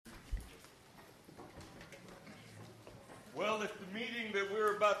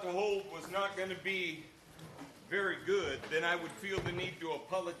about to hold was not going to be very good, then I would feel the need to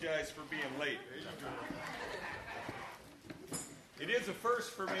apologize for being late. It is a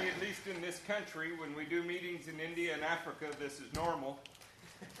first for me, at least in this country. When we do meetings in India and Africa, this is normal.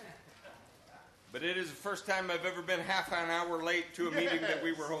 But it is the first time I've ever been half an hour late to a meeting that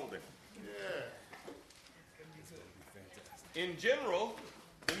we were holding. In general,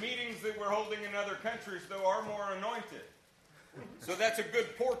 the meetings that we're holding in other countries, though, are more anointed. So that's a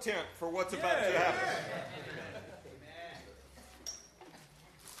good portent for what's about to happen.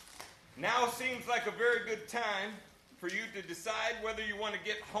 Now seems like a very good time for you to decide whether you want to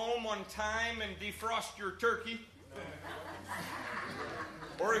get home on time and defrost your turkey,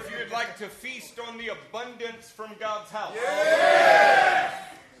 or if you'd like to feast on the abundance from God's house. Yeah!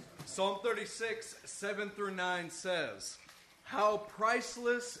 Psalm 36, 7 through 9 says, "How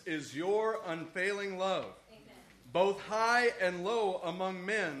priceless is your unfailing love. Amen. Both high and low among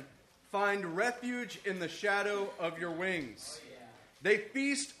men find refuge in the shadow of your wings. They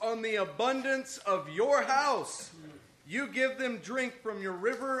feast on the abundance of your house. You give them drink from your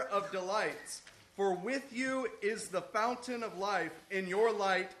river of delights. For with you is the fountain of life. In your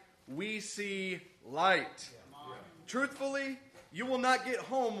light we see light." Truthfully, you will not get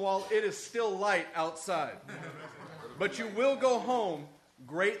home while it is still light outside. But you will go home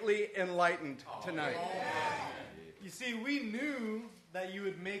greatly enlightened tonight. You see, we knew that you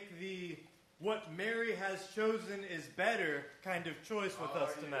would make the "what Mary has chosen is better" kind of choice with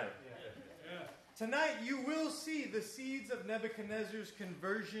us tonight. Tonight, you will see the seeds of Nebuchadnezzar's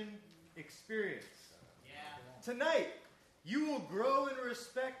conversion experience. Tonight, you will grow in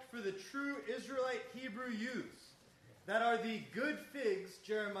respect for the true Israelite Hebrew youths that are the good figs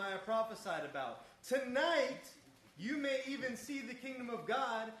Jeremiah prophesied about. Tonight, you may even see the kingdom of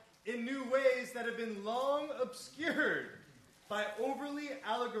God in new ways that have been long obscured by overly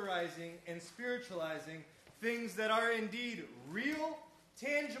allegorizing and spiritualizing things that are indeed real,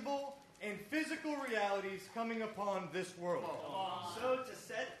 tangible, and physical realities coming upon this world. So to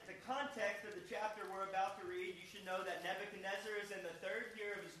set the context of the chapter we're about to read, you should know that Nebuchadnezzar is in the 3rd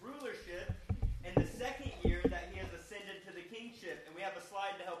year of his rulership and the 2nd year that he has ascended to the kingship. And we have a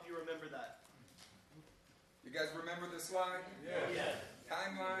slide to help you remember that. You guys remember the slide? Yes.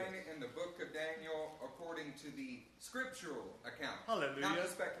 Timeline in the book of Daniel according to the scriptural account. Hallelujah. Not the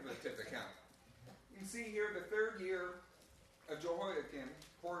speculative account. You can see here the 3rd year of Jehoiakim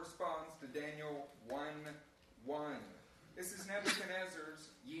corresponds to Daniel 1:1. This is Nebuchadnezzar's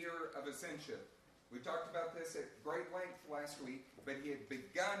year of ascension. We talked about this at great length last week, but he had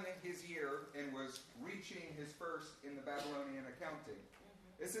begun his year and was reaching his first in the Babylonian accounting.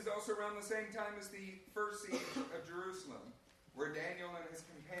 This is also around the same time as the first siege of Jerusalem, where Daniel and his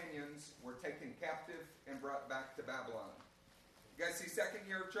companions were taken captive and brought back to Babylon. You guys see 2nd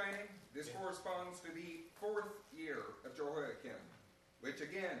year of training? This corresponds to the 4th year of Jehoiakim, which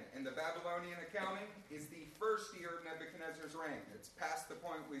again, in the Babylonian accounting, is the 1st year of Nebuchadnezzar's reign. It's past the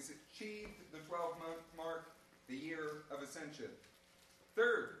point we achieved the 12-month mark, the year of ascension.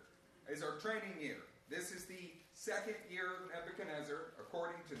 3rd is our training year. This is the 2nd year of Nebuchadnezzar,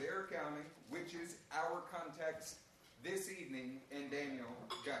 according to their accounting, which is our context this evening in Daniel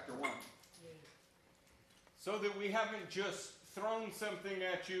chapter 1. So that we haven't just thrown something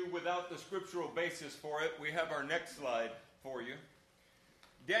at you without the scriptural basis for it, we have our next slide for you.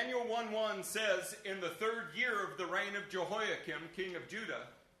 Daniel 1:1 says, "In the 3rd year of the reign of Jehoiakim, king of Judah,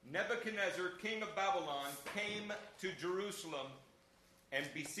 Nebuchadnezzar, king of Babylon, came to Jerusalem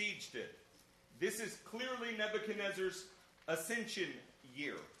and besieged it." This is clearly Nebuchadnezzar's ascension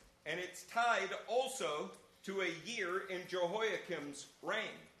year, and it's tied also to a year in Jehoiakim's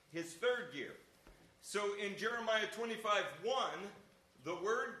reign, his 3rd year. So in Jeremiah 25:1, the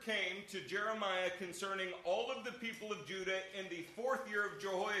word came to Jeremiah concerning all of the people of Judah in the 4th year of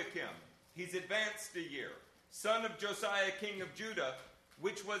Jehoiakim. He's advanced a year, son of Josiah, king of Judah,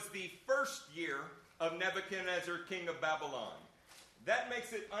 which was the 1st year of Nebuchadnezzar, king of Babylon. That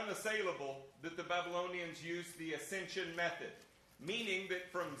makes it unassailable that the Babylonians used the ascension method, meaning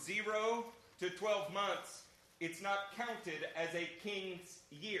that from 0 to 12 months, it's not counted as a king's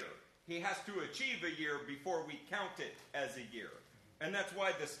year. He has to achieve a year before we count it as a year. And that's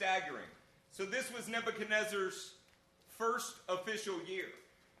why the staggering. So this was Nebuchadnezzar's 1st official year.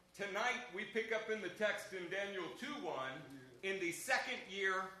 Tonight, we pick up in the text in Daniel 2:1 in the 2nd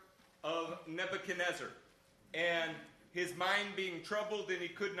year of Nebuchadnezzar, and his mind being troubled and he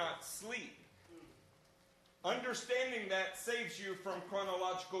could not sleep. Understanding that saves you from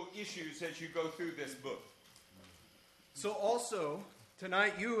chronological issues as you go through this book. So also,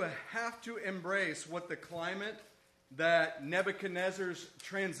 tonight you have to embrace what the climate that Nebuchadnezzar's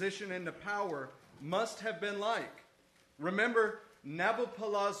transition into power must have been like. Remember,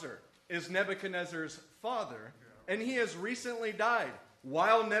 Nabopolassar is Nebuchadnezzar's father, and he has recently died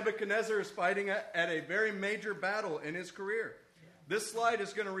while Nebuchadnezzar is fighting at a very major battle in his career. This slide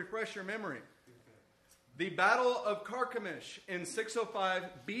is going to refresh your memory. The Battle of Carchemish in 605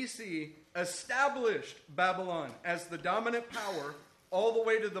 BC established Babylon as the dominant power all the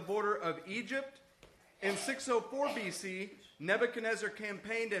way to the border of Egypt. In 604 BC, Nebuchadnezzar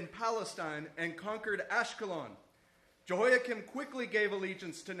campaigned in Palestine and conquered Ashkelon. Jehoiakim quickly gave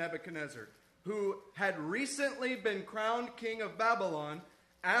allegiance to Nebuchadnezzar, who had recently been crowned king of Babylon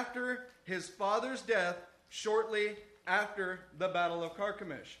after his father's death shortly after the Battle of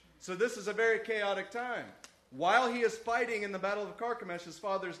Carchemish. So this is a very chaotic time. While he is fighting in the Battle of Carchemish,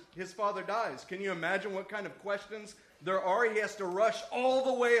 his father dies. Can you imagine what kind of questions there are? He has to rush all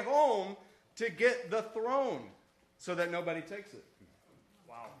the way home to get the throne so that nobody takes it.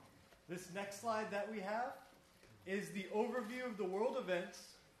 Wow. This next slide that we have is the overview of the world events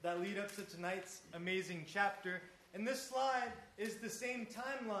that lead up to tonight's amazing chapter. And this slide is the same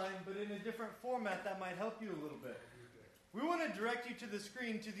timeline, but in a different format that might help you a little bit. We want to direct you to the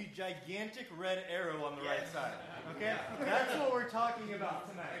screen to the gigantic red arrow on the right side. Okay? That's what we're talking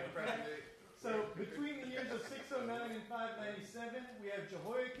about tonight. So between the years of 609 and 597, we have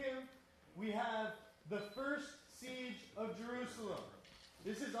Jehoiakim. We have the first siege of Jerusalem.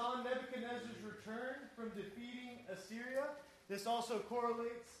 This is on Nebuchadnezzar's return from defeating Assyria. This also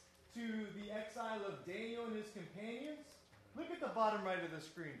correlates to the exile of Daniel and his companions. Look at the bottom right of the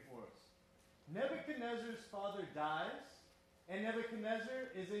screen for us. Nebuchadnezzar's father dies, and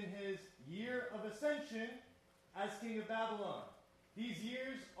Nebuchadnezzar is in his year of ascension as king of Babylon. These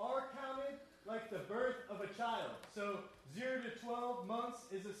years are counted like the birth of a child. So 0 to 12 months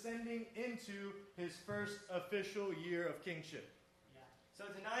is ascending into his first official year of kingship. So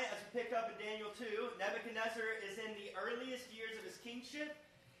tonight, as we pick up in Daniel 2, Nebuchadnezzar is in the earliest years of his kingship,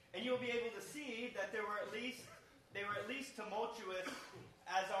 and you'll be able to see that they were at least tumultuous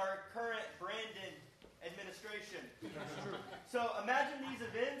as our current Brandon administration. That's true. So imagine these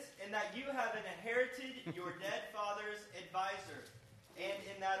events in that you have inherited your dead father's advisor. And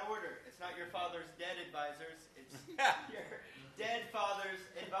in that order. It's not your father's dead advisors, it's your dead father's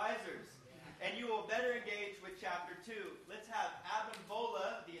advisors. And you will better engage with chapter 2. Let's have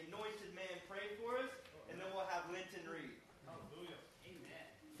Abimbola, the anointed man, pray for us, and then we'll have Linton read. Hallelujah. Amen.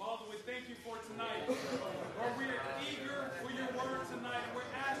 Father, we thank you for tonight. Lord, we are eager for your word tonight. And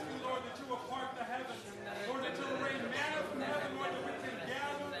we're asking, Lord, that you will part the heavens. Lord, that you will rain manna from heaven, Lord, that we can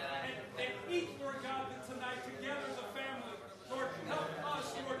gather and eat, Lord God, tonight together as a family. Lord, help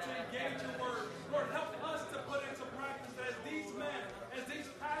us, Lord, to engage your word. Lord, help us to put into practice as these men, as these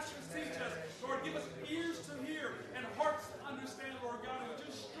pastors teach us. Lord, give us ears to hear and hearts to understand, Lord God. And would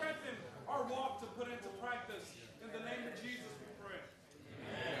you strengthen our walk to put into practice. In the name of Jesus we pray.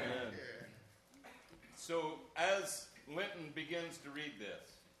 Amen. So as Linton begins to read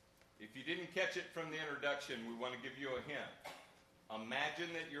this, if you didn't catch it from the introduction, we want to give you a hint.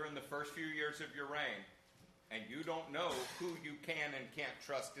 Imagine that you're in the first few years of your reign, and you don't know who you can and can't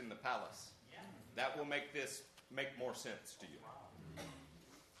trust in the palace. That will make this make more sense to you.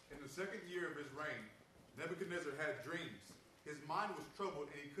 In the second year of his reign, Nebuchadnezzar had dreams. His mind was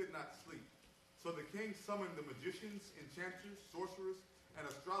troubled and he could not sleep. So the king summoned the magicians, enchanters, sorcerers, and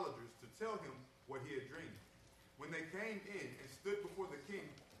astrologers to tell him what he had dreamed. When they came in and stood before the king,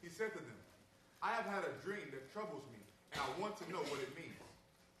 he said to them, I have had a dream that troubles me, and I want to know what it means.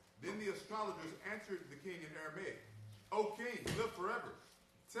 Then the astrologers answered the king in Aramaic, O king, live forever.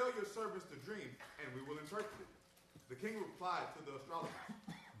 Tell your servants the dream, and we will interpret it. The king replied to the astrologers,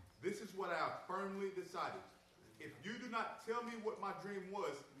 This is what I have firmly decided. If you do not tell me what my dream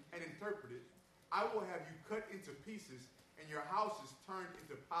was and interpret it, I will have you cut into pieces and your houses turned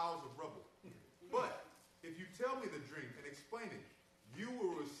into piles of rubble. But if you tell me the dream and explain it, you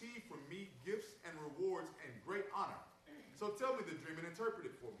will receive from me gifts and rewards and great honor. So tell me the dream and interpret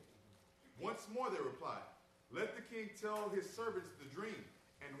it for me. Once more they replied, Let the king tell his servants the dream,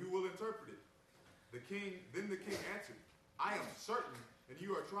 and we will interpret it. Then the king answered, I am certain that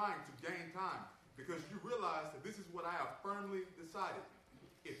you are trying to gain time, because you realize that this is what I have firmly decided.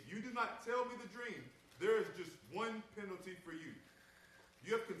 If you do not tell me the dream, there is just one penalty for you.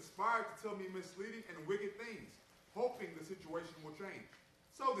 You have conspired to tell me misleading and wicked things, hoping the situation will change.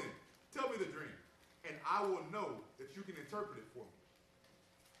 So then, tell me the dream, and I will know that you can interpret it for me.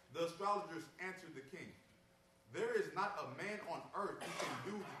 The astrologers answered the king, There is not a man on earth who can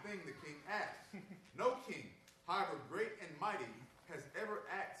do the thing the king asks. No king, however great and mighty, has ever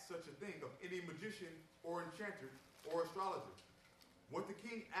asked such a thing of any magician or enchanter or astrologer. What the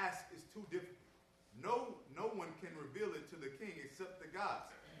king asks is too difficult. No one can reveal it to the king except the gods,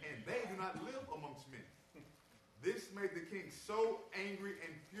 and they do not live amongst men. This made the king so angry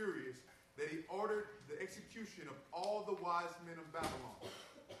and furious that he ordered the execution of all the wise men of Babylon.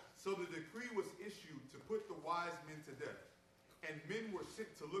 So the decree was issued to put the wise men to death, and men were sent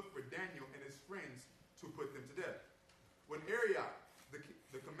to look for Daniel and his friends to put them to death. When Arioch,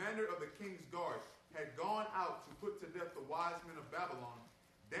 the commander of the king's guard, had gone out to put to death the wise men of Babylon,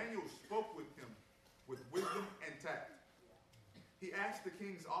 Daniel spoke with him with wisdom and tact. He asked the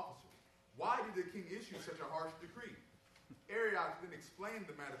king's officer, "Why did the king issue such a harsh decree?" Arioch then explained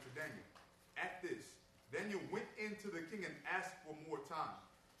the matter to Daniel. At this, Daniel went into the king and asked for more time,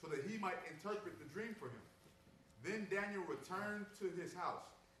 so that he might interpret the dream for him. Then Daniel returned to his house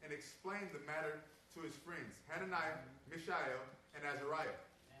and explained the matter to his friends, Hananiah, Mishael, and Azariah.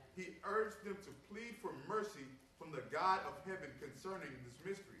 He urged them to plead for mercy from the God of heaven concerning this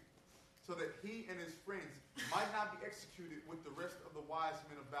mystery, so that he and his friends might not be executed with the rest of the wise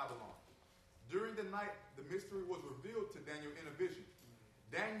men of Babylon. During the night, the mystery was revealed to Daniel in a vision.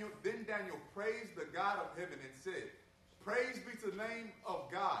 Then Daniel praised the God of heaven and said, "Praise be to the name of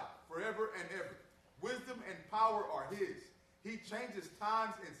God forever and ever. Wisdom and power are his. He changes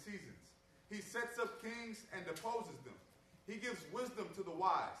times and seasons. He sets up kings and deposes them. He gives wisdom to the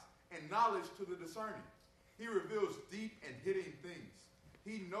wise and knowledge to the discerning. He reveals deep and hidden things.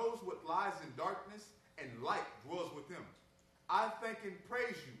 He knows what lies in darkness, and light dwells with him. I thank and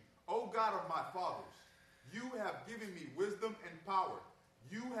praise you, O God of my fathers. You have given me wisdom and power.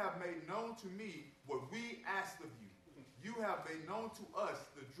 You have made known to me what we asked of you. You have made known to us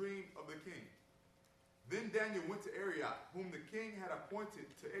the dream of the king." Then Daniel went to Arioch, whom the king had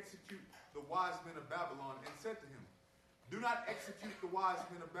appointed to execute the wise men of Babylon, and said to him, "Do not execute the wise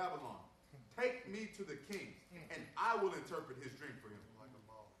men of Babylon. Take me to the king, and I will interpret his dream for him."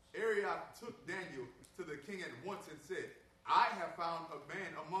 Arioch took Daniel to the king at once and said, "I have found a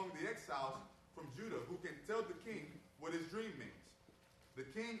man among the exiles from Judah who can tell the king what his dream means." The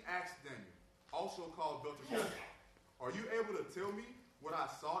king asked Daniel, also called Belteshazzar, "Are you able to tell me what I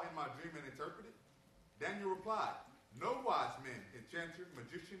saw in my dream and interpret it?" Daniel replied, "No wise man, enchanter,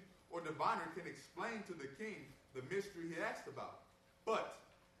 magician, or diviner can explain to the king the mystery he asked about. But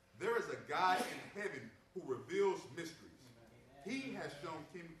there is a God in heaven who reveals mysteries. He has shown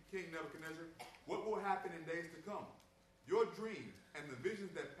King Nebuchadnezzar what will happen in days to come. Your dreams and the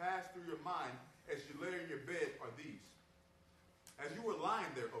visions that pass through your mind as you lay in your bed are these. As you were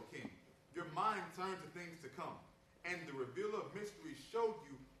lying there, O king, your mind turned to things to come, and the revealer of mysteries showed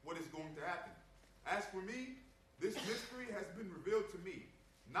you what is going to happen. As for me, this mystery has been revealed to me,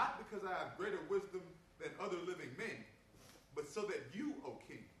 not because I have greater wisdom than other living men, but so that you, O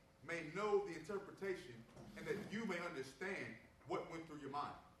king, may know the interpretation and that you may understand what went through your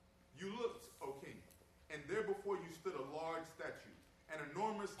mind. You looked, O king, and there before you stood a large statue, an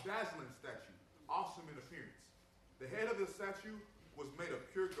enormous, dazzling statue, awesome in appearance. The head of the statue was made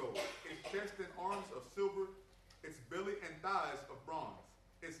of pure gold, its chest and arms of silver, its belly and thighs of bronze,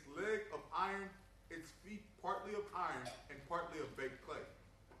 its leg of iron, its feet partly of iron and partly of baked clay.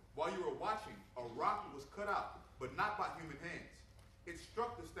 While you were watching, a rock was cut out, but not by human hands. It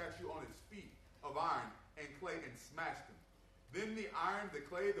struck the statue on its feet of iron and clay and smashed them. Then the iron, the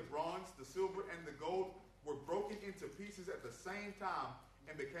clay, the bronze, the silver, and the gold were broken into pieces at the same time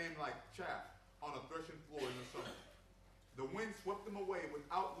and became like chaff on a threshing floor in the summer. The wind swept them away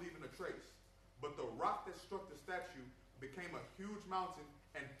without leaving a trace, but the rock that struck the statue became a huge mountain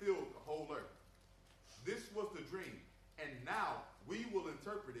and filled the whole earth. This was the dream, and now we will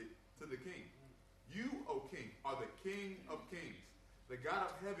interpret it to the king. You, O king, are the king of kings. The God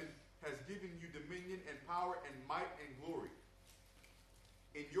of heaven has given you dominion and power and might and glory.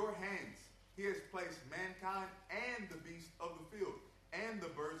 In your hands he has placed mankind and the beasts of the field and the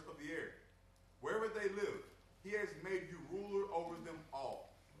birds of the air. Wherever they live, he has made you ruler over them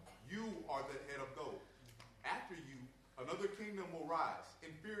all. You are the head of gold. After you, another kingdom will rise,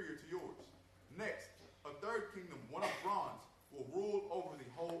 inferior to yours. Next, a third kingdom, one of bronze, will rule over the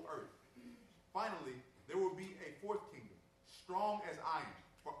whole earth. Finally, there will be a fourth kingdom, strong as iron,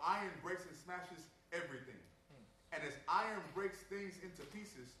 for iron breaks and smashes everything. And as iron breaks things into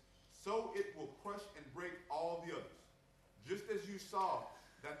pieces, so it will crush and break all the others. Just as you saw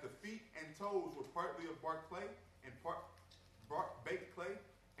that the feet and toes were partly of bark clay and baked clay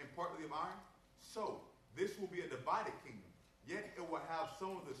and partly of iron, so this will be a divided kingdom, yet it will have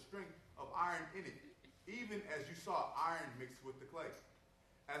some of the strength of iron in it, even as you saw iron mixed with the clay.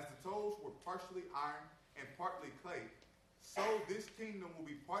 As the toes were partially iron and partly clay, so this kingdom will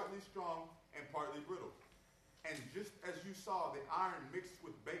be partly strong and partly brittle. And just as you saw the iron mixed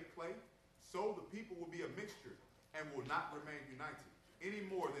with baked clay, so the people will be a mixture and will not remain united, any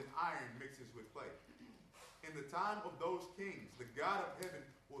more than iron mixes with clay. In the time of those kings, the God of heaven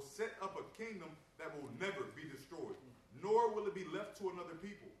will set up a kingdom that will never be destroyed, nor will it be left to another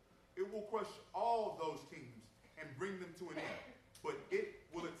people. It will crush all those kingdoms and bring them to an end, but it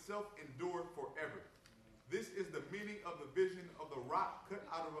will itself endure forever. This is the meaning of the vision of the rock cut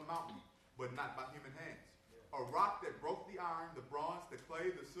out of a mountain, but not by human hands. A rock that broke the iron, the bronze, the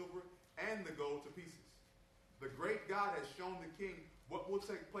clay, the silver, and the gold to pieces. The great God has shown the king what will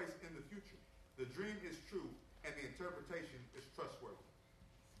take place in the future. The dream is true, and the interpretation is trustworthy.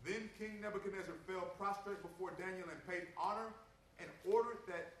 Then King Nebuchadnezzar fell prostrate before Daniel and paid honor and ordered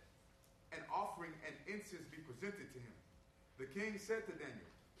that an offering and incense be presented to him. The king said to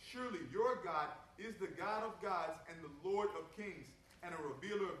Daniel, "Surely your God is the God of gods and the Lord of kings and a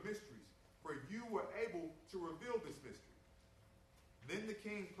revealer of mysteries, for you were able to reveal this mystery." Then the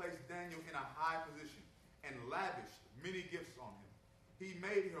king placed Daniel in a high position and lavished many gifts on him. He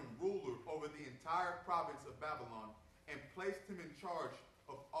made him ruler over the entire province of Babylon and placed him in charge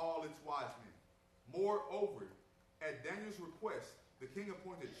of all its wise men. Moreover, at Daniel's request, the king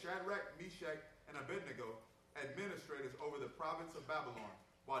appointed Shadrach, Meshach, and Abednego administrators over the province of Babylon,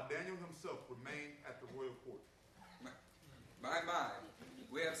 while Daniel himself remained at the royal court. My.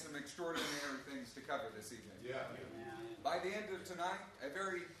 We have some extraordinary things to cover this evening. Yeah. By the end of tonight, a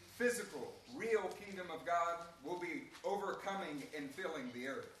very physical, real kingdom of God will be overcoming and filling the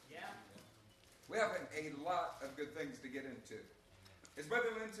earth. Yeah. We have a lot of good things to get into. As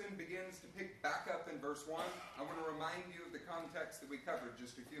Brother Linton begins to pick back up in verse 1, I want to remind you of the context that we covered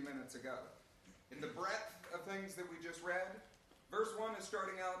just a few minutes ago. In the breadth of things that we just read, verse 1 is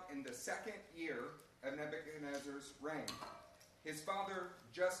starting out in the second year of Nebuchadnezzar's reign. His father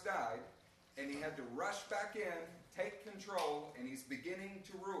just died, and he had to rush back in, take control, and he's beginning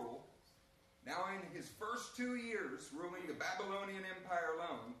to rule. Now in his first 2 years ruling the Babylonian Empire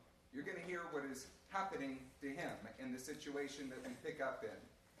alone, you're going to hear what is happening to him in the situation that we pick up in.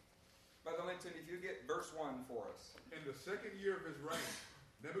 Brother Linton, if you get verse 1 for us. In the second year of his reign,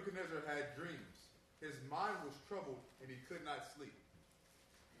 Nebuchadnezzar had dreams. His mind was troubled, and he could not sleep.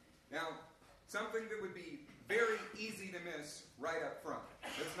 Now, something that would be very easy to miss right up front,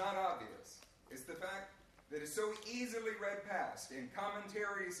 that's not obvious, is the fact that is so easily read past in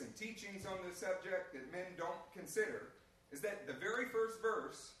commentaries and teachings on this subject that men don't consider, is that the very first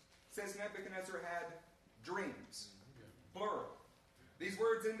verse says Nebuchadnezzar had dreams, plural. These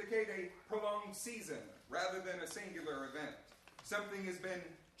words indicate a prolonged season rather than a singular event. Something has been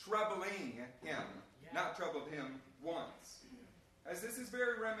troubling him, not troubled him once. As this is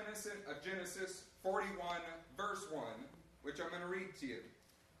very reminiscent of Genesis 41, verse 1, which I'm going to read to you.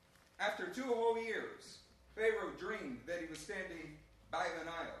 After 2 whole years, Pharaoh dreamed that he was standing by the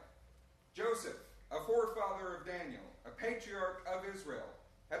Nile. Joseph, a forefather of Daniel, a patriarch of Israel,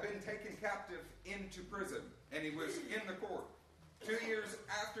 had been taken captive into prison, and he was in the court. 2 years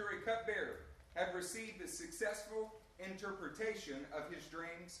after a cupbearer had received a successful interpretation of his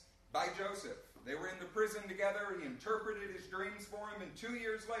dreams by Joseph. They were in the prison together. He interpreted his dreams for him, and 2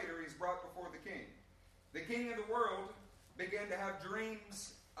 years later, he's brought before the king. The king of the world began to have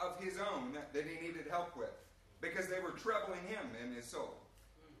dreams of his own that he needed help with because they were troubling him in his soul.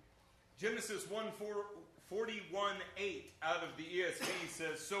 Genesis 41:8 out of the ESV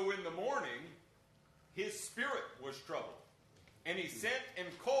says, "So in the morning, his spirit was troubled, and he sent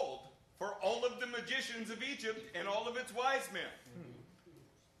and called for all of the magicians of Egypt and all of its wise men.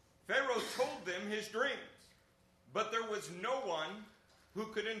 Pharaoh told them his dreams, but there was no one who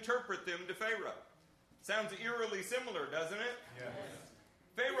could interpret them to Pharaoh." Sounds eerily similar, doesn't it? Yes.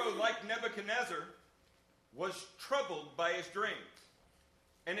 Pharaoh, like Nebuchadnezzar, was troubled by his dreams.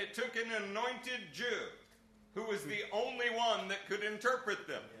 And it took an anointed Jew who was the only one that could interpret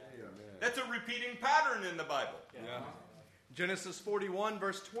them. That's a repeating pattern in the Bible. Yeah. Genesis 41,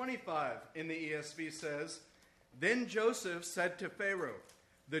 verse 25 in the ESV says, "Then Joseph said to Pharaoh,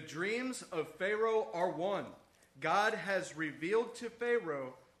 'The dreams of Pharaoh are one. God has revealed to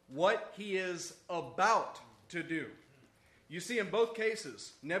Pharaoh what he is about to do.'" You see, in both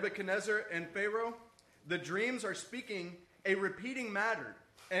cases, Nebuchadnezzar and Pharaoh, the dreams are speaking a repeating matter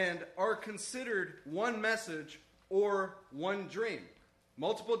and are considered one message or one dream.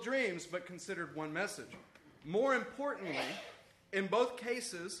 Multiple dreams, but considered one message. More importantly, in both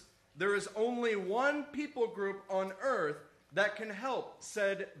cases, there is only one people group on earth that can help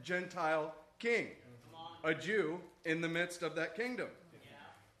said Gentile king, a Jew in the midst of that kingdom.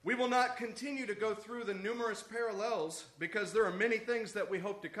 We will not continue to go through the numerous parallels because there are many things that we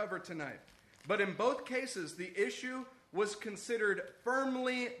hope to cover tonight. But in both cases, the issue was considered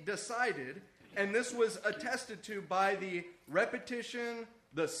firmly decided, and this was attested to by the repetition,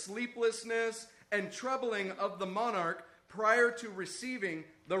 the sleeplessness, and troubling of the monarch prior to receiving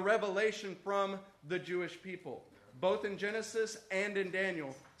the revelation from the Jewish people. Both in Genesis and in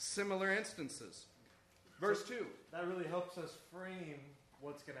Daniel, similar instances. Verse 2. That really helps us frame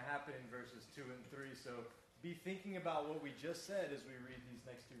what's going to happen in verses 2 and 3. So be thinking about what we just said as we read these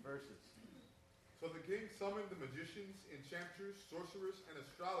next two verses. So the king summoned the magicians, enchanters, sorcerers, and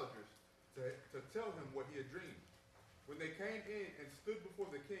astrologers to tell him what he had dreamed. When they came in and stood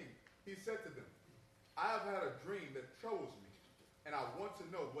before the king, he said to them, I have had a dream that troubles me, and I want to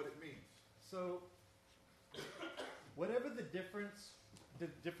know what it means. So, whatever the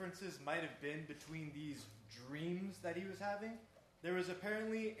differences might have been between these dreams that he was having, there was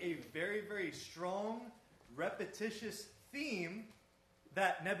apparently a very, very strong, repetitious theme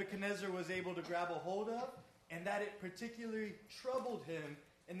that Nebuchadnezzar was able to grab a hold of, and that it particularly troubled him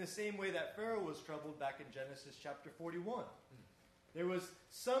in the same way that Pharaoh was troubled back in Genesis chapter 41. There was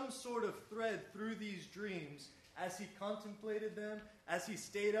some sort of thread through these dreams as he contemplated them, as he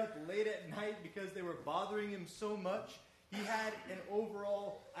stayed up late at night because they were bothering him so much. He had an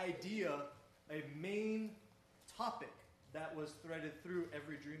overall idea, a main topic that was threaded through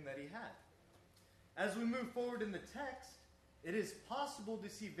every dream that he had. As we move forward in the text, it is possible to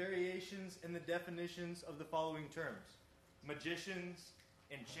see variations in the definitions of the following terms: magicians,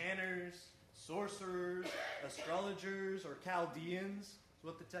 enchanters, sorcerers, astrologers, or Chaldeans, is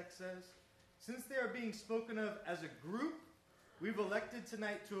what the text says. Since they are being spoken of as a group, we've elected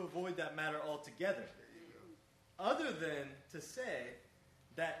tonight to avoid that matter altogether. Other than to say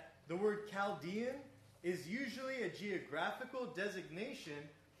that the word Chaldean is usually a geographical designation,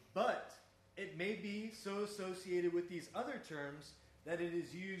 but it may be so associated with these other terms that it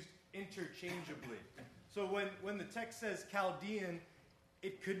is used interchangeably. So when the text says Chaldean,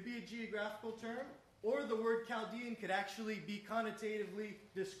 it could be a geographical term, or the word Chaldean could actually be connotatively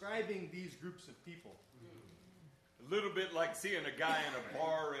describing these groups of people. A little bit like seeing a guy in a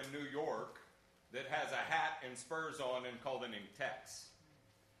bar in New York that has a hat and spurs on and calling him Tex.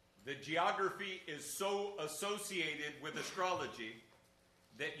 The geography is so associated with astrology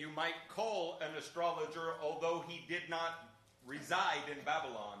that you might call an astrologer, although he did not reside in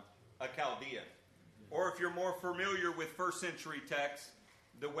Babylon, a Chaldean. Or if you're more familiar with first century texts,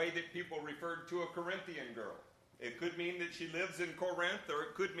 the way that people referred to a Corinthian girl. It could mean that she lives in Corinth, or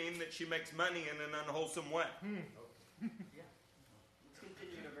it could mean that she makes money in an unwholesome way. Yeah. Let's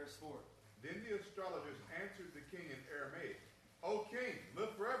continue to verse 4. Then the astrologers answered the king in Aramaic, O king, live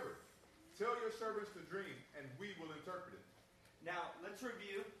forever. Tell your servants the dream, and we will interpret it. Now, let's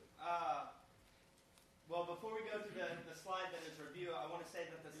review. Before we go to the slide that is review, I want to say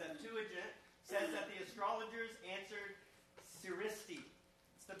that the Septuagint says that the astrologers answered Siristi.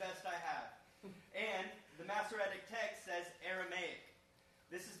 It's the best I have. And the Masoretic text says Aramaic.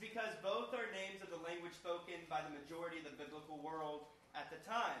 This is because both are names of the language spoken by the majority of the biblical world at the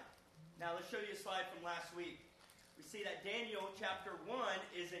time. Now, let's show you a slide from last week. We see that Daniel chapter 1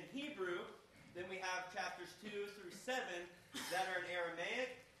 is in Hebrew. Then we have chapters 2 through 7 that are in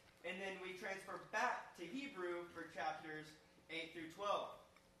Aramaic. And then we transfer back to Hebrew for chapters 8 through 12.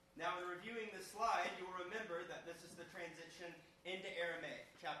 Now, in reviewing this slide, you will remember that this is the transition into Aramaic,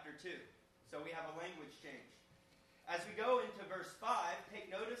 chapter 2. So we have a language change. As we go into verse 5,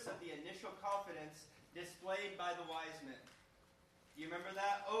 take notice of the initial confidence displayed by the wise men. Do you remember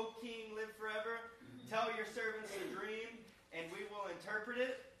that? O king, live forever. Tell your servants the dream, and we will interpret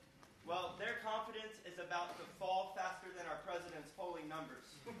it. Well, their confidence is about to fall faster than our president's polling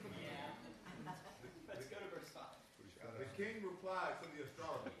numbers. Yeah. Let's go to verse 5. The king replied to the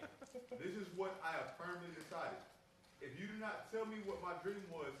astrologer, This is what I have firmly decided. If you do not tell me what my dream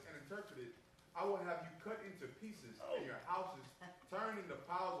was and interpret it, I will have you cut into pieces and your houses turned into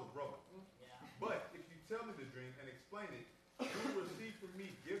piles of rubble. Yeah. But if you tell me the dream and explain it, you will receive from me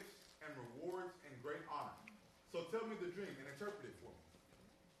gifts and rewards and great honor. So tell me the dream and interpret it for me.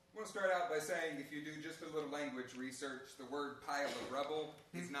 I want to start out by saying, if you do just a little language research, the word pile of rubble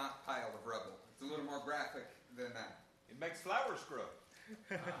is not pile of rubble. It's a little more graphic than that. It makes flowers grow.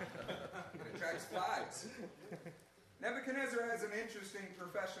 It attracts flies. Nebuchadnezzar has an interesting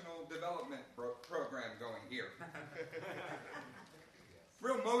professional development program going here.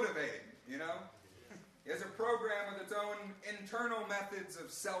 Real motivating, you know? He has a program with its own internal methods of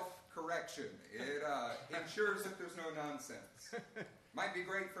self-correction. It ensures that there's no nonsense. Might be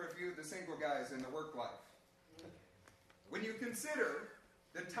great for a few of the single guys in the work life. When you consider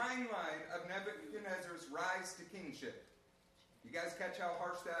the timeline of Nebuchadnezzar's rise to kingship, you guys catch how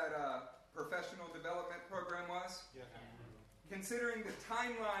harsh that professional development program was? Yeah. Considering the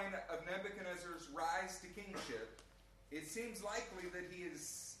timeline of Nebuchadnezzar's rise to kingship, it seems likely that he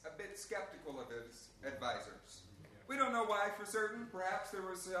is a bit skeptical of his advisors. We don't know why for certain. Perhaps there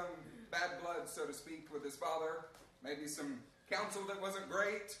was some bad blood, so to speak, with his father. Maybe some counsel that wasn't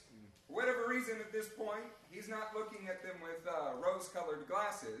great. For whatever reason at this point, he's not looking at them with rose-colored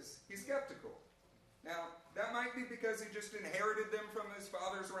glasses. He's skeptical. Now, that might be because he just inherited them from his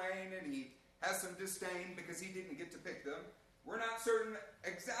father's reign and he has some disdain because he didn't get to pick them. We're not certain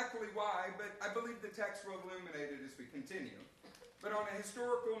exactly why, but I believe the text will illuminate it as we continue. But on a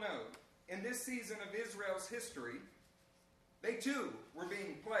historical note, in this season of Israel's history, they too were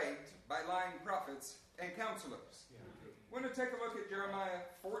being plagued by lying prophets and counselors. We're going to take a look at Jeremiah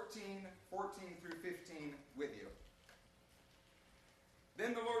 14 through 15 with you.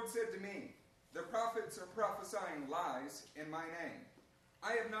 Then the Lord said to me, the prophets are prophesying lies in my name.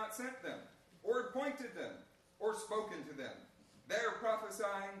 I have not sent them, or appointed them, or spoken to them. They are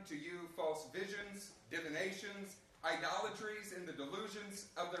prophesying to you false visions, divinations, idolatries, and the delusions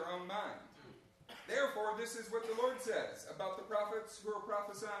of their own mind. Therefore, this is what the Lord says about the prophets who are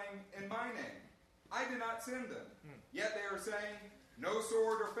prophesying in my name. I did not send them. Yet they are saying, no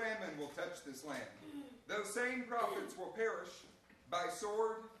sword or famine will touch this land. Those same prophets will perish by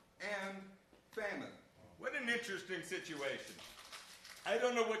sword and famine. What an interesting situation. I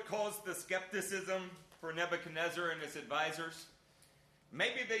don't know what caused the skepticism for Nebuchadnezzar and his advisors.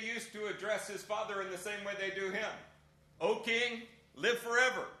 Maybe they used to address his father in the same way they do him. O king, live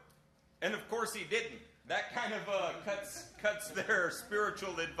forever. And of course he didn't. That kind of cuts their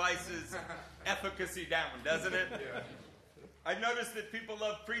spiritual advice's efficacy down, doesn't it? Yeah. I noticed that people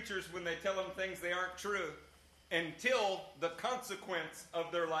love preachers when they tell them things they aren't true until the consequence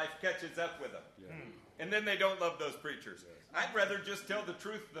of their life catches up with them. Yeah. And then they don't love those preachers. Yes. I'd rather just tell the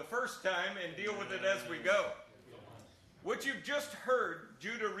truth the first time and deal with it as we go. What you've just heard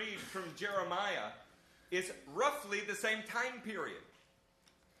Judah read from Jeremiah is roughly the same time period.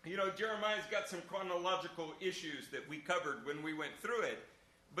 You know, Jeremiah's got some chronological issues that we covered when we went through it.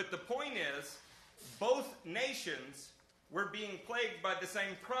 But the point is, both nations were being plagued by the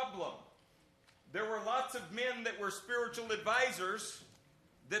same problem. There were lots of men that were spiritual advisors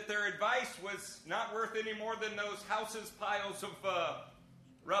that their advice was not worth any more than those houses' piles of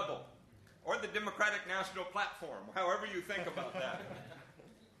rubble. Or the Democratic National Platform, however you think about that.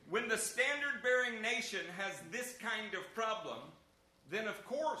 When the standard-bearing nation has this kind of problem, then of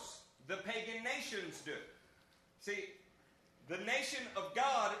course the pagan nations do. See, the nation of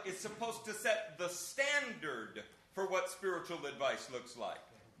God is supposed to set the standard for what spiritual advice looks like.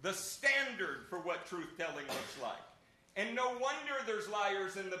 The standard for what truth-telling looks like. And no wonder there's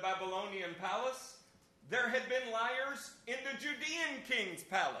liars in the Babylonian palace. There had been liars in the Judean king's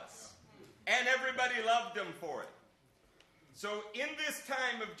palace. And everybody loved them for it. So in this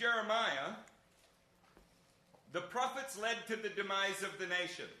time of Jeremiah, the prophets led to the demise of the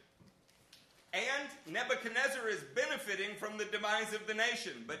nation. And Nebuchadnezzar is benefiting from the demise of the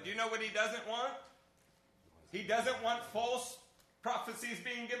nation. But do you know what he doesn't want? He doesn't want false prophecies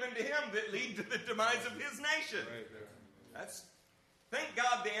being given to him that lead to the demise of his nation. Right. Thank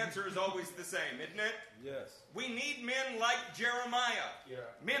God the answer is always the same, isn't it? Yes. We need men like Jeremiah,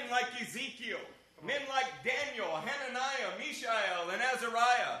 men like Ezekiel, men like Daniel, Hananiah, Mishael, and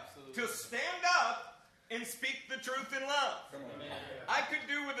Azariah to stand up and speak the truth in love. I could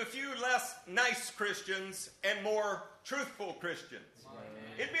do with a few less nice Christians and more truthful Christians.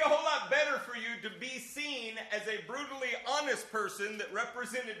 It'd be a whole lot better for you to be seen as a brutally honest person that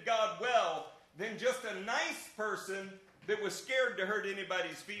represented God well than just a nice person that was scared to hurt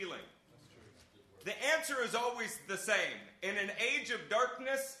anybody's feelings. The answer is always the same. In an age of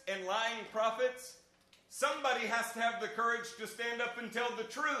darkness and lying prophets, somebody has to have the courage to stand up and tell the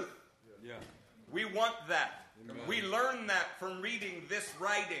truth. Yeah. We want that. Amen. We learn that from reading this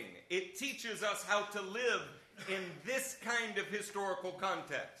writing. It teaches us how to live in this kind of historical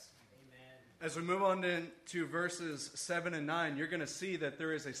context. As we move on to verses 7 and 9, you're going to see that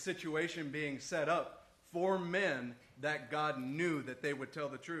there is a situation being set up for men that God knew that they would tell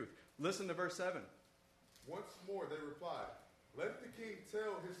the truth. Listen to verse 7. Once more they replied, let the king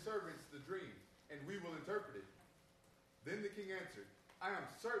tell his servants the dream, and we will interpret it. Then the king answered, I am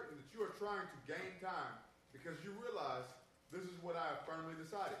certain that you are trying to gain time, because you realize this is what I have firmly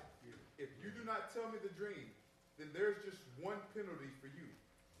decided. If you do not tell me the dream, then there's just one penalty for you.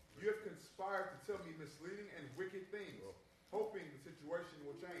 You have conspired to tell me misleading and wicked things, hoping the situation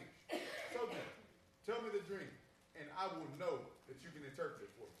will change. So then, tell me the dream, and I will know that you can interpret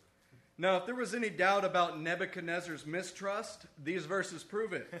it for me. Now, if there was any doubt about Nebuchadnezzar's mistrust, these verses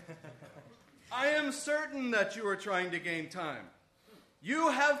prove it. I am certain that you are trying to gain time. You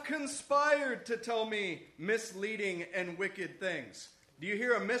have conspired to tell me misleading and wicked things. Do you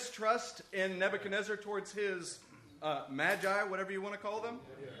hear a mistrust in Nebuchadnezzar towards his magi, whatever you want to call them?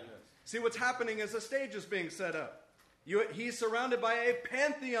 See, what's happening is a stage is being set up. He's surrounded by a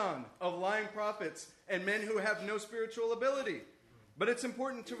pantheon of lying prophets and men who have no spiritual ability. But it's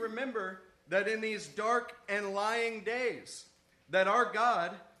important to remember that in these dark and lying days, that our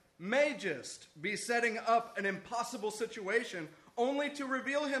God may just be setting up an impossible situation only to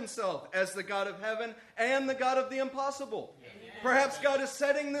reveal himself as the God of heaven and the God of the impossible. Amen. Perhaps God is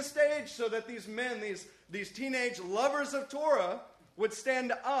setting the stage so that these men, these teenage lovers of Torah, would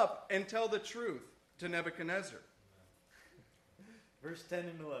stand up and tell the truth to Nebuchadnezzar. Verse 10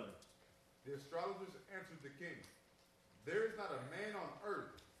 and 11. The astrologers answered the king, "There is not a man on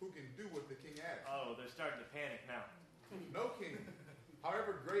earth who can do what the king asks." Oh, they're starting to panic now. No king,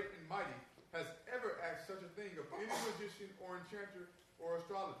 however great and mighty, has ever asked such a thing of any magician or enchanter or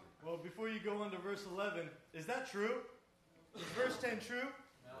astrologer. Well, before you go on to verse 11, is that true? Is verse 10 true?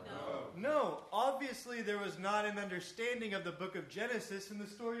 No. Obviously, there was not an understanding of the book of Genesis in the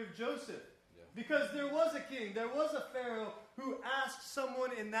story of Joseph. Because there was a king, there was a Pharaoh who asked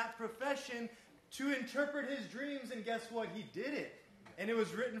someone in that profession to interpret his dreams, and guess what? He did it. And it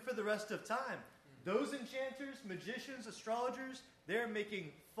was written for the rest of time. Those enchanters, magicians, astrologers, they're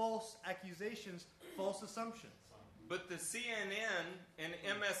making false accusations, false assumptions. But the CNN and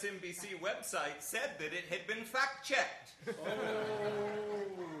MSNBC website said that it had been fact-checked.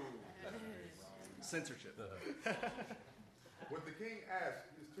 Censorship. What the king asked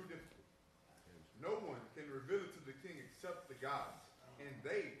is too difficult. No one can reveal it to the king except the gods, and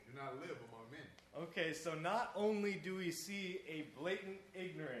they do not live among men. Okay, so not only do we see a blatant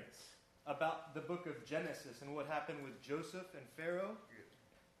ignorance about the book of Genesis and what happened with Joseph and Pharaoh,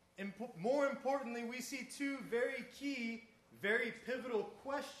 more importantly, we see two very key, very pivotal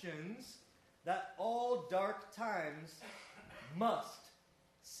questions that all dark times must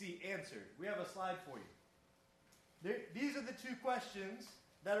see answered. We have a slide for you. These are the two questions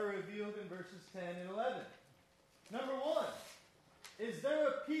that are revealed in verses 10 and 11. Number one, is there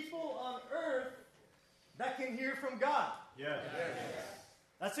a people on earth that can hear from God? Yes.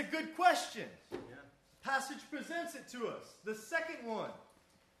 That's a good question. Yeah. Passage presents it to us. The second one,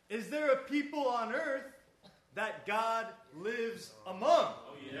 is there a people on earth that God lives among?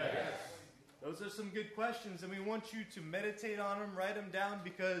 Oh, yes. Those are some good questions, and we want you to meditate on them, write them down,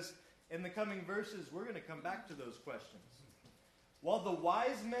 because in the coming verses, we're going to come back to those questions. While the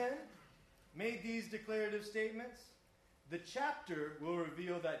wise men made these declarative statements, the chapter will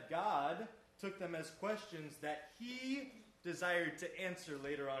reveal that God took them as questions that he desired to answer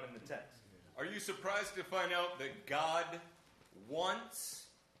later on in the text. Are you surprised to find out that God wants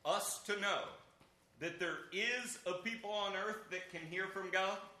us to know that there is a people on earth that can hear from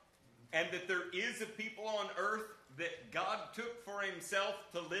God, and that there is a people on earth that God took for himself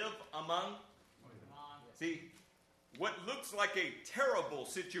to live among? See, what looks like a terrible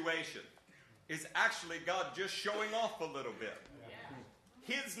situation is actually God just showing off a little bit.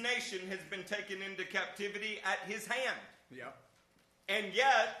 His nation has been taken into captivity at his hand. Yep. And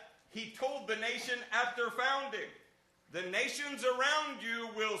yet, he told the nation at their founding, the nations around you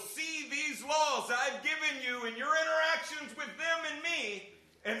will see these laws I've given you in your interactions with them and me,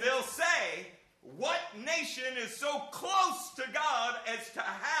 and they'll say, what nation is so close to God as to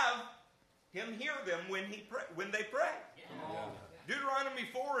have him hear them when they pray? Yeah. Deuteronomy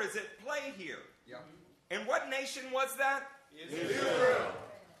 4 is at play here. Yeah. And what nation was that? Israel.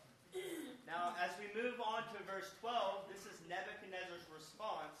 Now, as we move on to verse 12, this is Nebuchadnezzar's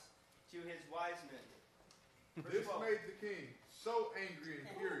response to his wise men. This made the king so angry and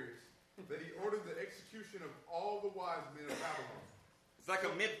furious that he ordered the execution of all the wise men of Babylon. It's like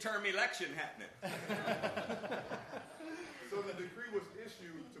a midterm election happening. So the decree was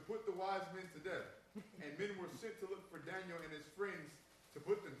issued to put the wise men to death, and men were sent to look for Daniel and his friends to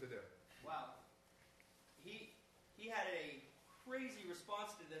put them to death. Wow. He had a crazy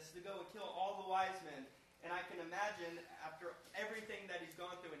response to this, to go and kill all the wise men. And I can imagine, after everything that he's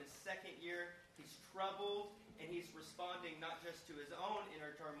gone through in his second year, he's troubled, and he's responding not just to his own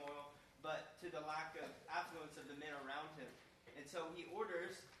inner turmoil, but to the lack of affluence of the men around him. And so he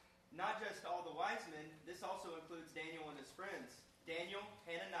orders not just all the wise men, this also includes Daniel and his friends. Daniel,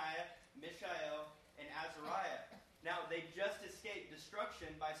 Hananiah, Mishael, and Azariah. Now, they just escaped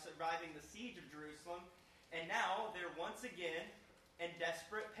destruction by surviving the siege of Jerusalem, and now they're once again in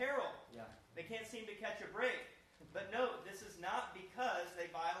desperate peril. Yeah. They can't seem to catch a break. But note, this is not because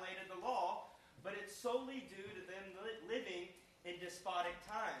they violated the law, but it's solely due to them living in despotic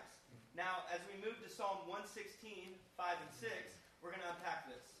times. Now, as we move to Psalm 116, 5 and 6, we're going to unpack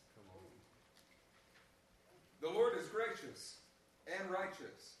this. The Lord is gracious and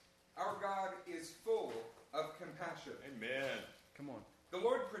righteous. Our God is full of compassion. Amen. Come on. The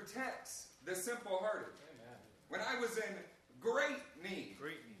Lord protects the simple-hearted. Amen. When I was in great need,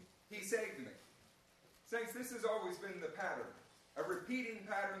 He saved me. Saints, this has always been the pattern, a repeating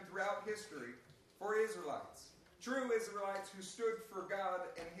pattern throughout history for Israelites. True Israelites who stood for God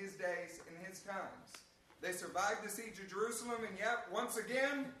in His days and His times. They survived the siege of Jerusalem, and yet, once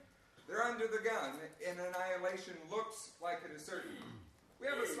again, they're under the gun, and annihilation looks like it is certain. We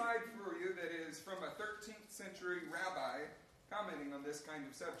have a slide for you that is from a 13th century rabbi commenting on this kind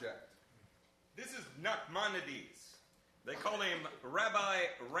of subject. This is Nachmanides. They call him Rabbi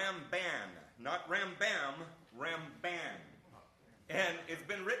Ramban. Not Rambam, Ramban. And it's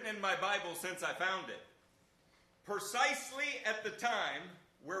been written in my Bible since I found it. Precisely at the time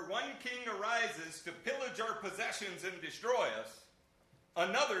where one king arises to pillage our possessions and destroy us,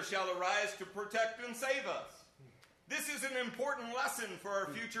 another shall arise to protect and save us. This is an important lesson for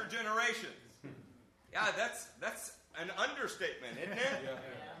our future generations. Yeah, that's an understatement, isn't it? Yeah.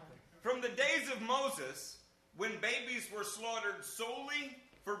 From the days of Moses, when babies were slaughtered solely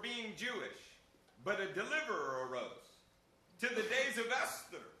for being Jewish, but a deliverer arose, to the days of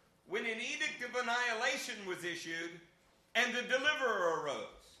Esther, when an edict of annihilation was issued, and a deliverer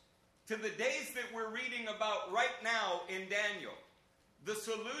arose, to the days that we're reading about right now in Daniel. The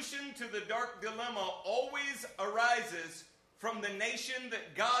solution to the dark dilemma always arises from the nation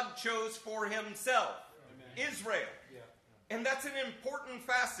that God chose for Himself, Amen. Israel. Yeah. And that's an important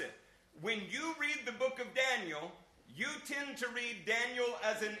facet. When you read the book of Daniel, you tend to read Daniel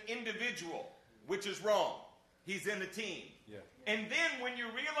as an individual, which is wrong. He's in a team. Yeah. And then when you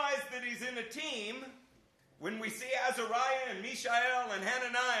realize that he's in a team, when we see Azariah and Mishael and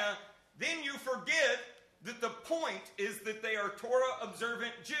Hananiah, then you forget that the point is that they are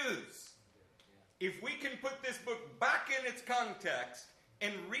Torah-observant Jews. If we can put this book back in its context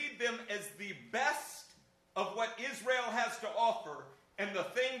and read them as the best of what Israel has to offer and the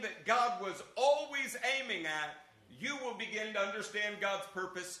thing that God was always aiming at, you will begin to understand God's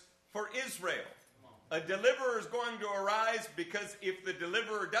purpose for Israel. A deliverer is going to arise because if the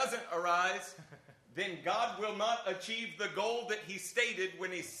deliverer doesn't arise, then God will not achieve the goal that He stated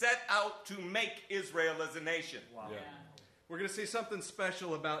when He set out to make Israel as a nation. Wow. Yeah. We're going to see something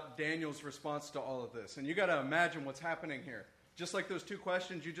special about Daniel's response to all of this. And you got to imagine what's happening here. Just like those two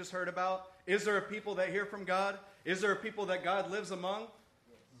questions you just heard about. Is there a people that hear from God? Is there a people that God lives among?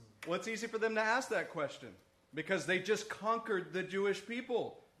 Well, it's easy for them to ask that question because they just conquered the Jewish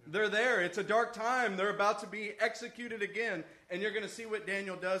people. They're there. It's a dark time. They're about to be executed again. And you're going to see what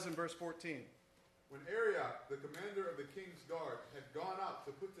Daniel does in verse 14. When Arioch, the commander of the king's guard, had gone out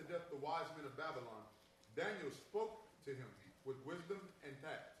to put to death the wise men of Babylon, Daniel spoke to him with wisdom and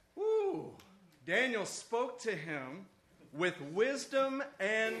tact. Woo! Daniel spoke to him with wisdom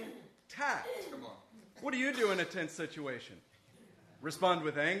and tact. Come on. What do you do in a tense situation? Respond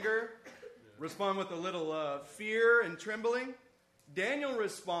with anger? Respond with a little fear and trembling? Daniel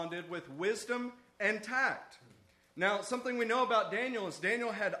responded with wisdom and tact. Now, something we know about Daniel is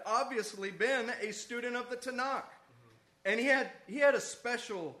Daniel had obviously been a student of the Tanakh. And he had a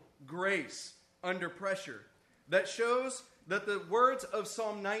special grace under pressure that shows that the words of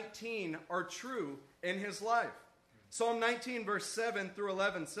Psalm 19 are true in his life. Psalm 19 verse 7 through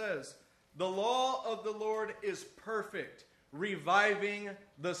 11 says, "The law of the Lord is perfect, reviving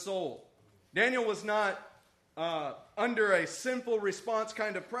the soul." Daniel was not under a sinful response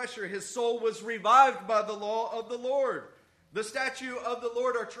kind of pressure. His soul was revived by the law of the Lord. The statutes of the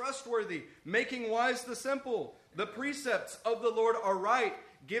Lord are trustworthy, making wise the simple. The precepts of the Lord are right,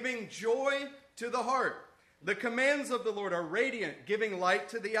 giving joy to the heart. The commands of the Lord are radiant, giving light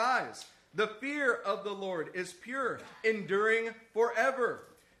to the eyes. The fear of the Lord is pure, enduring forever.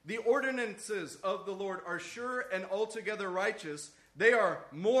 The ordinances of the Lord are sure and altogether righteous. They are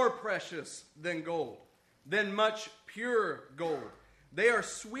more precious than gold, than much pure gold. They are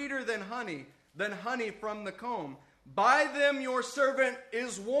sweeter than honey from the comb. By them your servant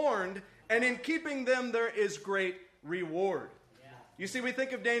is warned, and in keeping them there is great reward. Yeah. You see, we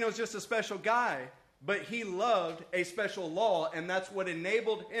think of Daniel as just a special guy, but he loved a special law, and that's what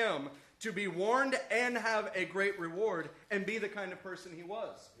enabled him to be warned and have a great reward and be the kind of person he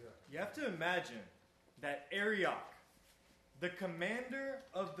was. Yeah. You have to imagine that Arioch, the commander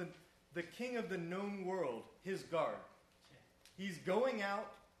of the king of the known world, his guard, he's going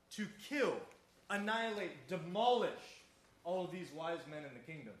out to kill annihilate, demolish all of these wise men in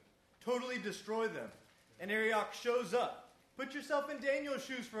the kingdom. Totally destroy them. And Arioch shows up. Put yourself in Daniel's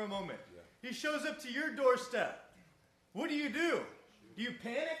shoes for a moment. Yeah. He shows up to your doorstep. What do? Do you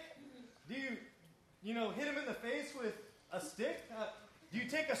panic? Do you hit him in the face with a stick? Do you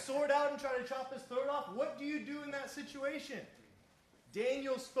take a sword out and try to chop his throat off? What do you do in that situation?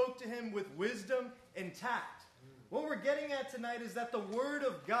 Daniel spoke to him with wisdom and tact. What we're getting at tonight is that the Word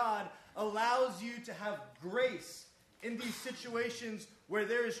of God allows you to have grace in these situations where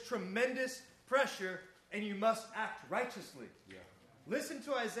there is tremendous pressure and you must act righteously. Yeah. Listen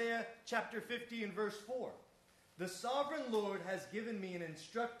to Isaiah chapter 50 and verse 4. The sovereign Lord has given me an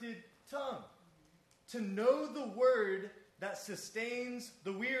instructed tongue to know the word that sustains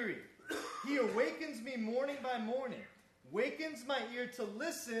the weary. He awakens me morning by morning, wakens my ear to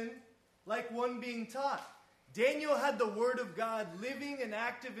listen like one being taught. Daniel had the word of God living and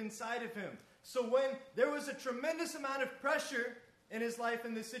active inside of him. So when there was a tremendous amount of pressure in his life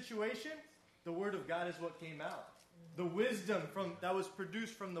in this situation, the word of God is what came out. The wisdom that was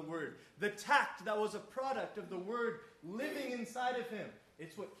produced from the word. The tact that was a product of the word living inside of him.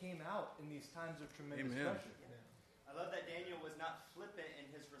 It's what came out in these times of tremendous pressure. I love that Daniel was not flippant in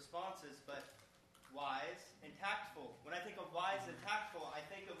his responses, but wise and tactful. When I think of wise and tactful, I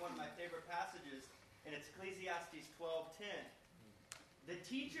think of one of my favorite passages, and it's Ecclesiastes 12:10. The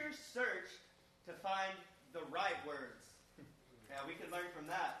teacher searched to find the right words. Yeah, we can learn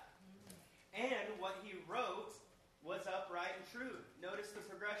from that. And what he wrote was upright and true. Notice the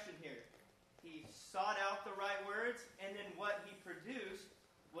progression here. He sought out the right words, and then what he produced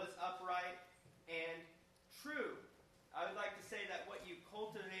was upright and true. I would like to say that what you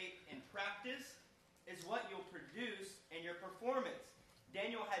cultivate and practice is what you'll produce in your performance.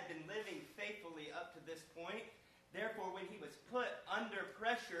 Daniel had been living faithfully up to this point. Therefore, when he was put under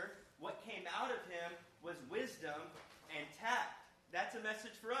pressure, what came out of him was wisdom and tact. That's a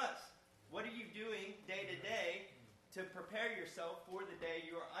message for us. What are you doing day to day to prepare yourself for the day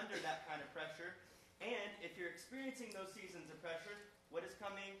you are under that kind of pressure? And if you're experiencing those seasons of pressure, what is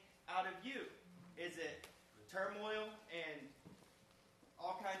coming out of you? Is it turmoil and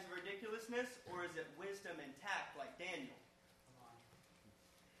all kinds of ridiculousness, or is it wisdom and tact like Daniel?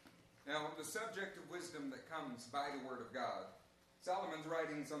 Now, the subject of wisdom that comes by the Word of God, Solomon's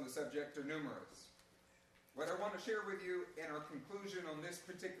writings on the subject are numerous. What I want to share with you in our conclusion on this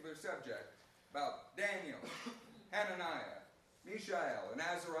particular subject about Daniel, Hananiah, Mishael, and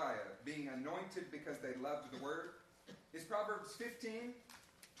Azariah being anointed because they loved the Word is Proverbs 15,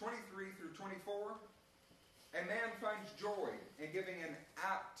 23 through 24. A man finds joy in giving an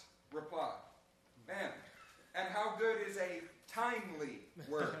apt reply. Man, and how good is a timely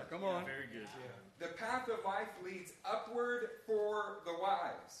word. Come on. Very good. The path of life leads upward for the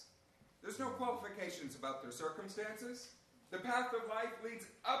wise. There's no qualifications about their circumstances. The path of life leads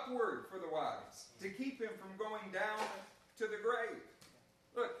upward for the wise to keep him from going down to the grave.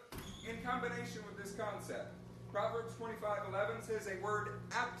 Look, in combination with this concept, Proverbs 25:11 says a word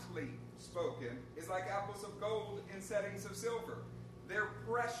aptly spoken is like apples of gold in settings of silver. They're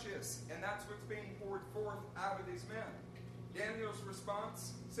precious, and that's what's being poured forth out of these men. Daniel's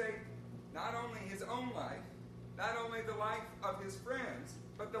response saved not only his own life, not only the life of his friends,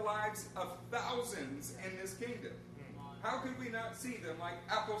 but the lives of thousands in this kingdom. How could we not see them like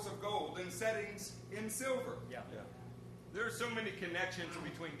apples of gold in settings in silver? Yeah. There are so many connections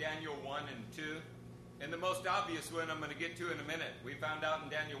between Daniel 1 and 2. And the most obvious one I'm going to get to in a minute. We found out in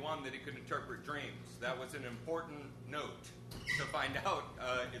Daniel 1 that he could interpret dreams. That was an important note to find out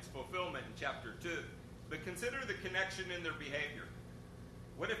its fulfillment in chapter 2. But consider the connection in their behavior.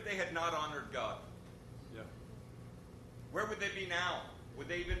 What if they had not honored God? Yeah. Where would they be now? Would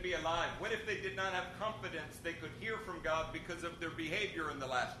they even be alive? What if they did not have confidence they could hear from God because of their behavior in the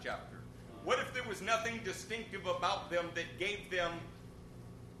last chapter? What if there was nothing distinctive about them that gave them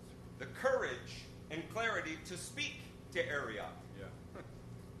the courage and clarity to speak to Arioch? Yeah.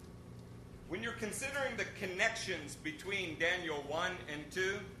 When you're considering the connections between Daniel 1 and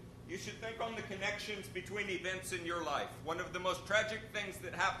 2, you should think on the connections between events in your life. One of the most tragic things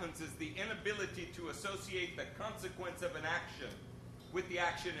that happens is the inability to associate the consequence of an action with the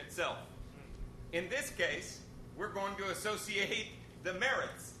action itself. In this case, we're going to associate the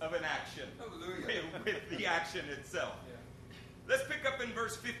merits of an action with the action itself. Yeah. Let's pick up in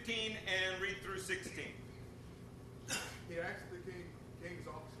verse 15 and read through 16. He asked the king's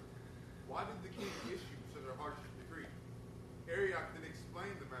officer, "Why did the king issue such a harsh decree?" Arioch then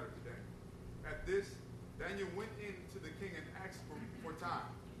explained the matter to Daniel. At this, Daniel went in to the king and asked for time,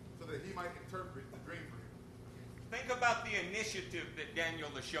 so that he might interpret the dream for him. Think about the initiative that Daniel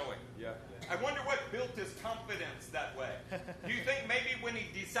is showing. Yeah. I wonder what built his confidence that way. Do you think maybe when he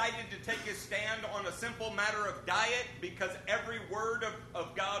decided to take his stand on a simple matter of diet because every word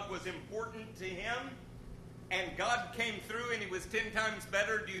of God was important to him and God came through and he was 10 times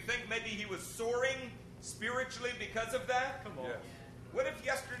better, do you think maybe he was soaring spiritually because of that? Come on. Yes. What if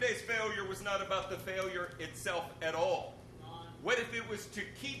yesterday's failure was not about the failure itself at all? What if it was to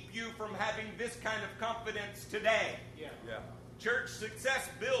keep you from having this kind of confidence today? Yeah. Church success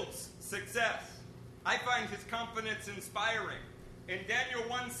builds success. I find his confidence inspiring. In Daniel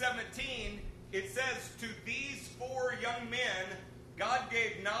 1:17, it says, to these 4 young men, God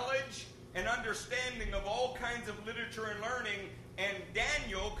gave knowledge and understanding of all kinds of literature and learning, and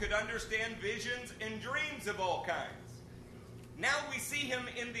Daniel could understand visions and dreams of all kinds. Now we see him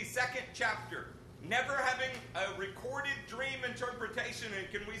in the 2nd chapter, never having a recorded dream interpretation.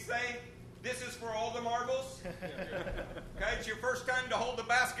 And can we say, this is for all the marbles? Okay, it's your first time to hold a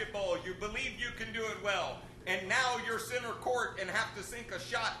basketball. You believe you can do it well. And now you're center court and have to sink a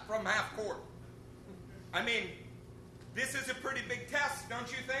shot from half court. I mean, this is a pretty big test,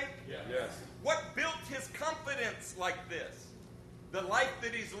 don't you think? Yes. What built his confidence like this? The life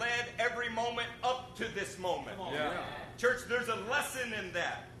that he's led every moment up to this moment. Yeah. Church, there's a lesson in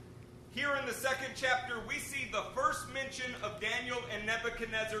that. Here in the 2nd chapter, we see the first mention of Daniel and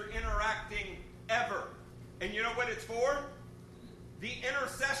Nebuchadnezzar interacting ever. And you know what it's for? The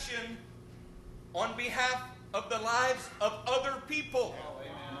intercession on behalf of the lives of other people.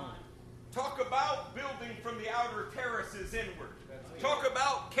 Talk about building from the outer terraces inward. Talk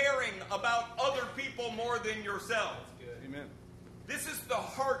about caring about other people more than yourself. Amen. This is the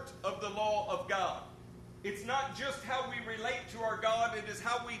heart of the law of God. It's not just how we relate to our God, it is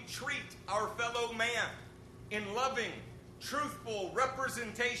how we treat our fellow man in loving, truthful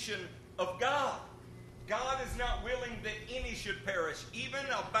representation of God. God is not willing that any should perish, even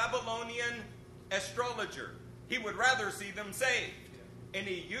a Babylonian astrologer. He would rather see them saved. And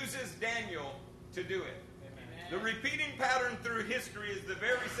he uses Daniel to do it. Amen. The repeating pattern through history is the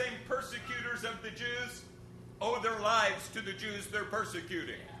very same persecutors of the Jews owe their lives to the Jews they're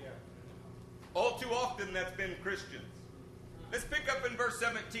persecuting. All too often that's been Christians. Let's pick up in verse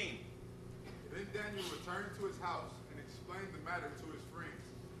 17. Then Daniel returned to his house and explained the matter to his friends,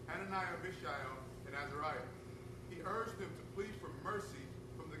 Hananiah, Mishael, and Azariah. He urged them to plead for mercy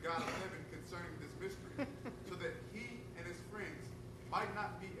from the God of heaven concerning this mystery, so that he and his friends might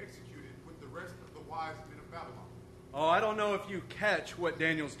not be executed with the rest of the wise men of Babylon. Oh, I don't know if you catch what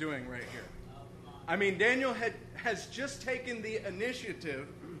Daniel's doing right here. I mean, Daniel has just taken the initiative.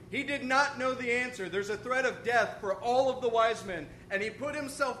 He did not know the answer. There's a threat of death for all of the wise men. And he put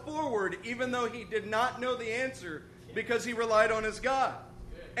himself forward even though he did not know the answer because he relied on his God.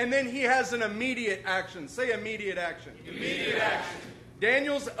 And then he has an immediate action. Say immediate action. Immediate action.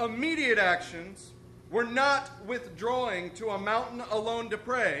 Daniel's immediate actions were not withdrawing to a mountain alone to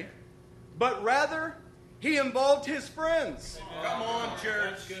pray, but rather he involved his friends. Come on,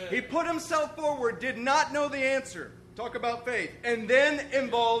 church. He put himself forward, did not know the answer. Talk about faith. And then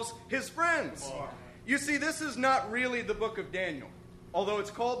involves his friends. You see, this is not really the book of Daniel, although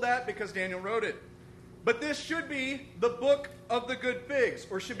it's called that because Daniel wrote it. But this should be the book of the good figs,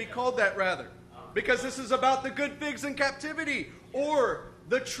 or should be called that rather, because this is about the good figs in captivity, or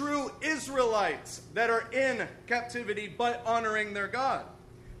the true Israelites that are in captivity but honoring their God.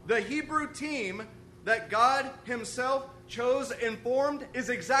 The Hebrew team that God himself chose and formed is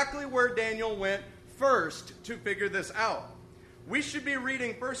exactly where Daniel went first to figure this out. We should be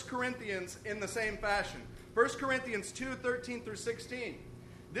reading 1 Corinthians in the same fashion. 1 Corinthians 2:13 through 16.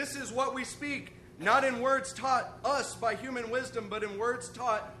 This is what we speak, not in words taught us by human wisdom, but in words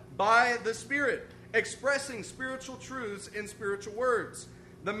taught by the Spirit, expressing spiritual truths in spiritual words.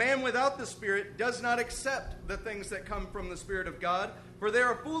 The man without the Spirit does not accept the things that come from the Spirit of God, for they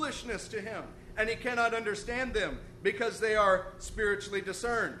are foolishness to him, and he cannot understand them, because they are spiritually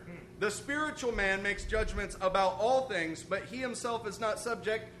discerned. The spiritual man makes judgments about all things, but he himself is not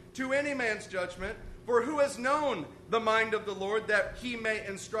subject to any man's judgment. For who has known the mind of the Lord that he may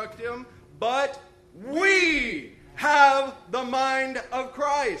instruct him? But we have the mind of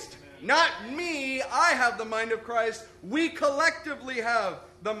Christ. Not me, I have the mind of Christ. We collectively have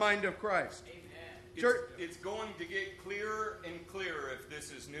the mind of Christ. It's going to get clearer and clearer if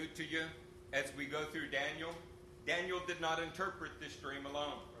this is new to you as we go through Daniel. Daniel did not interpret this dream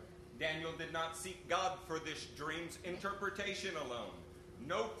alone. Daniel did not seek God for this dream's interpretation alone.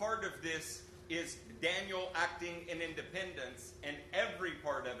 No part of this is Daniel acting in independence, and every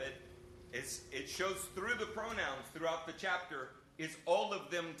part of it shows through the pronouns throughout the chapter is all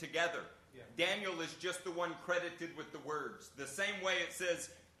of them together. Daniel is just the one credited with the words. The same way it says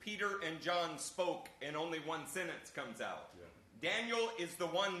Peter and John spoke and only one sentence comes out. Daniel is the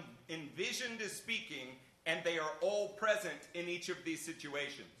one envisioned as speaking, and they are all present in each of these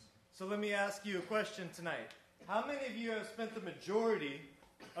situations. So let me ask you a question tonight. How many of you have spent the majority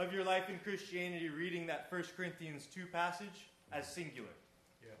of your life in Christianity reading that 1 Corinthians 2 passage as singular?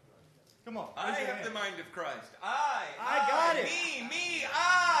 Come on. I have the mind of Christ. I got it. Me,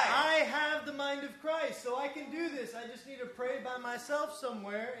 I. I have the mind of Christ, so I can do this. I just need to pray by myself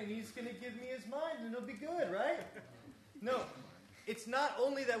somewhere, and he's going to give me his mind, and it'll be good, right? No. It's not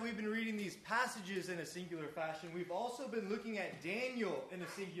only that we've been reading these passages in a singular fashion, we've also been looking at Daniel in a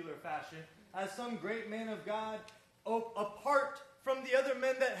singular fashion as some great man of God, apart from the other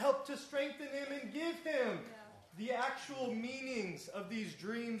men that helped to strengthen him and give him the actual meanings of these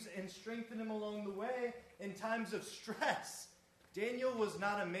dreams and strengthen him along the way in times of stress. Daniel was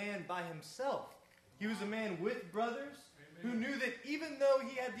not a man by himself. He was a man with brothers who knew that even though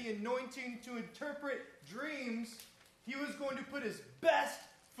he had the anointing to interpret dreams, he was going to put his best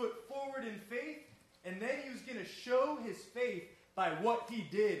foot forward in faith, and then he was going to show his faith by what he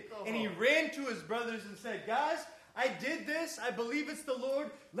did. And he ran to his brothers and said, guys, I did this. I believe it's the Lord.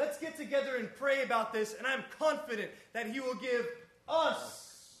 Let's get together and pray about this. And I'm confident that he will give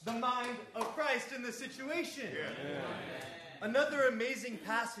us the mind of Christ in this situation. Another amazing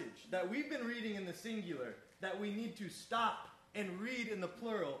passage that we've been reading in the singular that we need to stop and read in the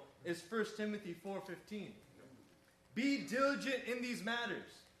plural is 1 Timothy 4:15. Be diligent in these matters.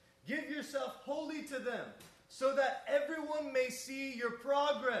 Give yourself wholly to them, so that everyone may see your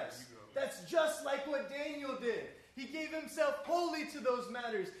progress. That's just like what Daniel did. He gave himself wholly to those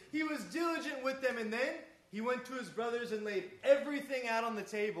matters. He was diligent with them, and then he went to his brothers and laid everything out on the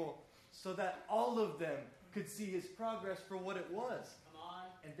table so that all of them could see his progress for what it was.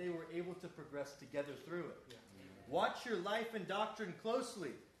 And they were able to progress together through it. Watch your life and doctrine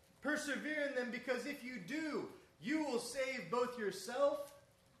closely. Persevere in them, because if you do, you will save both yourself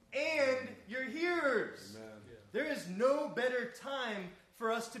and your hearers. Amen. There is no better time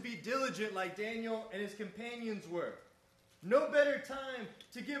for us to be diligent like Daniel and his companions were. No better time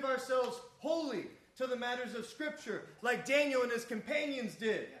to give ourselves wholly to the matters of Scripture like Daniel and his companions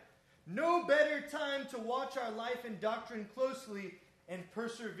did. No better time to watch our life and doctrine closely and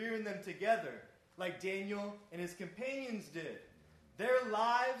persevere in them together like Daniel and his companions did. Their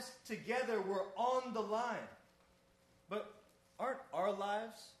lives together were on the line. But aren't our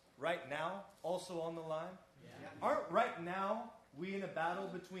lives right now also on the line? Yeah. Aren't right now we in a battle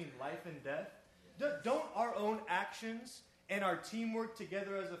between life and death? Don't our own actions and our teamwork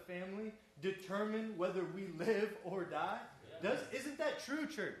together as a family determine whether we live or die? Isn't that true,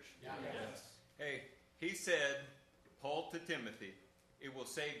 church? Yeah. Yes. Hey, he said, Paul to Timothy, it will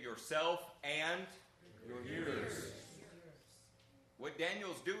save yourself and your hearers. What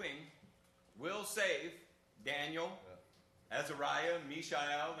Daniel's doing will save Daniel, Azariah,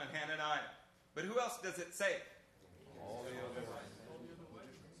 Mishael, and Hananiah. But who else does it save? All the other ones.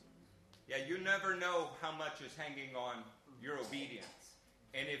 Yeah, you never know how much is hanging on your obedience.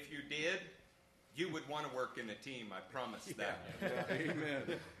 And if you did, you would want to work in a team, I promise that.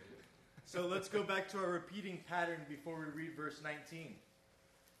 Amen. So let's go back to our repeating pattern before we read verse 19.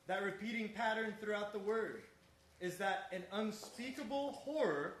 That repeating pattern throughout the word is that an unspeakable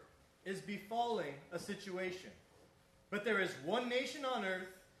horror is befalling a situation. But there is one nation on earth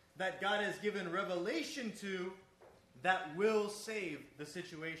that God has given revelation to that will save the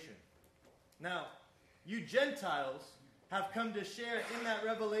situation. Now, you Gentiles have come to share in that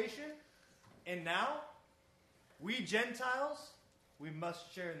revelation, and now, we Gentiles, we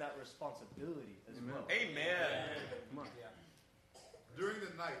must share in that responsibility as well. Amen. During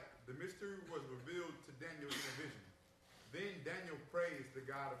the night, the mystery was revealed to Daniel in a vision. Then Daniel praised the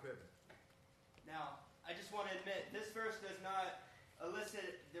God of heaven. Now, I just want to admit, this verse does not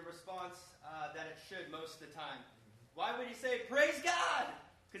elicit the response that it should most of the time. Why would he say, praise God?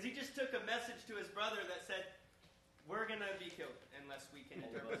 Because he just took a message to his brother that said, we're going to be killed unless we can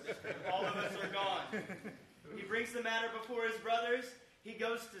interrupt this. All of us are gone. He brings the matter before his brothers. He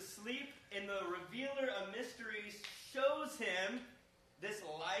goes to sleep, and the revealer of mysteries shows him this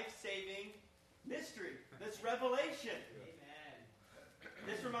life-saving mystery, this revelation. Amen.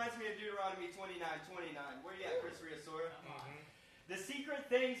 This reminds me of Deuteronomy 29:29. Where are you at, Chris Riasora? The secret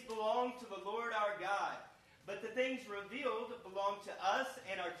things belong to the Lord our God, but the things revealed belong to us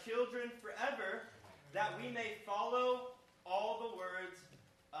and our children forever, that we may follow all the words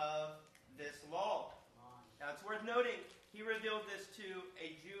of this law. Now it's worth noting, he revealed this to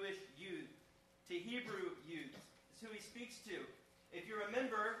a Jewish youth, to Hebrew youth. It's who he speaks to. If you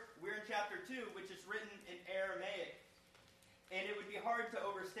remember, we're in chapter 2, which is written in Aramaic. And it would be hard to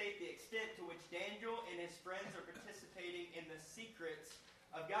overstate the extent to which Daniel and his friends are participating in the secrets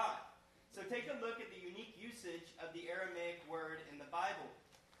of God. So take a look at the unique usage of the Aramaic word in the Bible.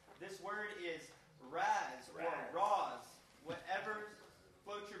 This word is raz or raz, whatever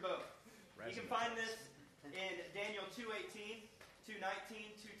floats your boat. You can find this in Daniel 2:18,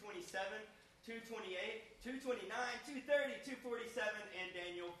 2:19, 2:27, 2:28, 2:29, 2:30, 2:47, and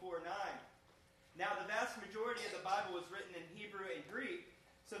Daniel 4:9. Now, the vast majority of the Bible is written in Hebrew and Greek,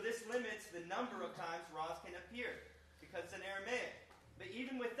 so this limits the number of times raz can appear, because it's in Aramaic. But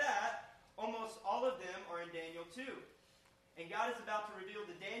even with that, almost all of them are in Daniel 2. And God is about to reveal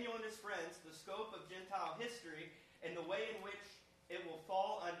to Daniel and his friends the scope of Gentile history and the way in which it will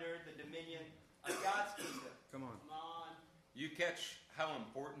fall under the dominion of God's kingdom. Come on. Come on. You catch how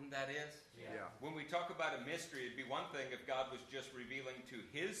important that is? Yeah. When we talk about a mystery, it'd be one thing if God was just revealing to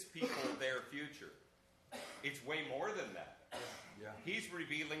his people their future. It's way more than that. Yeah. He's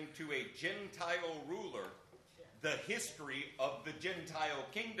revealing to a Gentile ruler the history of the Gentile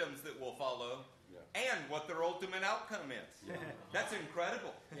kingdoms that will follow and what their ultimate outcome is. Yeah. That's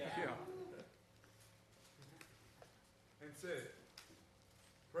incredible. Yeah. And said,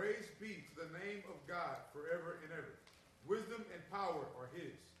 Praise be to the name of God forever and ever. Wisdom and power are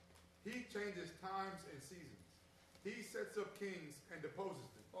his. He changes times and seasons. He sets up kings and deposes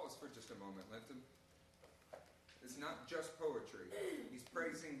them. Pause for just a moment, Linton. It's not just poetry. He's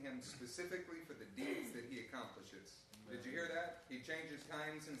praising him specifically for the deeds that he accomplishes. Did you hear that? He changes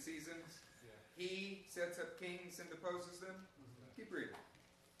times and seasons. He sets up kings and deposes them. Keep reading.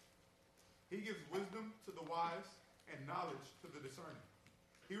 He gives wisdom to the wise and knowledge to the discerning.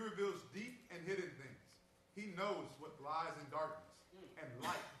 He reveals deep and hidden things. He knows what lies in darkness, and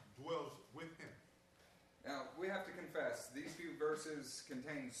light dwells with him. Now, we have to confess, these few verses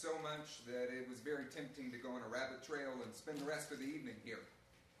contain so much that it was very tempting to go on a rabbit trail and spend the rest of the evening here.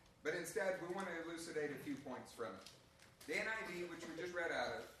 But instead, we want to elucidate a few points from it. The NIV, which we just read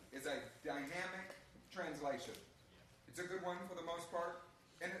out of, is a dynamic translation. It's a good one for the most part,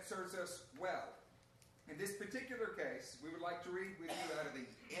 and it serves us well. In this particular case, we would like to read with you out of the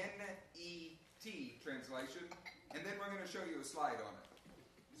NET translation, and then we're going to show you a slide on it.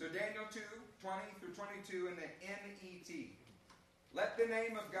 So Daniel 2, 20 through 22 in the NET. Let the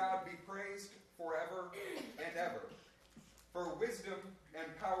name of God be praised forever and ever. For wisdom and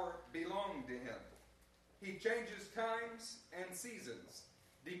power belong to him. He changes times and seasons,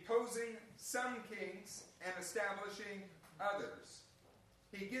 deposing some kings and establishing others.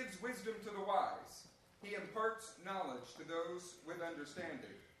 He gives wisdom to the wise. He imparts knowledge to those with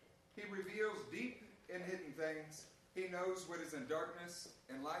understanding. He reveals deep and hidden things. He knows what is in darkness,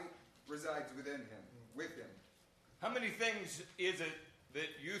 and light resides within him, with him. How many things is it that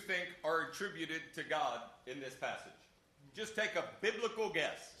you think are attributed to God in this passage? Just take a biblical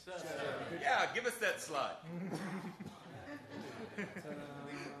guess. Yeah, give us that slide.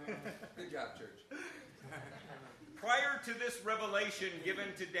 Good job, church. Prior to this revelation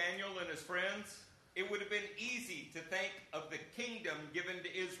given to Daniel and his friends, it would have been easy to think of the kingdom given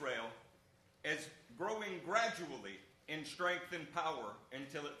to Israel as growing gradually in strength and power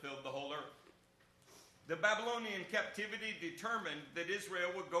until it filled the whole earth. The Babylonian captivity determined that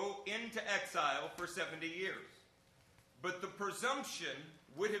Israel would go into exile for 70 years. But the presumption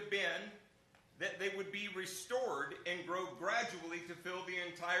would have been that they would be restored and grow gradually to fill the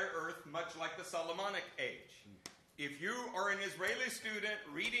entire earth, much like the Solomonic age. If you are an Israeli student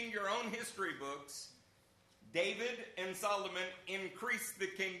reading your own history books, David and Solomon increased the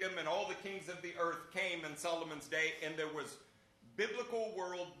kingdom, and all the kings of the earth came in Solomon's day, and there was biblical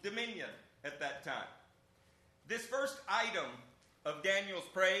world dominion at that time. This first item of Daniel's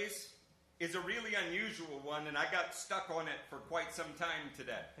praise is a really unusual one, and I got stuck on it for quite some time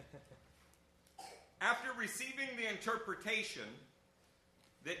today. After receiving the interpretation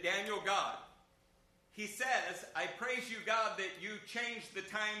that Daniel got, he says, I praise you, God, that you changed the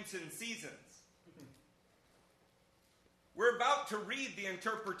times and seasons. We're about to read the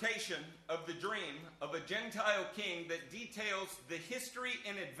interpretation of the dream of a Gentile king that details the history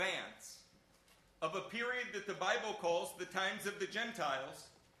in advance of a period that the Bible calls the times of the Gentiles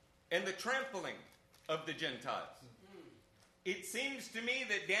and the trampling of the Gentiles. It seems to me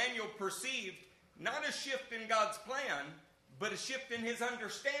that Daniel perceived not a shift in God's plan, but a shift in his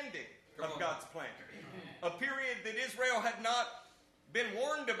understanding of God's plan. A period that Israel had not been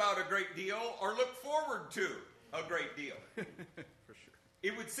warned about a great deal or looked forward to a great deal. For sure.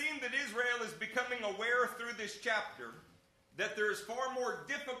 It would seem that Israel is becoming aware through this chapter that there is far more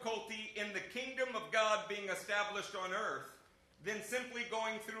difficulty in the kingdom of God being established on earth than simply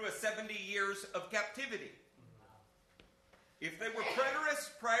going through a 70 years of captivity. If they were preterists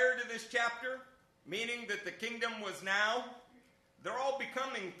prior to this chapter, meaning that the kingdom was now, they're all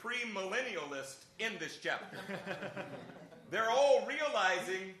becoming premillennialist in this chapter. They're all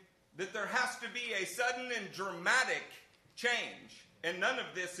realizing that there has to be a sudden and dramatic change, and none of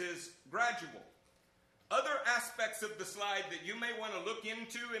this is gradual. Other aspects of the slide that you may want to look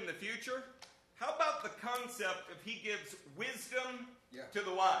into in the future, how about the concept of he gives wisdom to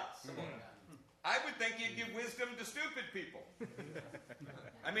the wise? I would think he'd give wisdom to stupid people.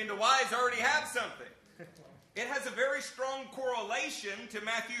 I mean, the wise already have something. It has a very strong correlation to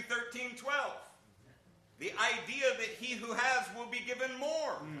Matthew 13:12. The idea that he who has will be given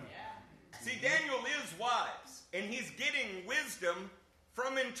more. See, Daniel is wise, and he's getting wisdom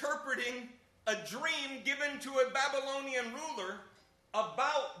from interpreting a dream given to a Babylonian ruler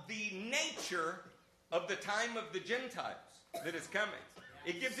about the nature of the time of the Gentiles that is coming.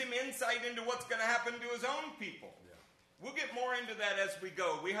 It gives him insight into what's going to happen to his own people. We'll get more into that as we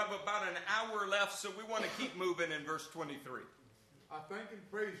go. We have about an hour left, so we want to keep moving in verse 23. I thank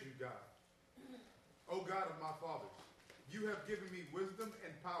and praise you, God. O God of my fathers, you have given me wisdom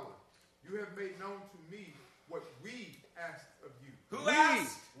and power. You have made known to me what we asked of you. Who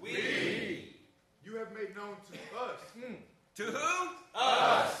asked? We. You have made known to us. To who?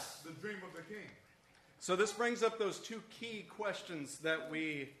 Us. The dream of the king. So this brings up those two key questions that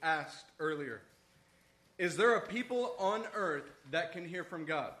we asked earlier. Is there a people on earth that can hear from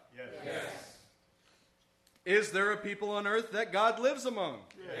God? Yes. Is there a people on earth that God lives among?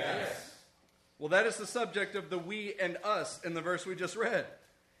 Yes. Well, that is the subject of the we and us in the verse we just read.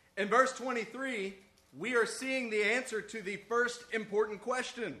 In verse 23, we are seeing the answer to the first important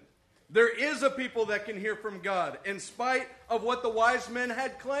question. There is a people that can hear from God in spite of what the wise men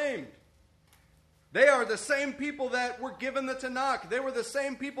had claimed. They are the same people that were given the Tanakh. They were the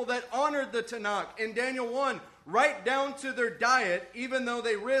same people that honored the Tanakh in Daniel 1, right down to their diet, even though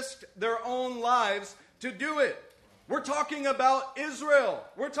they risked their own lives to do it. We're talking about Israel.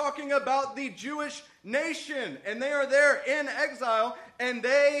 We're talking about the Jewish nation. And they are there in exile, and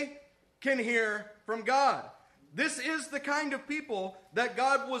they can hear from God. This is the kind of people that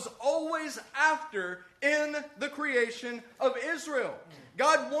God was always after in the creation of Israel.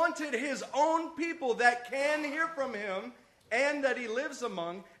 God wanted his own people that can hear from him and that he lives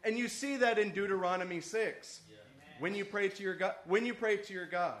among. And you see that in Deuteronomy 6. When you pray to your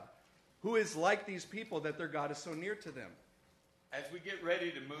God, who is like these people that their God is so near to them. As we get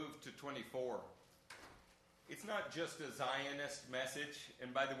ready to move to 24, it's not just a Zionist message.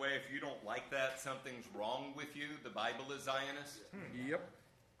 And by the way, if you don't like that, something's wrong with you. The Bible is Zionist. Yep.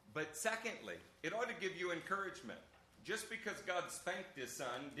 But secondly, it ought to give you encouragement. Just because God spanked his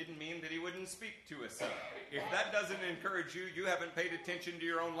son didn't mean that he wouldn't speak to his son. If that doesn't encourage you, you haven't paid attention to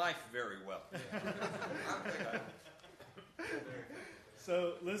your own life very well.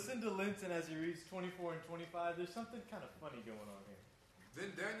 So listen to Linton as he reads 24 and 25. There's something kind of funny going on here.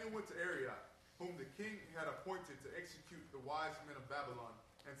 Then Daniel went to Arioch, whom the king had appointed to execute the wise men of Babylon,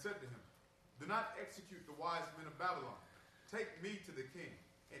 and said to him, do not execute the wise men of Babylon. Take me to the king,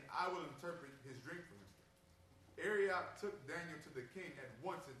 and I will interpret his dream for him. Arioch took Daniel to the king at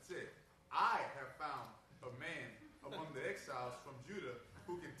once and said, I have found a man among the exiles from Judah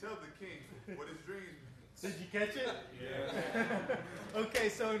who can tell the king what his dream means. Did you catch it? Yeah. Okay,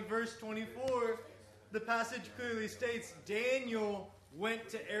 so in verse 24, the passage clearly states Daniel went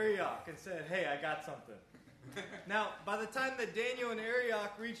to Arioch and said, hey, I got something. Now, by the time that Daniel and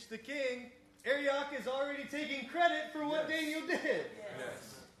Arioch reached the king, Arioch is already taking credit for what Daniel did.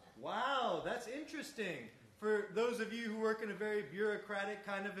 Yes. Wow, that's interesting. For those of you who work in a very bureaucratic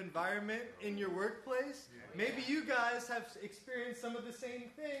kind of environment in your workplace, maybe you guys have experienced some of the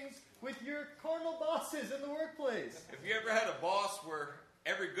same things with your carnal bosses in the workplace. Have you ever had a boss where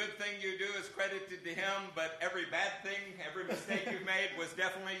every good thing you do is credited to him, but every bad thing, every mistake you've made was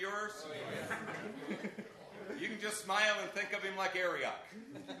definitely yours? You can just smile and think of him like Arioch.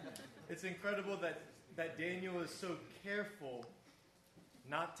 It's incredible that Daniel is so careful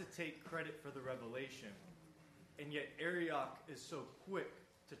not to take credit for the revelation. And yet Arioch is so quick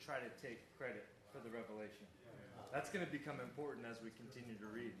to try to take credit for the revelation. That's going to become important as we continue to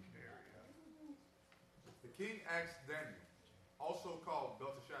read. The king asked Daniel, also called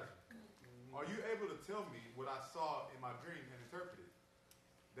Belteshazzar, are you able to tell me what I saw in my dream and interpreted?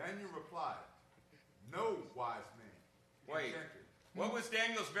 Daniel replied, no, wise man. Wait, what was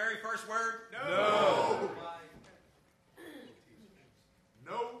Daniel's very first word? No.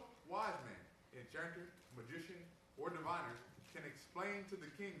 No wise man, enchanter, magician, or diviner can explain to the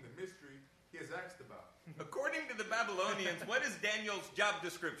king the mystery he has asked about. According to the Babylonians, what is Daniel's job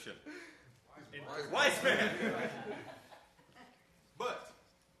description? Wise man. But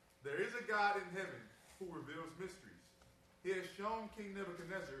there is a God in heaven who reveals mysteries. He has shown King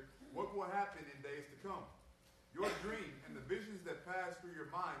Nebuchadnezzar what will happen in days to come. Your dream and the visions that pass through your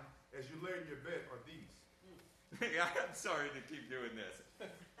mind as you lay in your bed are these. I'm sorry to keep doing this.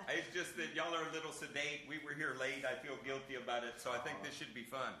 It's just that y'all are a little sedate. We were here late. I feel guilty about it, so I think this should be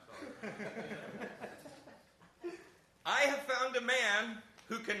fun. I have found a man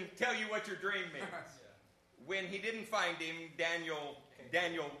who can tell you what your dream means. When he didn't find him,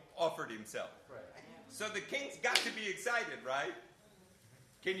 Daniel offered himself. So the king's got to be excited, right?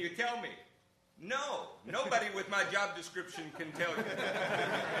 Can you tell me? No, nobody with my job description can tell you.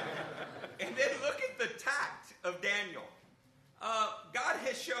 And then look at the tact of Daniel. God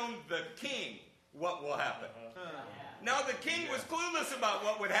has shown the king what will happen. Now the king was clueless about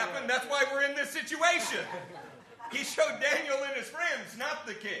what would happen. That's why we're in this situation. He showed Daniel and his friends, not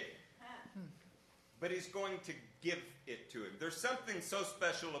the king. But he's going to give it to him. There's something so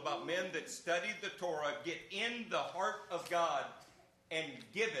special about men that study the Torah, get in the heart of God, and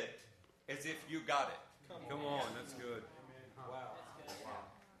give it as if you got it. Come on, that's good. Wow.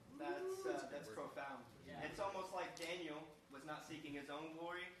 That's profound. It's almost like Daniel was not seeking his own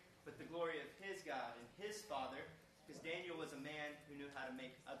glory, but the glory of his God and his Father, because Daniel was a man who knew how to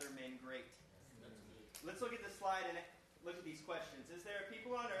make other men great. Let's look at this slide and look at these questions. Is there a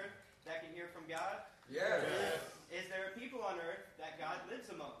people on earth that can hear from God? Yes. Is there a people on earth that God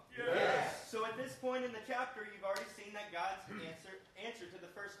lives among? Yes. So at this point in the chapter, you've already seen that God's answer to the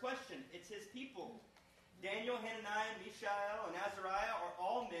first question. It's his people. Daniel, Hananiah, Mishael, and Azariah are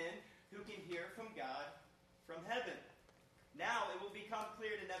all men who can hear from God from heaven. Now it will become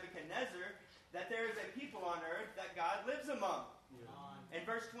clear to Nebuchadnezzar that there is a people on earth that God lives among. And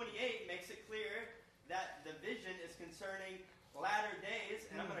verse 28 makes it clear that the vision is concerning latter days,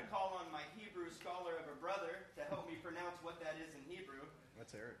 and I'm going to call on my Hebrew scholar of a brother to help me pronounce what that is in Hebrew.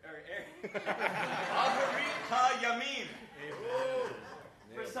 That's Eric. Aharit ha-yamin.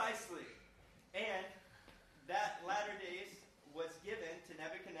 Precisely. And that latter days was given to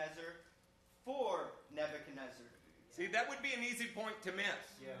Nebuchadnezzar for Nebuchadnezzar. See, that would be an easy point to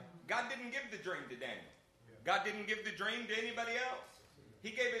miss. Yeah. God didn't give the dream to Daniel. God didn't give the dream to anybody else.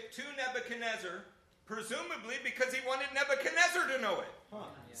 He gave it to Nebuchadnezzar, presumably because he wanted Nebuchadnezzar to know it.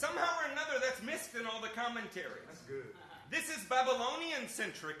 Somehow or another, that's missed in all the commentaries. That's good. This is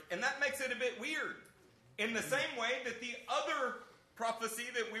Babylonian-centric, and that makes it a bit weird. In the same way that the other prophecy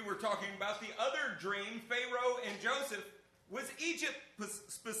that we were talking about, the other dream, Pharaoh and Joseph, was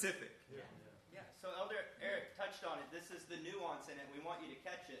Egypt-specific. Yeah, so Elder Eric touched on it. This is the nuance in it. We want you to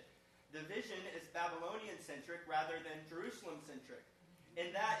catch it. The vision is Babylonian-centric rather than Jerusalem-centric,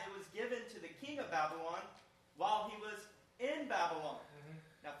 in that it was given to the king of Babylon while he was in Babylon.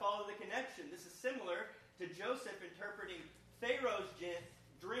 Now follow the connection. This is similar to Joseph interpreting Pharaoh's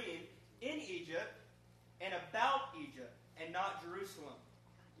dream in Egypt and about Egypt and not Jerusalem.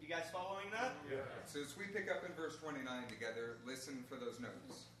 You guys following that? Yeah. So as we pick up in verse 29 together, listen for those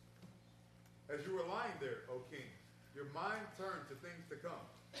notes. As you were lying there, O king, your mind turned to things to come,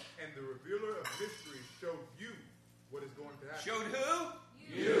 and the revealer of mysteries showed you what is going to happen. Showed who?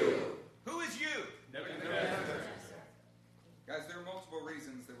 You. Who is you? Guys, there are multiple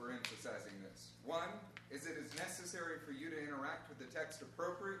reasons that we're emphasizing this. One is it is necessary for you to interact with the text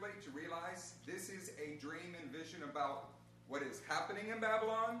appropriately to realize this is a dream and vision about what is happening in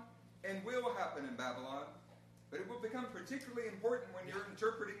Babylon and will happen in Babylon. But it will become particularly important when you're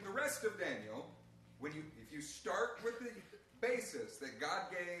interpreting the rest of Daniel. If you start with the basis that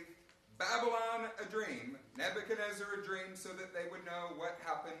God gave Babylon a dream, Nebuchadnezzar a dream, so that they would know what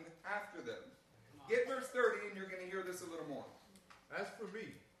happened after them. Get verse 30 and you're going to hear this a little more. As for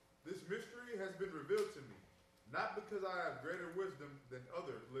me, this mystery has been revealed to me, not because I have greater wisdom than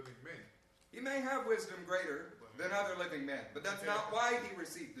other living men. He may have wisdom greater than other living men, but that's not why he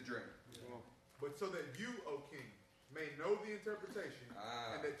received the dream. But so that you, O king, may know the interpretation,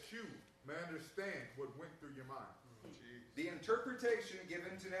 and that you may understand what went through your mind. The interpretation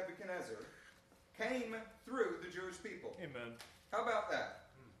given to Nebuchadnezzar came through the Jewish people. Amen. How about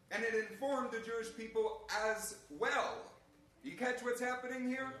that? And it informed the Jewish people as well. You catch what's happening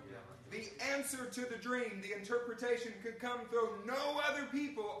here? The answer to the dream, the interpretation, could come through no other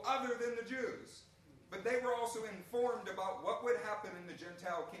people other than the Jews. But they were also informed about what would happen in the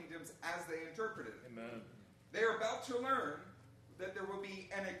Gentile kingdoms as they interpreted it. Amen. They are about to learn that there will be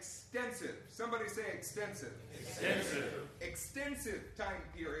an extensive, somebody say extensive. Extensive time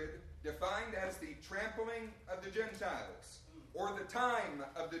period defined as the trampling of the Gentiles, or the time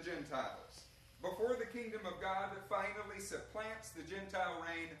of the Gentiles. before the kingdom of God finally supplants the Gentile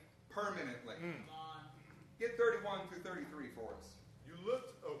reign permanently. Get 31 through 33 for us. You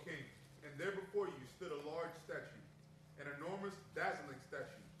looked, O king, and there before you stood a large statue, an enormous, dazzling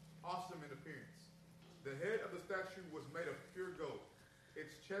statue, awesome in appearance. The head of the statue was made of pure gold,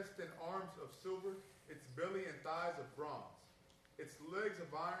 its chest and arms of silver, its belly and thighs of bronze, its legs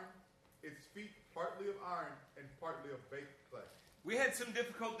of iron, its feet partly of iron and partly of baked clay. We had some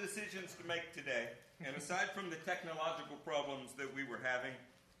difficult decisions to make today, and aside from the technological problems that we were having,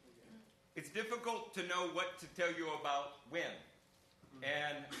 it's difficult to know what to tell you about when.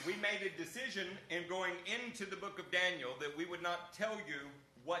 And we made a decision in going into the book of Daniel that we would not tell you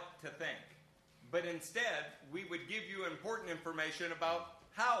what to think, but instead we would give you important information about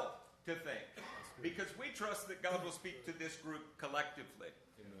how to think, because we trust that God will speak to this group collectively.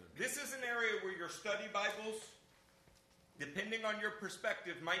 This is an area where your study Bibles, depending on your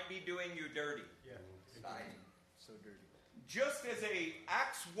perspective, might be doing you dirty. Yeah. So dirty. Just as a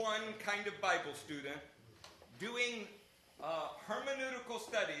Acts 1 kind of Bible student, doing hermeneutical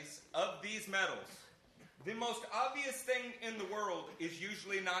studies of these metals, the most obvious thing in the world is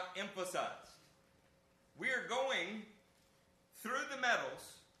usually not emphasized. We are going through the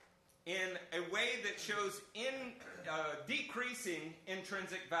metals in a way that shows decreasing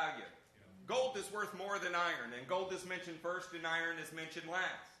intrinsic value. Gold is worth more than iron, and gold is mentioned first and iron is mentioned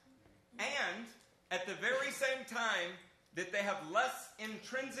last. And at the very same time that they have less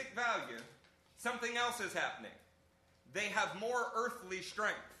intrinsic value, something else is happening. They have more earthly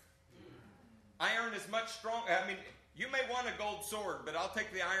strength. Iron is much stronger. I mean, you may want a gold sword, but I'll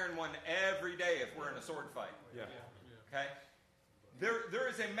take the iron one every day if we're in a sword fight. Yeah. Okay? There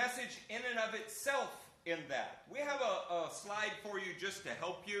is a message in and of itself in that. We have a slide for you just to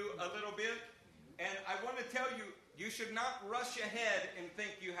help you a little bit. And I want to tell you, you should not rush ahead and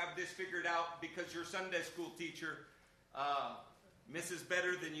think you have this figured out because your Sunday school teacher, Mrs.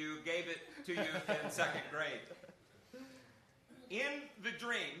 Better Than You, gave it to you in second grade. In the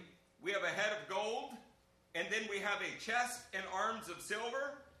dream, we have a head of gold, and then we have a chest and arms of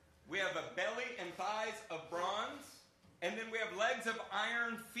silver. We have a belly and thighs of bronze. And then we have legs of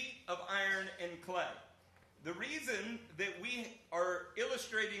iron, feet of iron, and clay. The reason that we are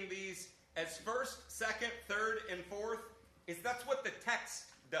illustrating these as first, second, third, and fourth is that's what the text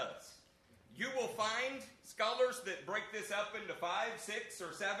does. You will find scholars that break this up into 5, 6,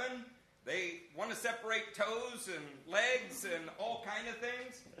 or 7. They want to separate toes and legs and all kind of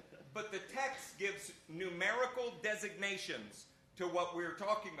things. But the text gives numerical designations to what we're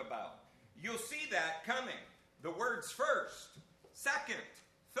talking about. You'll see that coming. The words first, second,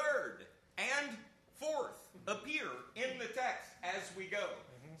 third, and fourth appear in the text as we go.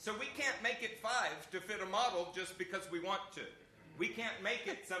 So we can't make it 5 to fit a model just because we want to. We can't make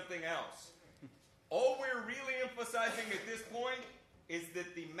it something else. All we're really emphasizing at this point is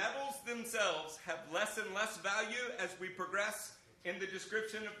that the metals themselves have less and less value as we progress in the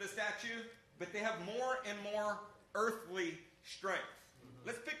description of the statue, but they have more and more earthly strength.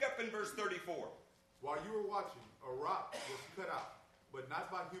 Let's pick up in verse 34. While you were watching, a rock was cut out, but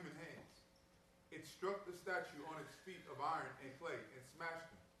not by human hands. It struck the statue on its feet of iron and clay and smashed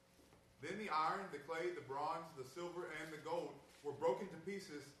them. Then the iron, the clay, the bronze, the silver, and the gold were broken to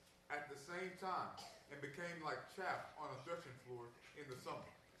pieces at the same time and became like chaff on a threshing floor in the summer.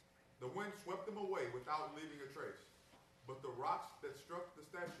 The wind swept them away without leaving a trace. But the rocks that struck the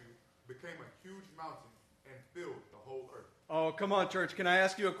statue became a huge mountain and filled the whole earth. Oh, come on, church. Can I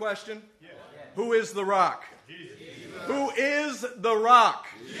ask you a question? Yeah. Who is the rock? Jesus. Who is the rock?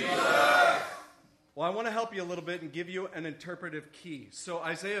 Jesus. Well, I want to help you a little bit and give you an interpretive key. So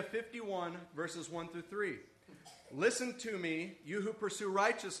Isaiah 51, verses 1 through 3. Listen to me, you who pursue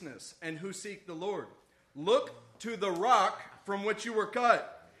righteousness and who seek the Lord. Look to the rock from which you were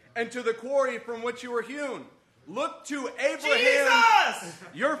cut, and to the quarry from which you were hewn. Look to Abraham, Jesus!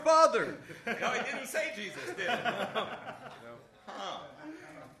 your father. No, it didn't say Jesus, did it? Huh.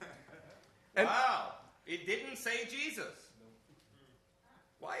 And Wow. It didn't say Jesus.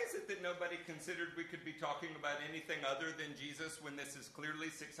 Why is it that nobody considered we could be talking about anything other than Jesus when this is clearly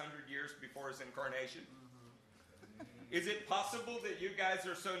 600 years before his incarnation? Is it possible that you guys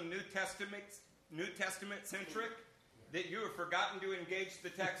are so New Testament centric that you have forgotten to engage the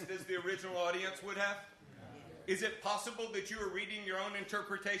text as the original audience would have? Is it possible that you are reading your own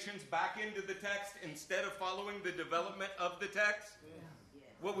interpretations back into the text instead of following the development of the text?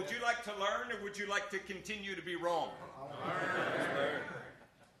 Well, would you like to learn, or would you like to continue to be wrong?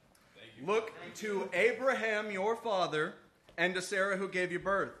 look to Abraham your father and to Sarah who gave you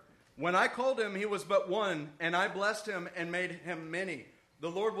birth. When I called him, he was but one, and I blessed him and made him many. The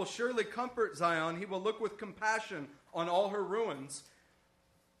Lord will surely comfort Zion. He will look with compassion on all her ruins.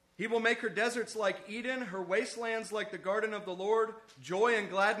 He will make her deserts like Eden, her wastelands like the garden of the Lord. Joy and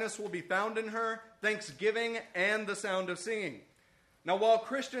gladness will be found in her, thanksgiving and the sound of singing. Now, while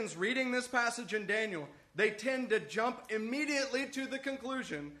Christians reading this passage in Daniel, they tend to jump immediately to the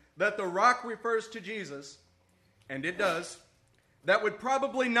conclusion that the rock refers to Jesus, and it does. That would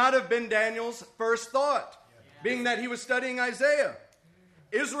probably not have been Daniel's first thought, being that he was studying Isaiah.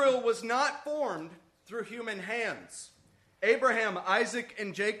 Israel was not formed through human hands. Abraham, Isaac,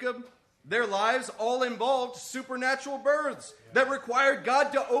 and Jacob, their lives all involved supernatural births that required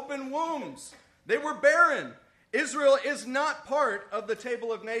God to open wombs. They were barren. Israel is not part of the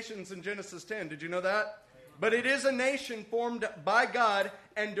table of nations in Genesis 10. Did you know that? But it is a nation formed by God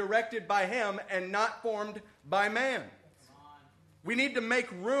and directed by him and not formed by man. We need to make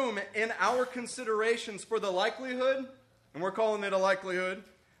room in our considerations for the likelihood, and we're calling it a likelihood,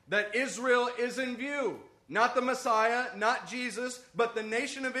 that Israel is in view. Not the Messiah, not Jesus, but the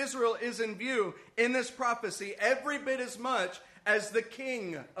nation of Israel is in view in this prophecy every bit as much as the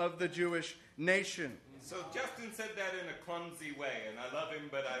king of the Jewish nation. So Justin said that in a clumsy way, and I love him,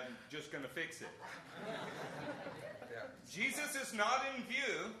 but I'm just going to fix it. Jesus is not in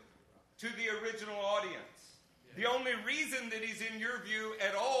view to the original audience. The only reason that he's in your view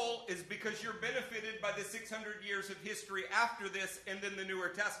at all is because you're benefited by the 600 years of history after this and then the Newer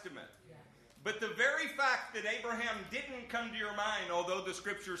Testament. But the very fact that Abraham didn't come to your mind, although the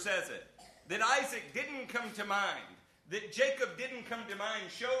scripture says it, that Isaac didn't come to mind, that Jacob didn't come to mind,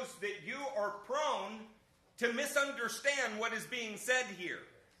 shows that you are prone to misunderstand what is being said here.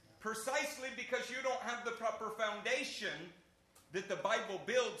 Precisely because you don't have the proper foundation that the Bible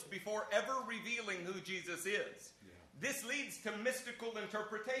builds before ever revealing who Jesus is. This leads to mystical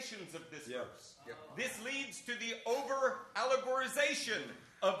interpretations of this verse. This leads to the over-allegorization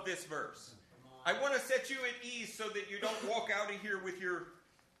of this verse. I want to set you at ease so that you don't walk out of here with your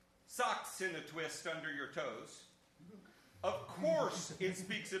socks in a twist under your toes. Of course it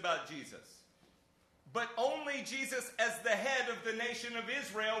speaks about Jesus. But only Jesus as the head of the nation of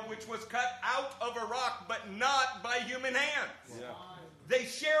Israel, which was cut out of a rock, but not by human hands. Yeah. They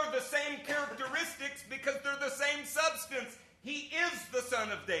share the same characteristics because they're the same substance. He is the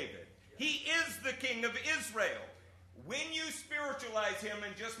son of David. He is the king of Israel. When you spiritualize him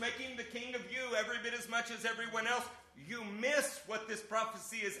and just make him the king of you every bit as much as everyone else, you miss what this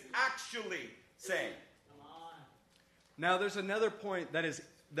prophecy is actually saying. Now there's another point that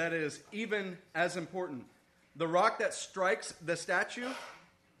is even as important. The rock that strikes the statue,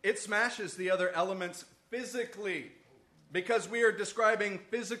 it smashes the other elements physically, because we are describing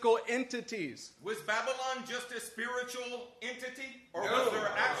physical entities. Was Babylon just a spiritual entity? Or was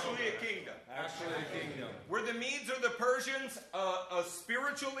there actually a kingdom? Actually a kingdom. Were the Medes or the Persians a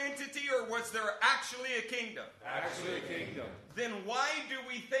spiritual entity, or was there actually a kingdom? Actually a kingdom. Then why do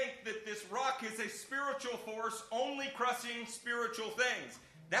we think that this rock is a spiritual force only crushing spiritual things?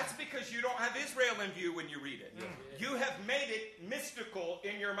 That's because you don't have Israel in view when you read it. You have made it mystical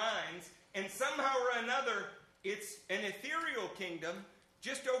in your minds, and somehow or another, it's an ethereal kingdom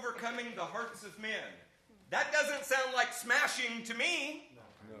just overcoming the hearts of men. That doesn't sound like smashing to me.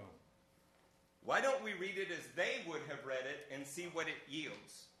 No. Why don't we read it as they would have read it and see what it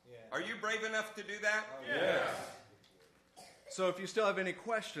yields? Yeah. Are you brave enough to do that? Yes. So if you still have any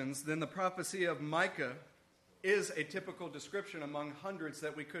questions, then the prophecy of Micah is a typical description among hundreds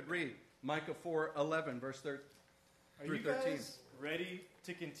that we could read. Micah 4:11, verse 13 through 13. Are you guys ready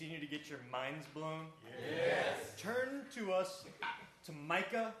to continue to get your minds blown? Yes. Turn to us to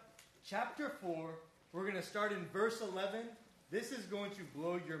Micah chapter 4. We're going to start in verse 11. This is going to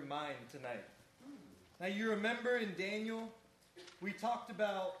blow your mind tonight. Now you remember in Daniel, we talked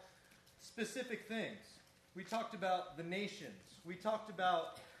about specific things. We talked about the nations. We talked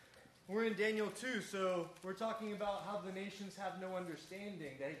about, we're in Daniel 2, so we're talking about how the nations have no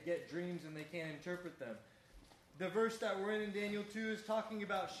understanding. They get dreams and they can't interpret them. The verse that we're in Daniel 2 is talking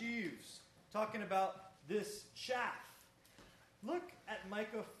about sheaves, talking about this chaff. Look at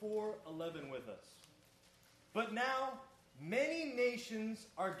Micah 4:11 with us. But now many nations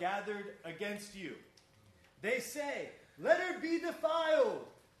are gathered against you. They say, let her be defiled.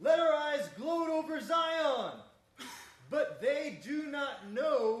 Let her eyes gloat over Zion. But they do not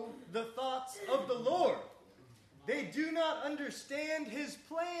know the thoughts of the Lord. They do not understand his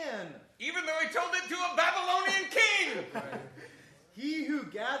plan. Even though he told it to a Babylonian king. He who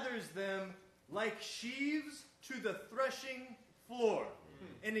gathers them like sheaves to the threshing floor.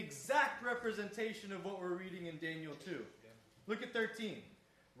 An exact representation of what we're reading in Daniel 2. Look at 13.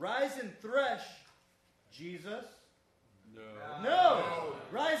 Rise and thresh, Jesus, No.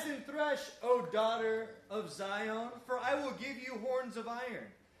 Rise and thresh, O daughter of Zion, for I will give you horns of iron.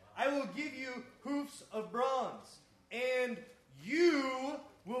 I will give you hoofs of bronze. And you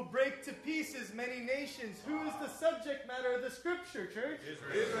will break to pieces many nations. Who is the subject matter of the scripture, church?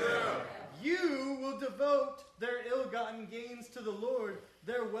 Israel. You will devote their ill-gotten gains to the Lord,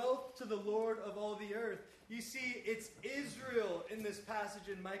 their wealth to the Lord of all the earth. You see, it's Israel in this passage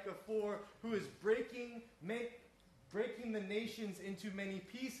in Micah 4 who is breaking the nations into many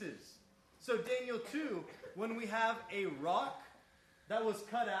pieces. So Daniel 2, when we have a rock that was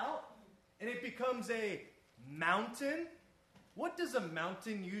cut out and it becomes a mountain, what does a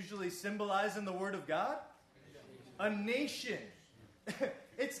mountain usually symbolize in the Word of God? A nation.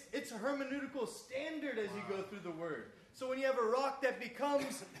 It's a hermeneutical standard as you go through the Word. So when you have a rock that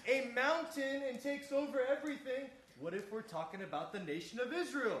becomes a mountain and takes over everything, what if we're talking about the nation of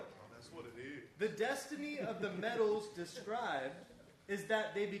Israel? That's what it is. The destiny of the metals described is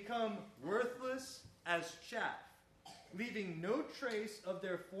that they become worthless as chaff, leaving no trace of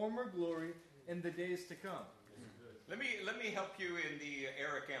their former glory in the days to come. Let me help you in the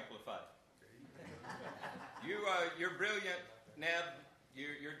Eric Amplified. You're brilliant, Neb.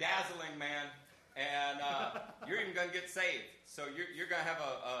 You're dazzling, man. And you're even going to get saved. So you're going to have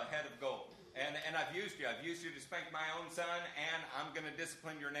a head of gold. And I've used you. I've used you to spank my own son, and I'm going to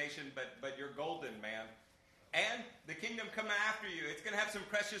discipline your nation, but you're golden, man. And the kingdom coming after you, it's going to have some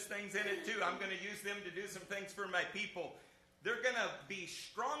precious things in it, too. I'm going to use them to do some things for my people. They're going to be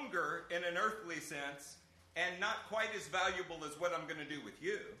stronger in an earthly sense and not quite as valuable as what I'm going to do with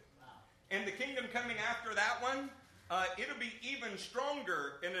you. And the kingdom coming after that one, it'll be even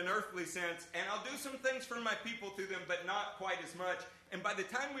stronger in an earthly sense, and I'll do some things for my people through them, but not quite as much. And by the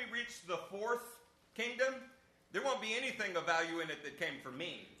time we reach the fourth kingdom, there won't be anything of value in it that came from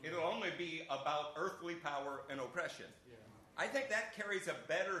me. It'll only be about earthly power and oppression. I think that carries a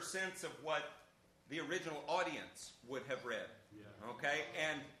better sense of what the original audience would have read. Okay?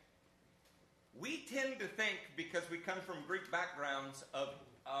 And we tend to think, because we come from Greek backgrounds, of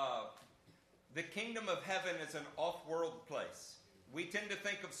the kingdom of heaven as an off-world place. We tend to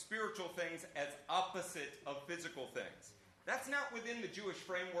think of spiritual things as opposite of physical things. That's not within the Jewish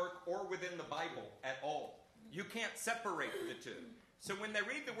framework or within the Bible at all. You can't separate the two. So when they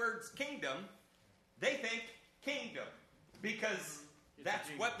read the words kingdom, they think kingdom, because that's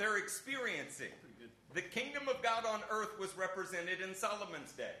what they're experiencing. The kingdom of God on earth was represented in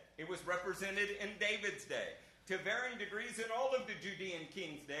Solomon's day. It was represented in David's day, to varying degrees in all of the Judean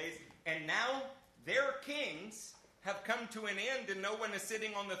kings' days. And now their kings have come to an end, and no one is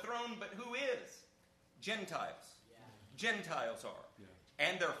sitting on the throne, but who is? Gentiles. Gentiles are.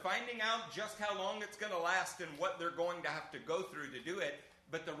 And they're finding out just how long it's going to last and what they're going to have to go through to do it.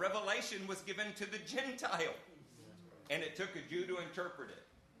 But the revelation was given to the Gentile. And it took a Jew to interpret it.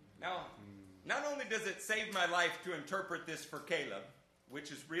 Now, not only does it save my life to interpret this for Caleb,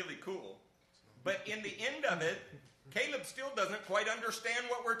 which is really cool, but in the end of it, Caleb still doesn't quite understand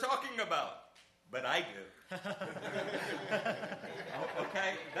what we're talking about. But I do.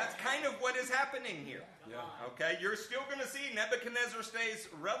 Okay? That's kind of what is happening here. Okay? You're still going to see Nebuchadnezzar stays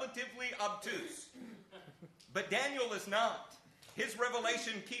relatively obtuse. But Daniel is not. His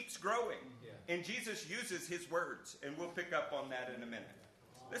revelation keeps growing. And Jesus uses his words. And we'll pick up on that in a minute.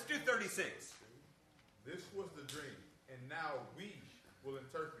 Let's do 36. This was the dream, and now we will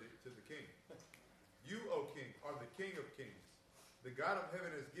interpret it to the king. You, O king, are the king of kings. The God of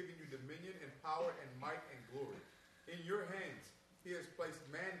heaven has given you dominion and power and might and glory. In your hands he has placed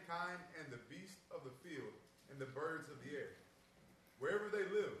mankind and the beasts of the field and the birds of the air. Wherever they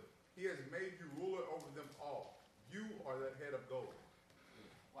live, he has made you ruler over them all. You are that head of gold.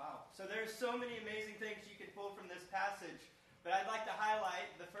 Wow. So there's so many amazing things you can pull from this passage. But I'd like to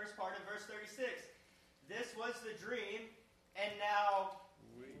highlight the first part of verse 36. This was the dream, and now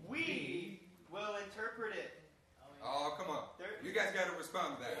we will interpret it. Oh, come on. You guys got to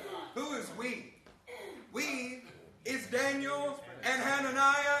respond to that. Who is we? We is Daniel and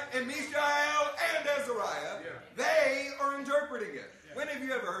Hananiah and Mishael and Azariah. They are interpreting it. When have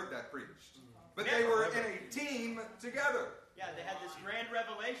you ever heard that preached? But they were in a team together. Yeah, they had this grand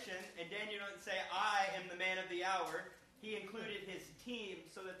revelation, and Daniel didn't say, I am the man of the hour. He included his team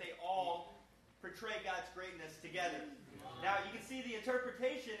so that they all portray God's greatness together. Now, you can see the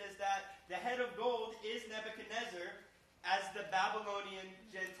interpretation is that the head of gold is Nebuchadnezzar as the Babylonian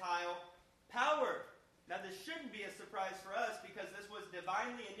Gentile power. Now, this shouldn't be a surprise for us because this was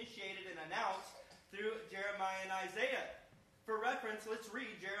divinely initiated and announced through Jeremiah and Isaiah. For reference, let's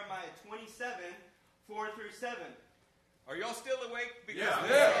read Jeremiah 27, 4 through 7. Are y'all still awake? Because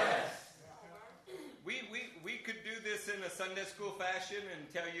Yes. we could do this in a Sunday school fashion and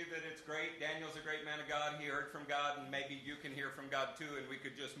tell you that it's great. Daniel's a great man of God. He heard from God, and maybe you can hear from God too, and we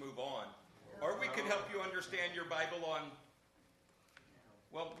could just move on. Or we could help you understand your Bible on,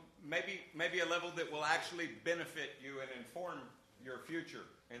 well, maybe a level that will actually benefit you and inform your future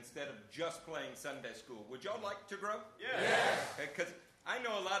instead of just playing Sunday school. Would y'all like to grow? Yes. Because I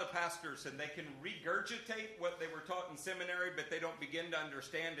know a lot of pastors, and they can regurgitate what they were taught in seminary, but they don't begin to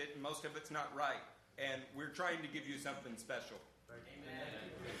understand it, and most of it's not right. And we're trying to give you something special.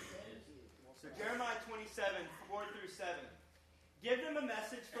 Amen. So Jeremiah 27, 4 through 7. Give them a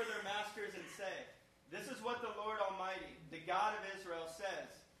message for their masters and say, this is what the Lord Almighty, the God of Israel,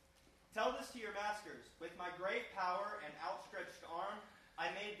 says. Tell this to your masters. With my great power and outstretched arm, I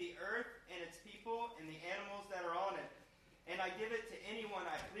made the earth and its people and the animals that are on it, and I give it to anyone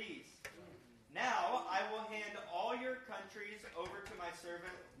I please. Now I will hand all your countries over to my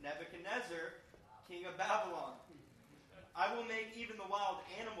servant Nebuchadnezzar, king of Babylon. I will make even the wild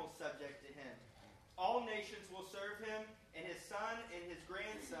animals subject to him. All nations will serve him, and his son and his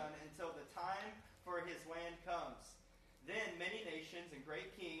grandson, until the time for his land comes. Then many nations and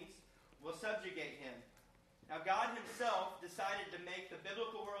great kings will subjugate him. Now God himself decided to make the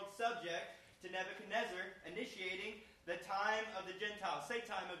biblical world subject to Nebuchadnezzar, initiating the time of the Gentiles. Say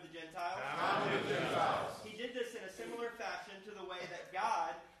time of the Gentiles. Time of the Gentiles. He did this in a similar fashion to the way that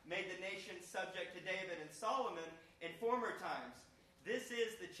God made the nations subject to David and Solomon in former times. This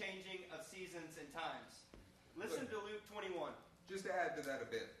is the changing of seasons and times. Listen to Luke 21. Just to add to that a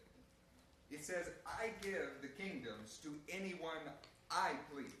bit. It says, I give the kingdoms to anyone I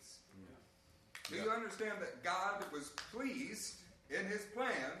please. Do you understand that God was pleased in his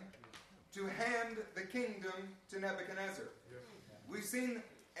plan to hand the kingdom to Nebuchadnezzar? We've seen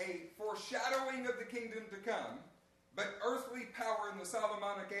a foreshadowing of the kingdom to come, but earthly power in the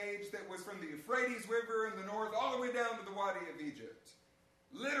Solomonic age that was from the Euphrates River in the north all the way down to the Wadi of Egypt.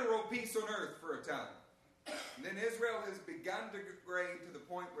 Literal peace on earth for a time. And then Israel has begun to degrade to the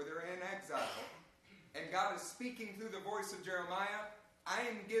point where they're in exile. And God is speaking through the voice of Jeremiah. I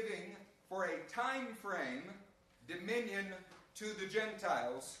am giving, for a time frame, dominion to the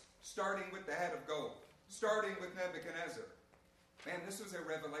Gentiles, starting with the head of gold, starting with Nebuchadnezzar. Man, this was a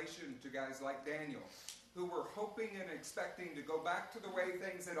revelation to guys like Daniel, who were hoping and expecting to go back to the way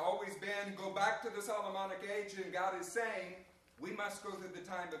things had always been, go back to the Solomonic age, and God is saying, we must go through the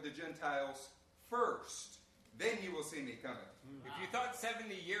time of the Gentiles first. Then you will see me coming. If you thought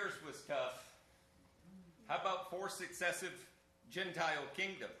 70 years was tough, how about 4 successive Gentile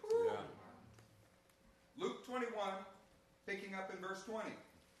kingdoms? Yeah. Luke 21, picking up in verse 20.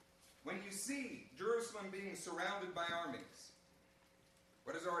 When you see Jerusalem being surrounded by armies,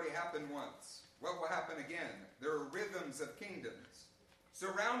 what has already happened once? What will happen again? There are rhythms of kingdoms.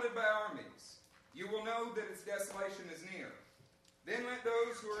 Surrounded by armies, you will know that its desolation is near. Then let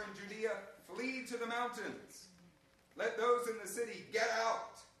those who are in Judea flee to the mountains. Let those in the city get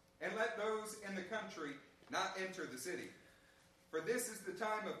out, and let those in the country not enter the city. For this is the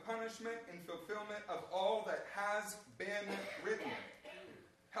time of punishment and fulfillment of all that has been written.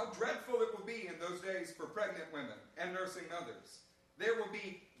 How dreadful it will be in those days for pregnant women and nursing mothers. There will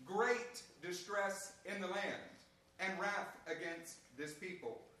be great distress in the land and wrath against this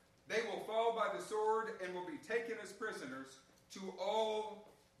people. They will fall by the sword and will be taken as prisoners to all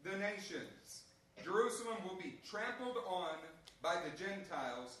the nations. Jerusalem will be trampled on by the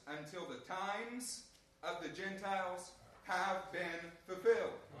Gentiles until the times of the Gentiles have been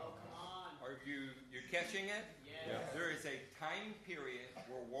fulfilled. Oh, come on. Are you catching it? Yes. There is a time period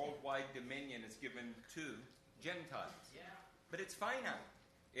where worldwide dominion is given to Gentiles. Yeah. But it's finite.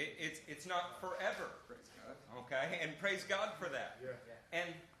 It's not forever. Praise God. Okay? And praise God for that. Yeah. And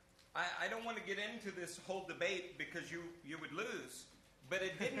I don't want to get into this whole debate because you would lose. But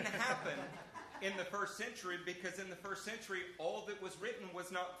it didn't happen in the first century, because in the first century, all that was written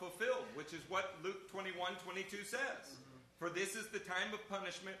was not fulfilled, which is what Luke 21:22 says. For this is the time of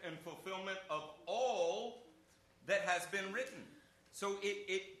punishment and fulfillment of all that has been written. So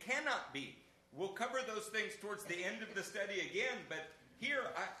it cannot be. We'll cover those things towards the end of the study again, but here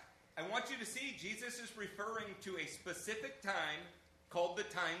I want you to see Jesus is referring to a specific time called the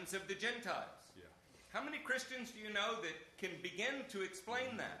times of the Gentiles. Yeah. How many Christians do you know that can begin to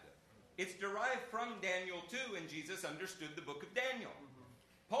explain that? It's derived from Daniel 2, and Jesus understood the book of Daniel.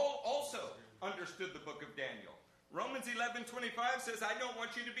 Paul also understood the book of Daniel. Romans 11:25 says, I don't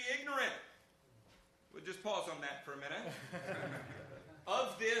want you to be ignorant. We'll just pause on that for a minute.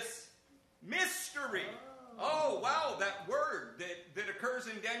 Of this mystery. Oh, wow, that word that occurs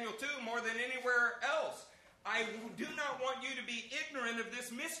in Daniel 2 more than anywhere else. I do not want you to be ignorant of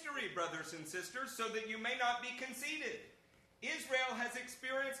this mystery, brothers and sisters, so that you may not be conceited. Israel has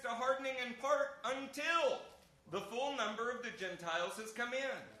experienced a hardening in part until the full number of the Gentiles has come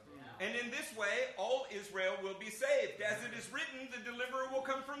in. And in this way, all Israel will be saved. As it is written, the deliverer will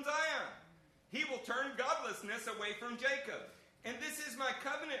come from Zion. He will turn godlessness away from Jacob. And this is my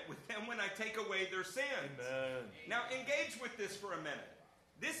covenant with them when I take away their sins. Amen. Now engage with this for a minute.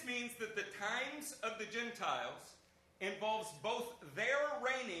 This means that the times of the Gentiles involves both their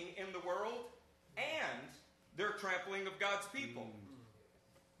reigning in the world and their trampling of God's people.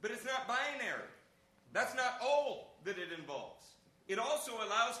 But it's not binary. That's not all that it involves. It also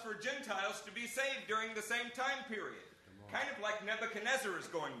allows for Gentiles to be saved during the same time period. Kind of like Nebuchadnezzar is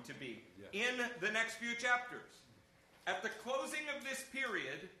going to be in the next few chapters. At the closing of this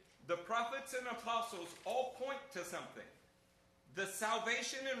period, the prophets and apostles all point to something. The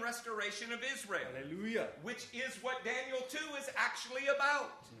salvation and restoration of Israel. Hallelujah. Which is what Daniel 2 is actually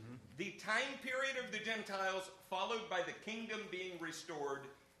about. The time period of the Gentiles followed by the kingdom being restored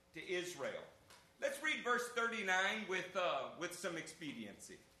to Israel. Let's read verse 39 with some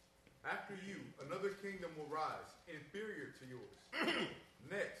expediency. After you, another kingdom will rise, inferior to yours.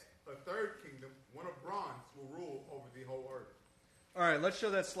 Next, a third kingdom, one of bronze, will rule over the whole earth. All right, let's show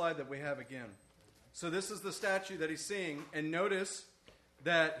that slide that we have again. So this is the statue that he's seeing, and notice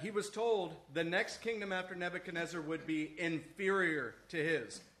that he was told the next kingdom after Nebuchadnezzar would be inferior to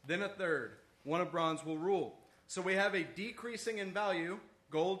his. Then a third, one of bronze, will rule. So we have a decreasing in value,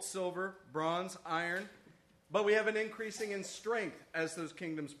 gold, silver, bronze, iron, but we have an increasing in strength as those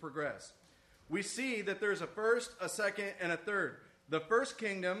kingdoms progress. We see that there's a first, a second, and a third. The first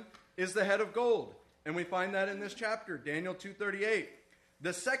kingdom is the head of gold, and we find that in this chapter, Daniel 2:38.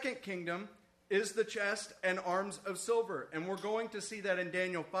 The second kingdom is the chest and arms of silver, and we're going to see that in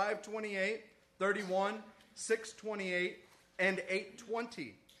Daniel 5:28, 31, 6:28, and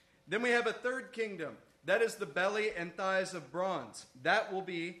 8:20. Then we have a third kingdom. That is the belly and thighs of bronze. That will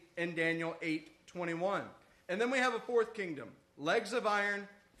be in Daniel 8:21. And then we have a fourth kingdom, legs of iron,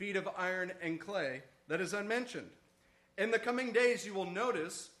 feet of iron and clay, that is unmentioned. In the coming days, you will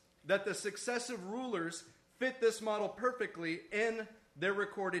notice that the successive rulers fit this model perfectly in their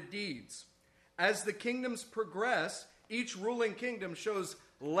recorded deeds. As the kingdoms progress, each ruling kingdom shows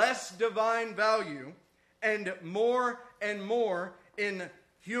less divine value and more in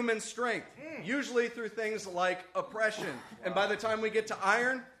human strength, usually through things like oppression. And by the time we get to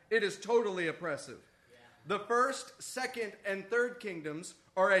iron, it is totally oppressive. The first, second, and third kingdoms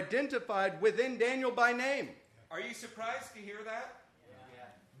are identified within Daniel by name. Are you surprised to hear that?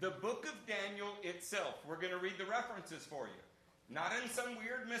 The book of Daniel itself, we're going to read the references for you. Not in some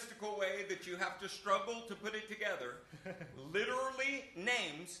weird mystical way that you have to struggle to put it together. Literally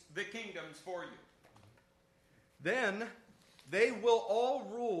names the kingdoms for you. Then they will all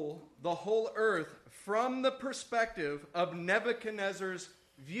rule the whole earth from the perspective of Nebuchadnezzar's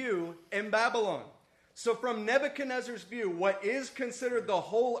view in Babylon. So from Nebuchadnezzar's view, what is considered the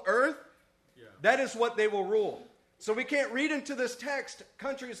whole earth, that is what they will rule. So we can't read into this text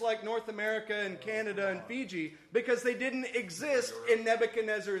countries like North America and Canada and Fiji because they didn't exist in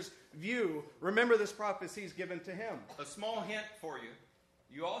Nebuchadnezzar's view. Remember, this prophecy is given to him. A small hint for you.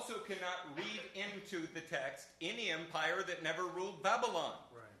 You also cannot read into the text any empire that never ruled Babylon.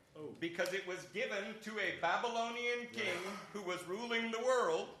 Right. Oh. Because it was given to a Babylonian king who was ruling the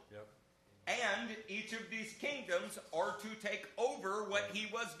world. Yep. And each of these kingdoms are to take over what he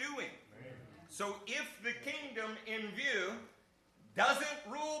was doing. So if the kingdom in view doesn't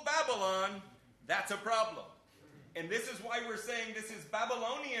rule Babylon, that's a problem. And this is why we're saying this is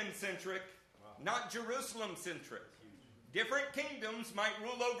Babylonian-centric, not Jerusalem-centric. Different kingdoms might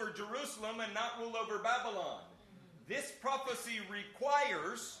rule over Jerusalem and not rule over Babylon. This prophecy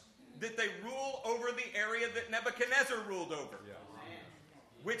requires that they rule over the area that Nebuchadnezzar ruled over,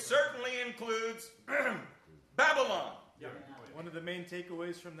 which certainly includes Babylon. One of the main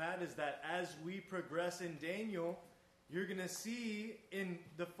takeaways from that is that as we progress in Daniel, you're going to see in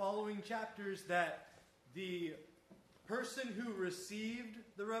the following chapters that the person who received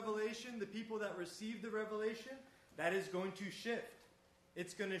the revelation, the people that received the revelation, that is going to shift.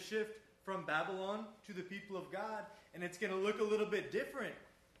 It's going to shift from Babylon to the people of God, and it's going to look a little bit different.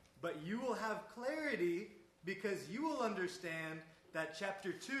 But you will have clarity because you will understand that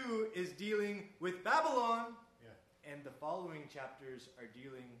chapter 2 is dealing with Babylon, and the following chapters are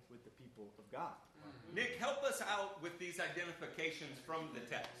dealing with the people of God. Nick, help us out with these identifications from the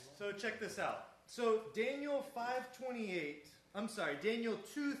text. So check this out. So Daniel 2:38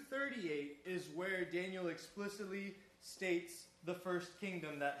 is where Daniel explicitly states the first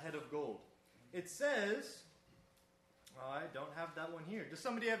kingdom, that head of gold. It says, I don't have that one here. Does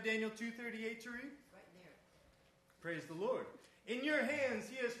somebody have Daniel 2:38 to read? Right there. Praise the Lord. In your hands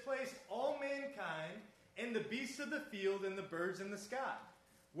he has placed all mankind and the beasts of the field and the birds in the sky.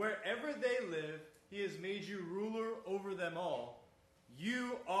 Wherever they live, he has made you ruler over them all.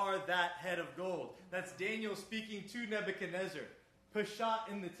 You are that head of gold. That's Daniel speaking to Nebuchadnezzar. Peshat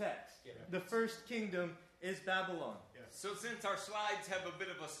in the text. Yeah. The first kingdom is Babylon. So since our slides have a bit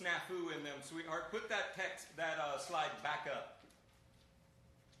of a snafu in them, sweetheart, put that slide back up.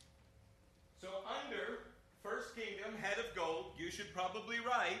 So under first kingdom, head of gold, you should probably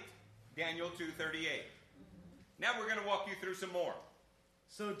write Daniel 2:38. Now we're going to walk you through some more.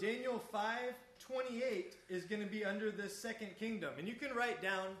 So Daniel 5:28 is going to be under this second kingdom. And you can write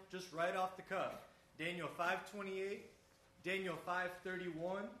down, just right off the cuff, Daniel 5:28, Daniel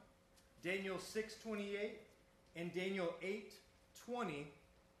 5:31, Daniel 6:28, and Daniel 8:20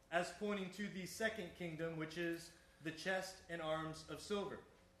 as pointing to the second kingdom, which is the chest and arms of silver.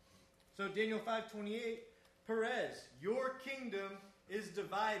 So Daniel 5:28, Perez, your kingdom is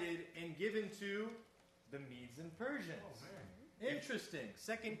divided and given to the Medes and Persians. Interesting.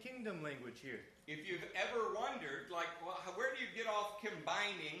 Second kingdom language here. If you've ever wondered, where do you get off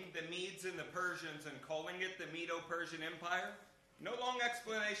combining the Medes and the Persians and calling it the Medo-Persian Empire? No long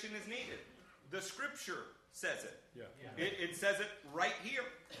explanation is needed. The scripture says it. Yeah. It says it right here.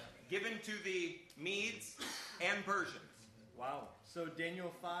 Given to the Medes and Persians. Wow. So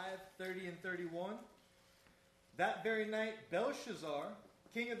Daniel 5:30 and 31. That very night, Belshazzar,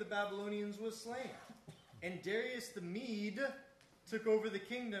 king of the Babylonians, was slain. And Darius the Mede took over the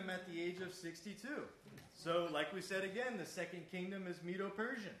kingdom at the age of 62. So, like we said again, the second kingdom is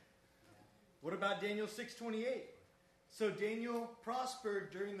Medo-Persian. What about Daniel 6:28? So Daniel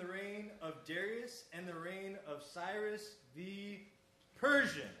prospered during the reign of Darius and the reign of Cyrus the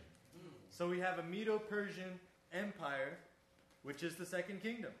Persian. So we have a Medo-Persian empire, which is the second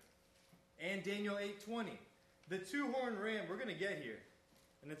kingdom. And Daniel 8:20. The two-horned ram, we're going to get here.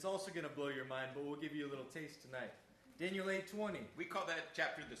 And it's also going to blow your mind, but we'll give you a little taste tonight. Daniel 8:20. We call that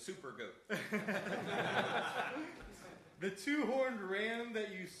chapter the super goat. The two-horned ram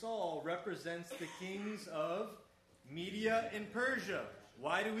that you saw represents the kings of Media and Persia.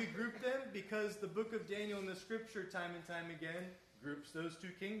 Why do we group them? Because the book of Daniel in the scripture, time and time again, groups those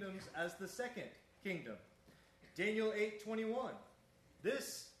two kingdoms as the second kingdom. Daniel 8:21.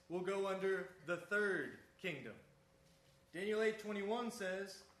 This will go under the third kingdom. Daniel 8:21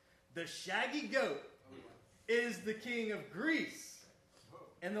 says, the shaggy goat is the king of Greece,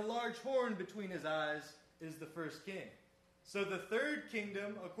 and the large horn between his eyes is the first king. So the third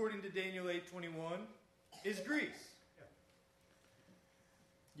kingdom, according to Daniel 8:21, is Greece.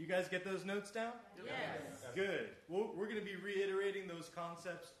 You guys get those notes down? Yes. Good. Well, we're going to be reiterating those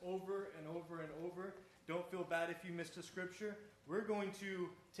concepts over and over and over. Don't feel bad if you missed a scripture. We're going to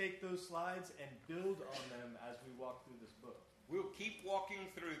take those slides and build on them as we walk through this book. We'll keep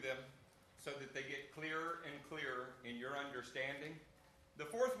walking through them so that they get clearer and clearer in your understanding. The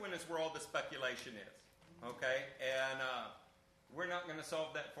fourth one is where all the speculation is. Okay? And we're not going to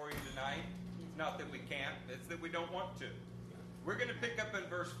solve that for you tonight. It's not that we can't. It's that we don't want to. We're going to pick up in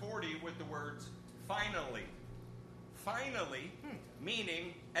verse 40 with the words, finally. Finally,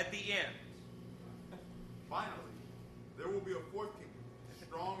 meaning at the end. Finally, there will be a fourth kingdom,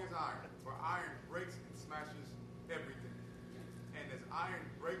 strong as iron, for iron breaks and smashes everything. And as iron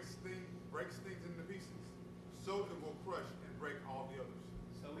breaks things into pieces, so it will crush and break all the others.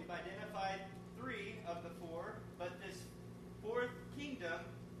 So we've identified 3 of the 4, but this fourth kingdom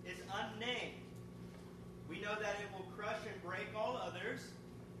is unnamed. We know that it will crush and break all others,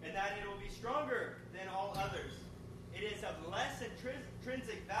 and that it will be stronger than all others. It is of less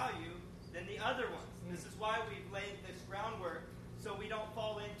intrinsic value than the other ones. This is why we've laid this groundwork, so we don't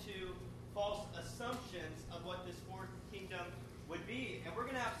fall into false assumptions of what this fourth kingdom would be. And we're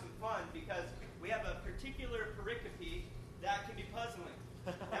going to have some fun, because we have a particular pericope that can be puzzling.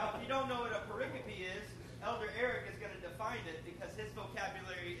 Now, if you don't know what a pericope is, Elder Eric is going to define it, because his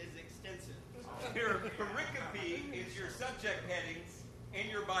vocabulary is extensive. Your pericope is your subject headings in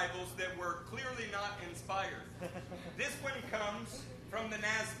your Bibles that were clearly not inspired. This one comes from the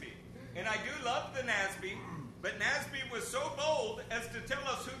NASB. And I do love the NASB, but NASB was so bold as to tell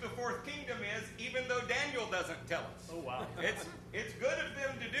us who the fourth kingdom is, even though Daniel doesn't tell us. Oh, wow. It's good of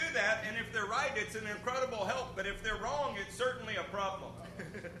them to do that, and if they're right, it's an incredible help. But if they're wrong, it's certainly a problem.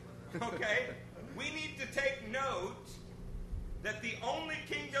 Okay? We need to take note that the only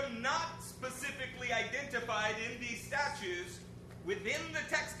kingdom not specifically identified in these statues within the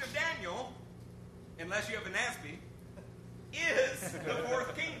text of Daniel, unless you have a NASB, is the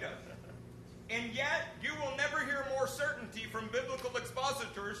fourth kingdom. And yet, you will never hear more certain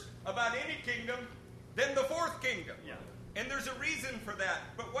about any kingdom than the fourth kingdom. Yeah. And there's a reason for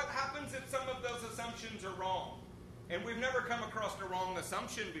that. But what happens if some of those assumptions are wrong? And we've never come across a wrong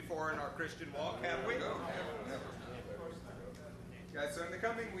assumption before in our Christian walk, have we? No, never. Guys, so in the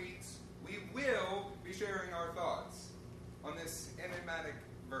coming weeks, we will be sharing our thoughts on this enigmatic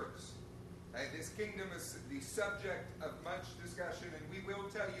verse. This kingdom is the subject of much discussion, and we will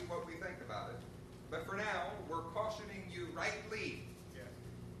tell you what we think about it. But for now, we're cautioning you rightly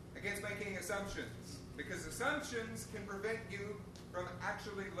against making assumptions, because assumptions can prevent you from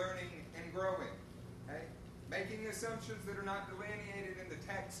actually learning and growing. Okay? Making assumptions that are not delineated in the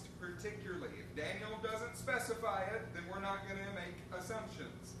text particularly. If Daniel doesn't specify it, then we're not going to make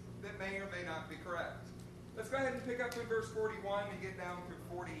assumptions that may or may not be correct. Let's go ahead and pick up in verse 41 and get down to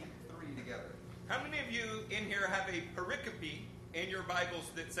 43 together. How many of you in here have a pericope in your Bibles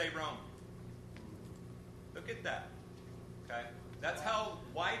that say Rome? Look at that. Okay? That's how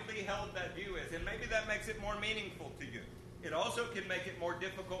widely held that view is. And maybe that makes it more meaningful to you. It also can make it more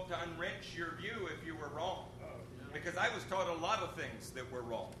difficult to unwrench your view if you were wrong. Because I was taught a lot of things that were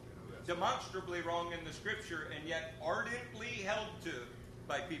wrong. Demonstrably wrong in the Scripture, and yet ardently held to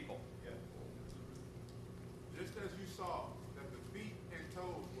by people. Just as you saw that the feet and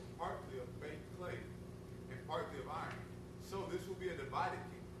toes were partly of baked clay and partly of iron, so this will be a divided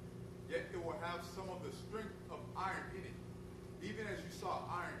kingdom. Yet it will have some of the strength of iron in it, even as you saw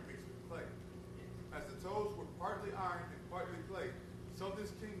iron mixed with clay. As the toes were partly iron and partly clay, so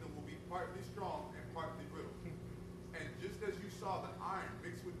this kingdom will be partly strong and partly brittle. And just as you saw the iron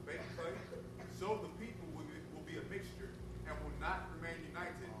mixed with baked clay, so the people will be a mixture and will not remain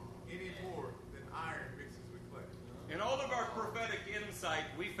united any more than iron mixes with clay. In all of our prophetic insight,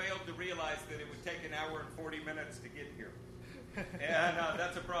 we failed to realize that it would take an hour and 40 minutes to get here. And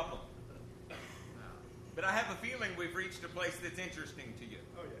that's a problem. But I have a feeling we've reached a place that's interesting to you.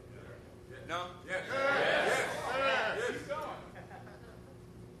 Oh, yeah. No? Yes. Yes. Yes.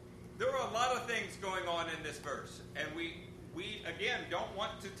 There are a lot of things going on in this verse. And we again, don't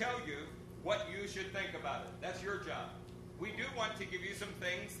want to tell you what you should think about it. That's your job. We do want to give you some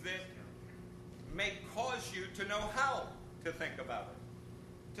things that may cause you to know how to think about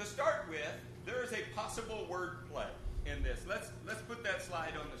it. To start with, there is a possible word play in this. Let's put that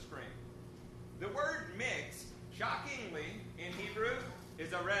slide on the screen. The word mixed, shockingly, in Hebrew, is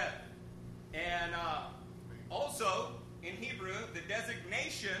arev. And also, in Hebrew, the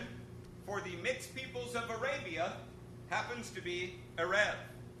designation for the mixed peoples of Arabia happens to be arev.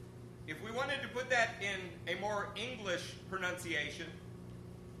 If we wanted to put that in a more English pronunciation,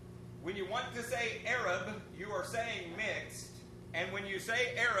 when you want to say Arab, you are saying mixed. And when you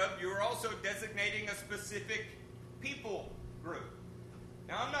say Arab, you are also designating a specific people group.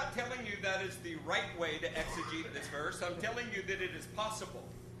 Now, I'm not telling you that is the right way to exegete this verse. I'm telling you that it is possible.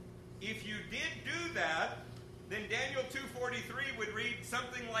 If you did do that, then Daniel 2:43 would read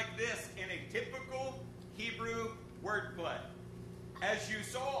something like this in a typical Hebrew wordplay. As you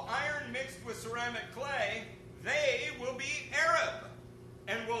saw iron mixed with ceramic clay, they will be Arab,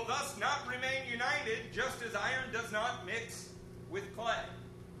 and will thus not remain united, just as iron does not mix with clay.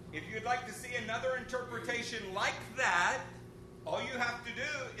 If you'd like to see another interpretation like that, all you have to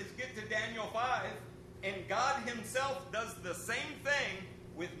do is get to Daniel 5, and God himself does the same thing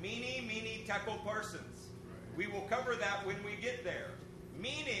with mene, tekel persons. We will cover that when we get there.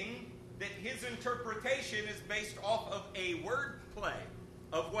 Meaning that his interpretation is based off of a word play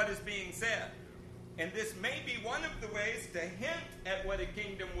of what is being said. And this may be one of the ways to hint at what a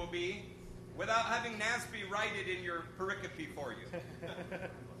kingdom will be without having NASB write it in your pericope for you.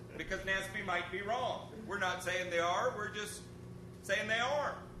 Because NASB might be wrong. We're not saying they are, we're just saying they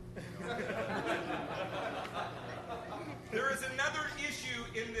are. There is another issue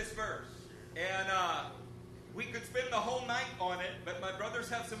in this verse. And we could spend the whole night on it, but my brothers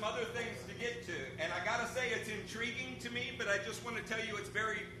have some other things to get to. And I gotta say, it's intriguing to me, but I just want to tell you it's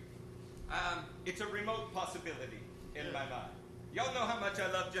very, it's a remote possibility in my mind. Y'all know how much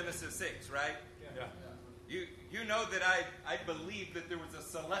I love Genesis 6, right? Yeah. You know that I believe that there was a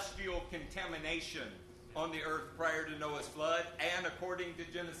celestial contamination on the earth prior to Noah's flood, and according to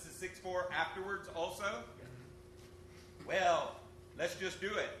Genesis 6:4 afterwards also. Well, let's just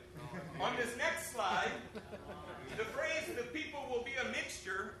do it. On this next slide, the phrase "the people will be a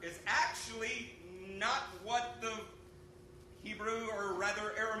mixture" is actually not what the Hebrew, or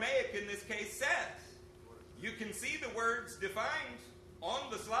rather Aramaic in this case, says. You can see the words defined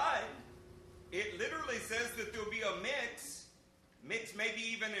on the slide. It literally says that there will be a mix. Mix maybe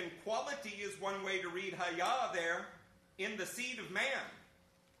even in quality is one way to read hayah there, in the seed of man.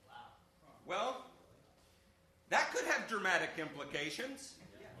 Well, that could have dramatic implications.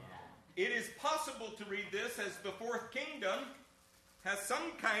 it is possible to read this as the fourth kingdom has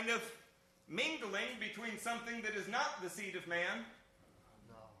some kind of mingling between something that is not the seed of man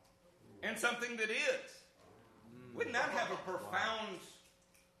and something that is. Wouldn't that have a profound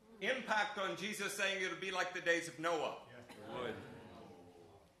impact on Jesus saying it would be like the days of Noah? It would.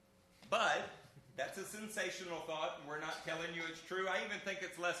 But that's a sensational thought, and we're not telling you it's true. I even think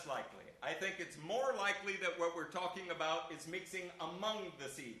it's less likely. I think it's more likely that what we're talking about is mixing among the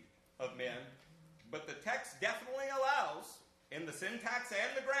seed of men. But the text definitely allows, in the syntax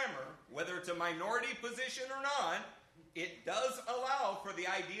and the grammar, whether it's a minority position or not, it does allow for the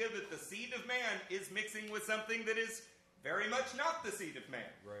idea that the seed of man is mixing with something that is very much not the seed of man.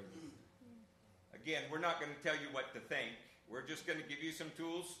 Right. Again, we're not going to tell you what to think. We're just going to give you some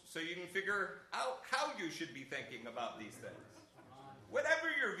tools so you can figure out how you should be thinking about these things. Whatever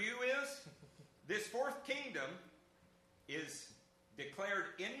your view is, this fourth kingdom is declared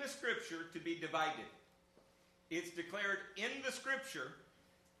in the Scripture to be divided. It's declared in the Scripture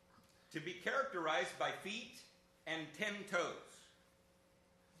to be characterized by feet and 10 toes.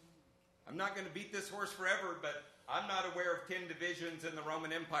 I'm not going to beat this horse forever, but I'm not aware of 10 divisions in the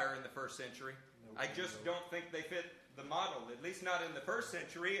Roman Empire in the first century. I just don't think they fit the model, at least not in the first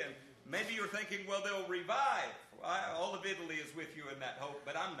century. And maybe you're thinking, well, they'll revive. All of Italy is with you in that hope,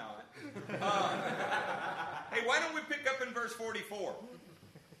 but I'm not. Hey, why don't we pick up in verse 44?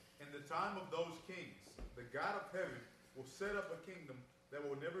 In the time of those kings, the God of heaven will set up a kingdom that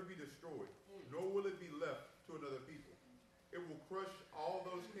will never be destroyed, nor will it be left to another people. It will crush all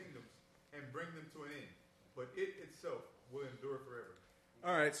those kingdoms and bring them to an end, but it itself will endure forever.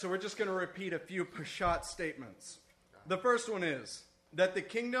 All right, so we're just going to repeat a few Peshat statements. The first one is that the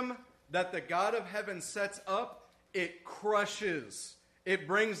kingdom that the God of heaven sets up, it crushes. It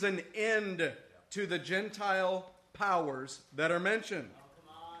brings an end to the Gentile powers that are mentioned.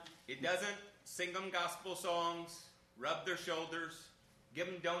 It doesn't sing them gospel songs, rub their shoulders, give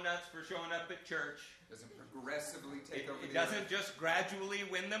them donuts for showing up at church. Doesn't progressively take over It the doesn't earth. just gradually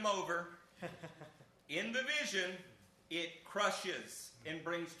win them over. In the vision, it crushes and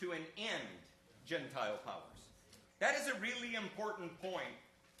brings to an end Gentile powers. That is a really important point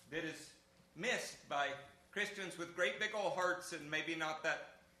that is missed by Christians with great big old hearts and maybe not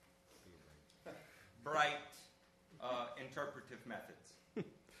that bright interpretive methods.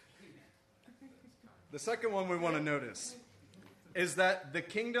 The second one we want to notice is that the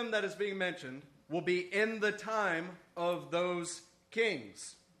kingdom that is being mentioned will be in the time of those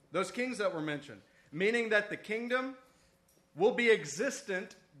kings that were mentioned, meaning that the kingdom will be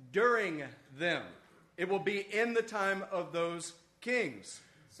existent during them. It will be in the time of those kings.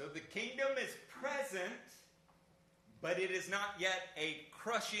 So the kingdom is present, but it is not yet a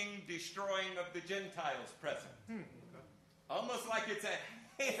crushing, destroying of the Gentiles present. Almost like it's at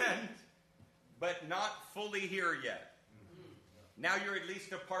hand, but not fully here yet. Now you're at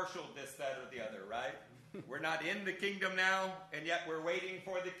least a partial this, that, or the other, right? We're not in the kingdom now, and yet we're waiting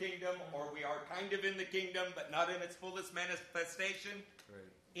for the kingdom, or we are kind of in the kingdom, but not in its fullest manifestation.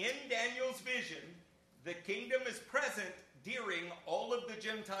 Right. In Daniel's vision, the kingdom is present during all of the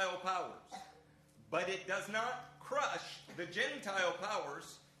Gentile powers, but it does not crush the Gentile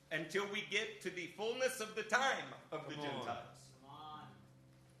powers until we get to the fullness of the time of the Gentiles.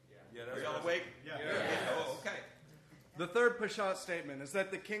 Yeah, Are y'all awake? Yeah. Oh, okay. The third Peshat statement is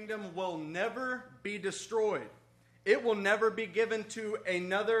that the kingdom will never be destroyed. It will never be given to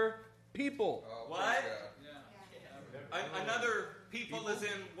another people. Oh, What? praise God. Another people is in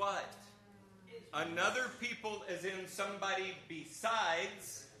what? Another people is in somebody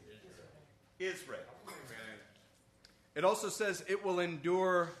besides Israel. It also says it will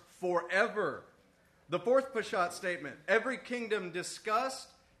endure forever. The fourth Peshat statement, every kingdom discussed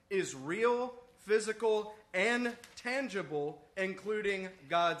is real, physical, and tangible, including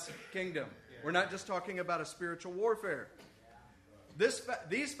God's kingdom. We're not just talking about a spiritual warfare.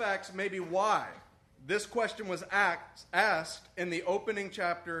 These facts may be why this question was asked in the opening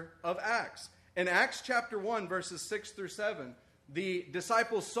chapter of Acts. In Acts chapter 1, verses 6 through 7, the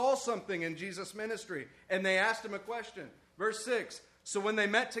disciples saw something in Jesus' ministry, and they asked him a question. Verse 6, so when they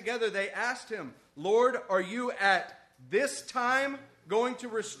met together, they asked him, Lord, are you at this time going to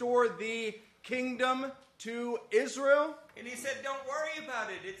restore the kingdom to Israel? And he said, don't worry about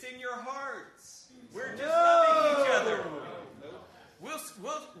it. It's in your hearts. We're just loving each other.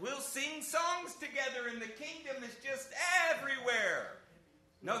 We'll sing songs together, and the kingdom is just everywhere.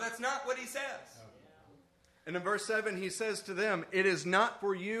 No, that's not what he says. And in verse 7, he says to them, it is not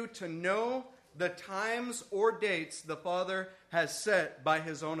for you to know the times or dates the Father has set by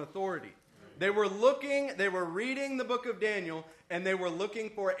his own authority. They were reading the book of Daniel, and they were looking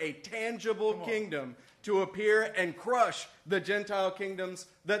for a tangible kingdom to appear and crush the Gentile kingdoms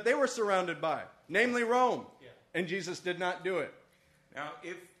that they were surrounded by, namely Rome. Yeah. And Jesus did not do it. Now,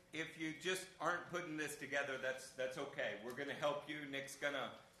 if you just aren't putting this together, that's okay. We're going to help you.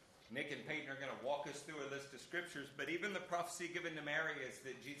 Nick and Peyton are going to walk us through a list of scriptures. But even the prophecy given to Mary is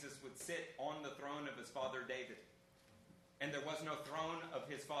that Jesus would sit on the throne of his father David. And there was no throne of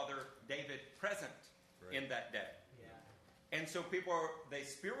his father David present in that day. Yeah. And so they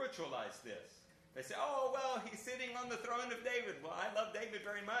spiritualize this. They say, oh, well, he's sitting on the throne of David. Well, I love David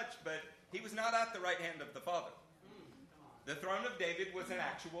very much, but he was not at the right hand of the Father. The throne of David was an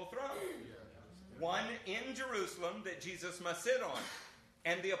actual throne. One in Jerusalem that Jesus must sit on.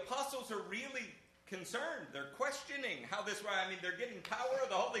 And the apostles are really concerned. They're questioning how this right. I mean, they're getting power of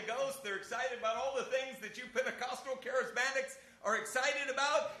the Holy Ghost. They're excited about all the things that you Pentecostal charismatics are excited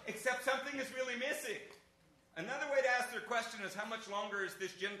about, except something is really missing. Another way to ask their question is, how much longer is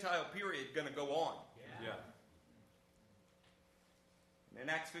this Gentile period going to go on? Yeah. In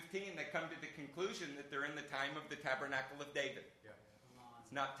Acts 15, they come to the conclusion that they're in the time of the tabernacle of David. Yeah.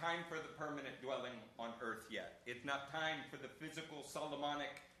 It's not time for the permanent dwelling on earth yet. It's not time for the physical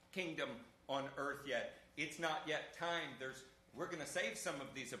Solomonic kingdom on earth yet. It's not yet time. We're going to save some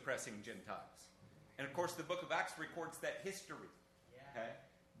of these oppressing Gentiles. And of course, the book of Acts records that history. Yeah. Okay?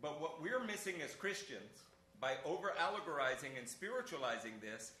 But what we're missing as Christians, by over-allegorizing and spiritualizing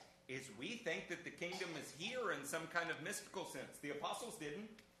this, is we think that the kingdom is here in some kind of mystical sense. The apostles didn't.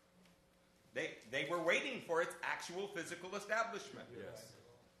 They were waiting for its actual physical establishment. Yes.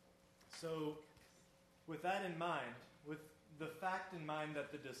 So, with that in mind, with the fact in mind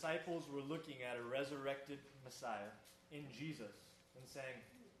that the disciples were looking at a resurrected Messiah in Jesus and saying,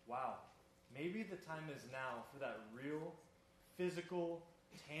 wow, maybe the time is now for that real, physical,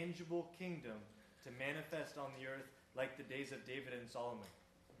 tangible kingdom to manifest on the earth like the days of David and Solomon.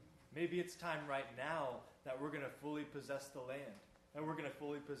 Maybe it's time right now that we're going to fully possess the land, that we're going to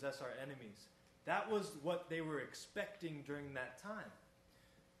fully possess our enemies. That was what they were expecting during that time.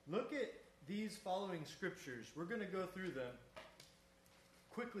 Look at these following scriptures. We're going to go through them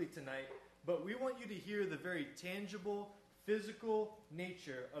quickly tonight, but we want you to hear the very tangible, physical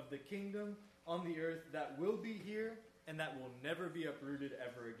nature of the kingdom on the earth that will be here and that will never be uprooted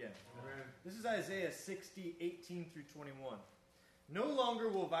ever again. Amen. This is Isaiah 60, 18 through 21. No longer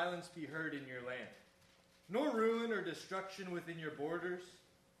will violence be heard in your land, nor ruin or destruction within your borders,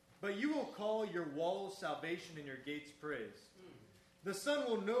 but you will call your walls salvation and your gates praise. The sun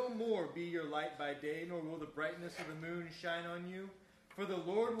will no more be your light by day, nor will the brightness of the moon shine on you. For the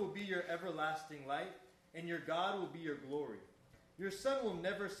Lord will be your everlasting light, and your God will be your glory. Your sun will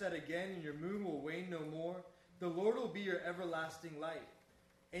never set again, and your moon will wane no more. The Lord will be your everlasting light,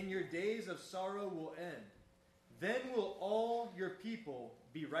 and your days of sorrow will end. Then will all your people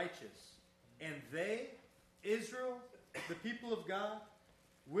be righteous, and they, Israel, the people of God,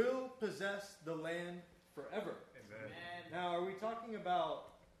 will possess the land forever. Amen. Now, are we talking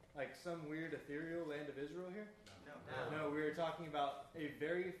about like some weird ethereal land of Israel here? No, we are talking about a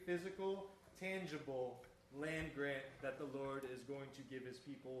very physical, tangible land grant that the Lord is going to give his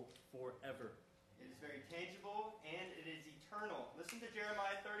people forever. It is very tangible and it is eternal. Listen to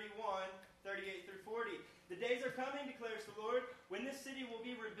Jeremiah 31, 38 through 40. The days are coming, declares the Lord, when this city will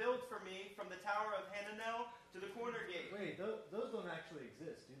be rebuilt for me from the tower of Hananel to the corner gate. Wait, those don't actually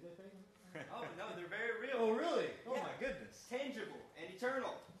exist, do they, Peyton? Oh, no, they're very real. Oh, really? Oh, yeah. My goodness. Tangible and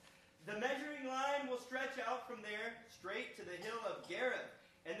eternal. The measuring line will stretch out from there straight to the hill of Gareb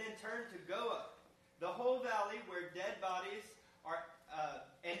and then turn to Goa, the whole valley where dead bodies are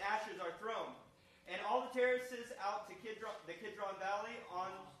and ashes are thrown, and all the terraces out to the Kidron Valley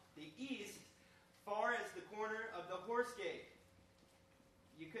on the east, far as the corner of the Horse Gate.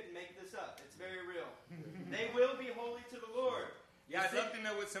 You couldn't make this up. It's very real. They will be holy to the Lord. Yeah, I'd love to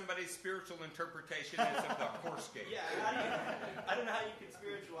know what somebody's spiritual interpretation is of the Horse Gate. Yeah, I don't know how you can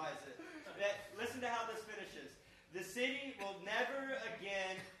spiritualize it. Listen to how this finishes. The city will never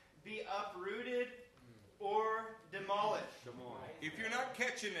again be uprooted or demolished. If you're not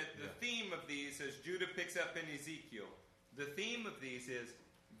catching it, the theme of these, as Judah picks up in Ezekiel, the theme of these is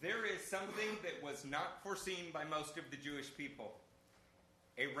there is something that was not foreseen by most of the Jewish people.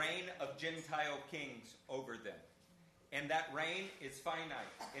 A reign of Gentile kings over them. And that reign is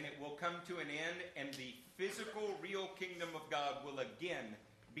finite, and it will come to an end, and the physical, real kingdom of God will again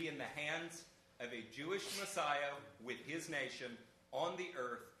be in the hands of a Jewish Messiah with his nation on the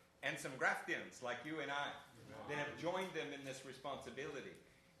earth, and some graft-ins like you and I that have joined them in this responsibility.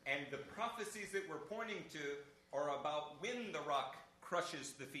 And the prophecies that we're pointing to are about when the rock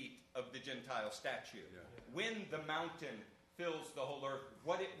crushes the feet of the Gentile statue. When the mountain fills the whole earth,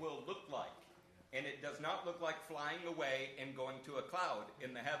 what it will look like. And it does not look like flying away and going to a cloud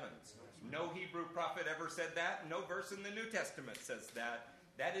in the heavens. No Hebrew prophet ever said that. No verse in the New Testament says that.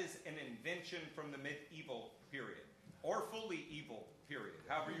 That is an invention from the medieval period. Or fully evil period.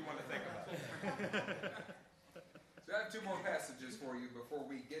 However you want to think about it. So I have two more passages for you before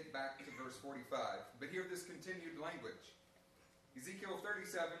we get back to verse 45. But hear this continued language. Ezekiel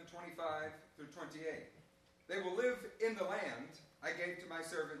 37, 25 through 28. They will live in the land I gave to my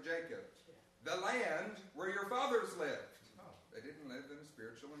servant Jacob. The land where your fathers lived. They didn't live in a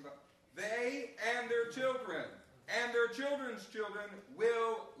spiritual environment. They and their children and their children's children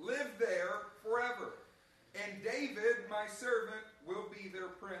will live there forever. And David, my servant, will be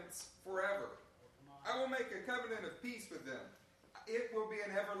their prince forever. I will make a covenant of peace with them. It will be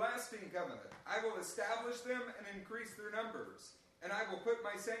an everlasting covenant. I will establish them and increase their numbers. And I will put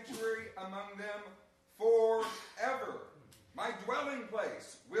my sanctuary among them forever. My dwelling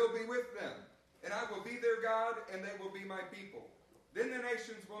place will be with them. And I will be their God, and they will be my people. Then the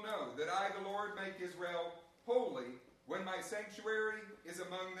nations will know that I, the Lord, make Israel holy when my sanctuary is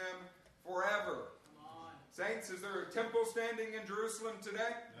among them forever. Saints, is there a temple standing in Jerusalem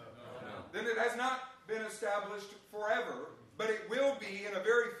today? No. Then it has not been established forever, but it will be in a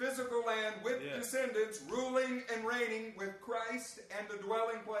very physical land with descendants ruling and reigning with Christ and the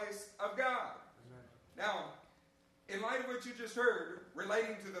dwelling place of God. Now, in light of what you just heard,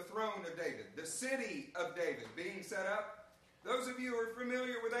 relating to the throne of David, the city of David being set up, those of you who are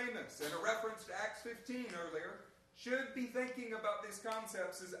familiar with Amos and a reference to Acts 15 earlier should be thinking about these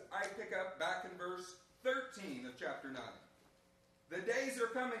concepts as I pick up back in verse 13 of chapter 9. The days are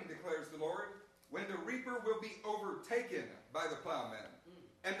coming, declares the Lord, when the reaper will be overtaken by the plowman,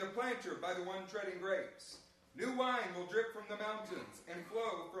 and the planter by the one treading grapes. New wine will drip from the mountains and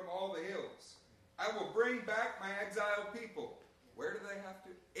flow from all the hills. I will bring back my exiled people. Where do they have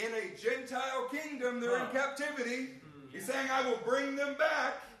to? In a Gentile kingdom, they're in captivity. He's saying, I will bring them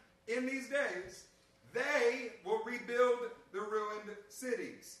back in these days. They will rebuild the ruined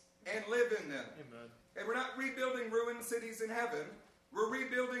cities and live in them. Amen. And we're not rebuilding ruined cities in heaven. We're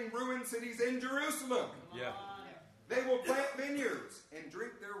rebuilding ruined cities in Jerusalem. Yeah. They will plant vineyards and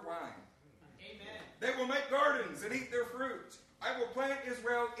drink their wine. Amen. They will make gardens and eat their fruit. I will plant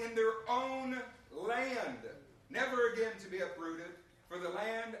Israel in their own land, never again to be uprooted, for the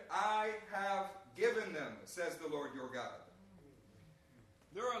land I have given them, says the Lord your God.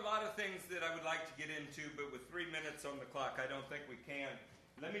 There are a lot of things that I would like to get into, but with 3 minutes on the clock, I don't think we can.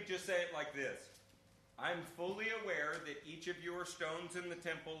 Let me just say it like this. I'm fully aware that each of you are stones in the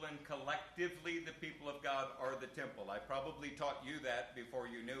temple, and collectively the people of God are the temple. I probably taught you that before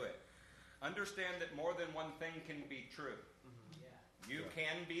you knew it. Understand that more than one thing can be true. You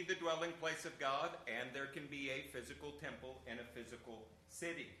can be the dwelling place of God, and there can be a physical temple and a physical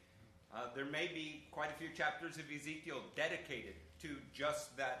city. There may be quite a few chapters of Ezekiel dedicated to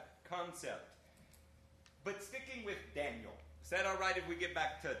just that concept. But sticking with Daniel, is that all right if we get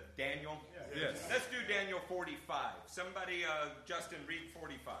back to Daniel? Yes. Let's do Daniel 45. Somebody, Justin, read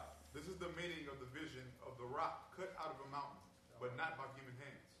 45. This is the meaning of the vision of the rock cut out of a mountain, but not by human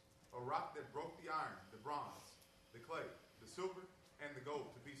hands. A rock that broke the iron, the bronze, the clay, the silver, and the gold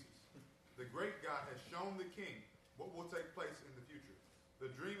to pieces. The great God has shown the king what will take place in the future.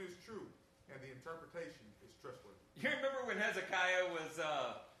 The dream is true, and the interpretation is trustworthy. You remember when Hezekiah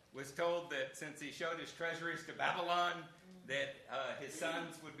was told that since he showed his treasuries to Babylon, that his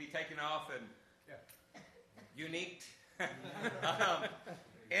sons would be taken off and unique?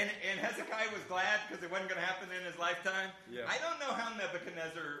 And Hezekiah was glad because it wasn't going to happen in his lifetime. Yeah. I don't know how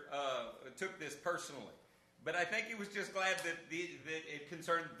Nebuchadnezzar took this personally. But I think he was just glad that it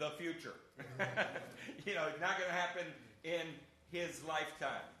concerned the future. Not going to happen in his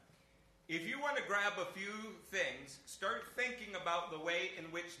lifetime. If you want to grab a few things, start thinking about the way in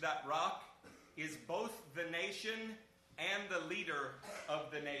which that rock is both the nation and the leader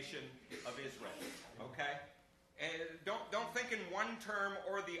of the nation of Israel. Okay? And don't think in one term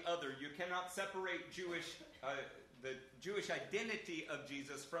or the other. You cannot separate the Jewish identity of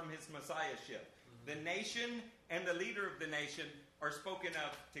Jesus from his messiahship. The nation and the leader of the nation are spoken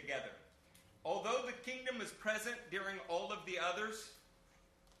of together. Although the kingdom is present during all of the others,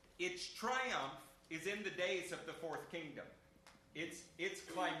 its triumph is in the days of the fourth kingdom. Its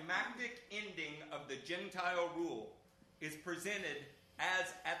climactic ending of the Gentile rule is presented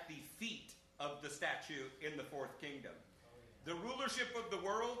as at the feet of the statue in the fourth kingdom. The rulership of the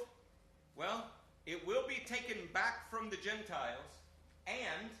world, well, it will be taken back from the Gentiles,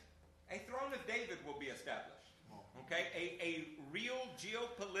 and a throne of David will be established. Okay? A real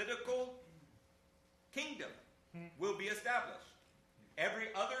geopolitical kingdom will be established. Every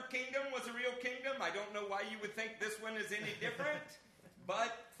other kingdom was a real kingdom. I don't know why you would think this one is any different,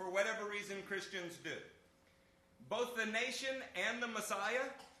 but for whatever reason, Christians do. Both the nation and the Messiah,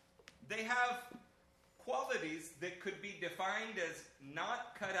 they have qualities that could be defined as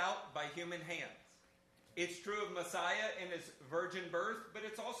not cut out by human hands. It's true of Messiah and his virgin birth, but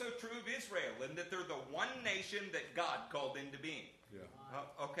it's also true of Israel, in that they're the one nation that God called into being. Yeah.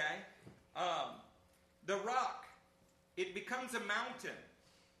 Okay? The rock, it becomes a mountain,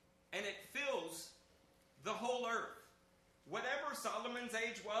 and it fills the whole earth. Whatever Solomon's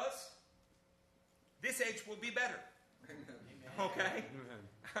age was, this age will be better. Okay?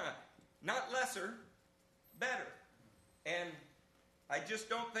 Not lesser, better. And I just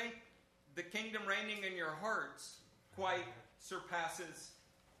don't think the kingdom reigning in your hearts quite surpasses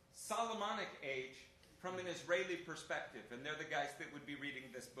Solomonic age from an Israeli perspective. And they're the guys that would be reading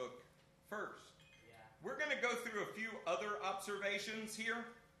this book first. We're going to go through a few other observations here.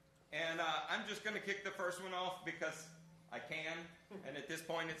 And I'm just going to kick the first one off because I can. And at this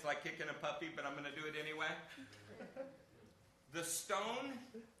point, it's like kicking a puppy, but I'm going to do it anyway. The stone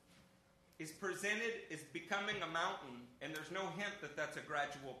is presented as becoming a mountain, and there's no hint that that's a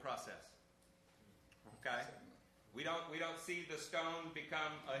gradual process. Okay? We don't see the stone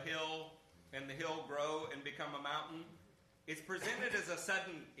become a hill and the hill grow and become a mountain. It's presented as a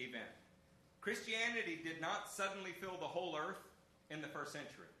sudden event. Christianity did not suddenly fill the whole earth in the first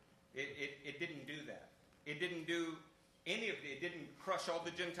century. It didn't do that. It didn't do any of it. It didn't crush all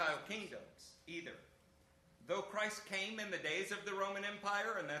the Gentile kingdoms either. Though Christ came in the days of the Roman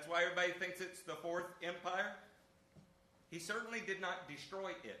Empire, and that's why everybody thinks it's the fourth empire, he certainly did not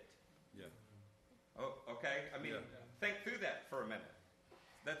destroy it. Yeah. Oh, okay? I mean, think through that for a minute.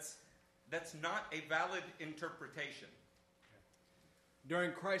 That's not a valid interpretation.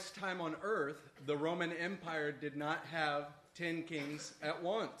 During Christ's time on earth, the Roman Empire did not have 10 kings at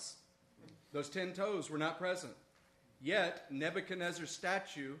once. Those 10 toes were not present. Yet, Nebuchadnezzar's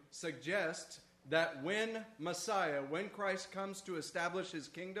statue suggests that when Christ comes to establish his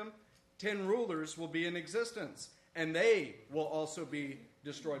kingdom, 10 rulers will be in existence, and they will also be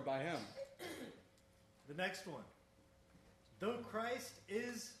destroyed by him. The next one. Though Christ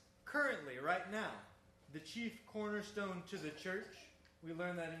is currently, right now, the chief cornerstone to the church, we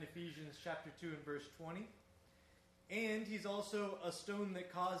learn that in Ephesians chapter 2 and verse 20. And he's also a stone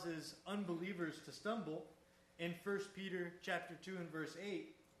that causes unbelievers to stumble. In 1 Peter chapter 2 and verse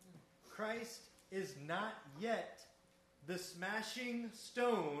 8, Christ is not yet the smashing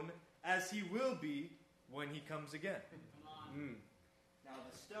stone as he will be when he comes again. Now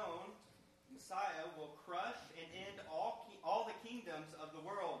the stone, Messiah, will crush and end all the kingdoms of the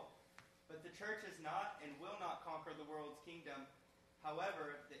world. But the church is not and will not conquer the world's kingdom.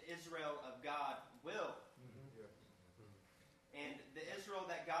 However, the Israel of God will. And the Israel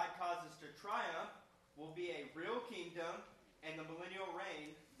that God causes to triumph will be a real kingdom, and the millennial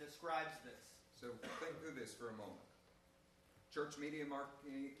reign describes this. So think through this for a moment. Church media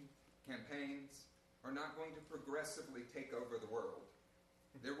marketing campaigns are not going to progressively take over the world.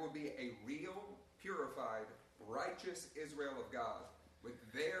 There will be a real, purified, righteous Israel of God with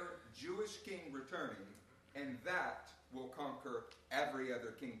their Jewish king returning, and that will conquer every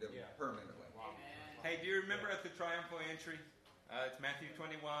other kingdom permanently. Wow. Hey, do you remember at the triumphal entry? It's Matthew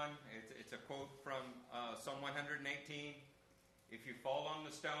 21. It's a quote from Psalm 118. If you fall on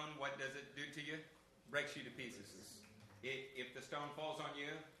the stone, what does it do to you? Breaks you to pieces. If the stone falls on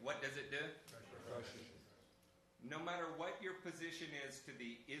you, what does it do? Crushes. No matter what your position is to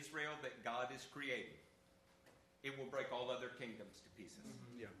the Israel that God is creating, it will break all other kingdoms to pieces.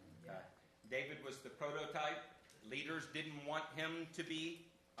 David was the prototype. Leaders didn't want him to be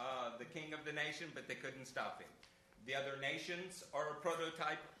the king of the nation, but they couldn't stop him. The other nations are a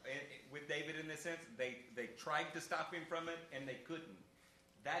prototype with David in this sense. They tried to stop him from it, and they couldn't.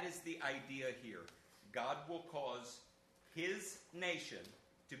 That is the idea here. God will cause his nation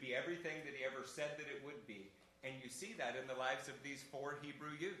to be everything that he ever said that it would be. And you see that in the lives of these 4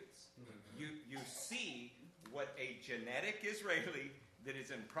 Hebrew youths. You see what a genetic Israeli that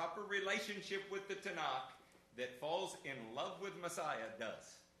is in proper relationship with the Tanakh, that falls in love with Messiah,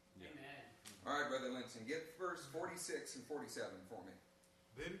 does. Amen. All right, Brother Linson, get verse 46 and 47 for me.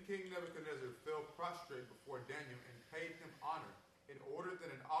 Then King Nebuchadnezzar fell prostrate before Daniel and paid him honor, in order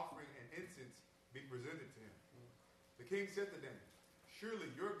that an offering and incense be presented to him. The king said to Daniel, "Surely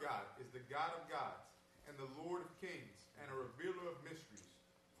your God is the God of gods, and the Lord of kings, and a revealer of mysteries,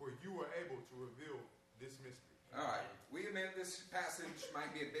 for you are able to reveal this mystery." All right, we admit this passage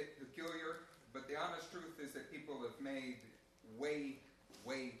might be a bit peculiar, but the honest truth is that people have made way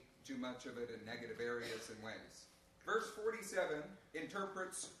too much of it in negative areas and ways. Verse 47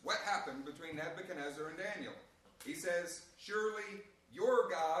 interprets what happened between Nebuchadnezzar and Daniel. He says, surely your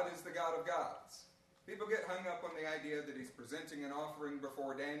God is the God of gods. People get hung up on the idea that he's presenting an offering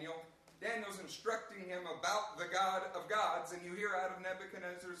before Daniel. Daniel's instructing him about the God of gods, and you hear out of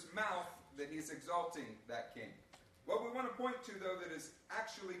Nebuchadnezzar's mouth that he's exalting that king. What we want to point to, though, that is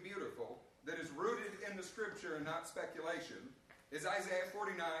actually beautiful, that is rooted in the Scripture and not speculation, is Isaiah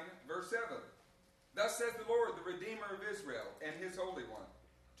 49, verse 7. Thus says the Lord, the Redeemer of Israel, and his Holy One,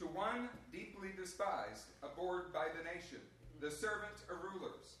 to one deeply despised, abhorred by the nation, the servant of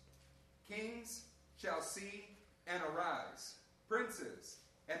rulers. Kings shall see and arise, princes,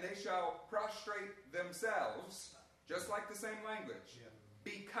 and they shall prostrate themselves, just like the same language,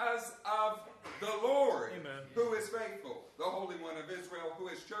 because of the Lord, Amen. who is faithful, the Holy One of Israel, who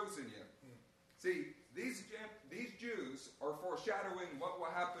has chosen you. See, these Jews are foreshadowing what will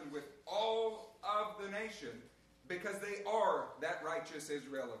happen with all of the nation, because they are that righteous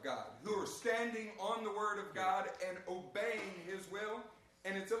Israel of God, who are standing on the Word of God and obeying His will,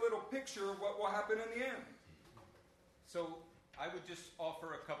 and it's a little picture of what will happen in the end. So I would just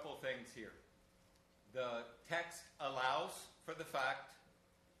offer a couple things here. The text allows for the fact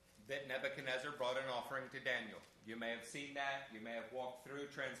that Nebuchadnezzar brought an offering to Daniel. You may have seen that. You may have walked through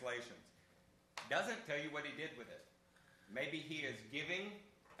translations. Doesn't tell you what he did with it. Maybe he is giving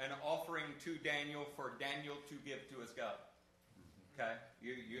an offering to Daniel for Daniel to give to his God. Okay?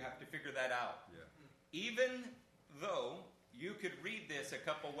 You have to figure that out. Yeah. Even though you could read this a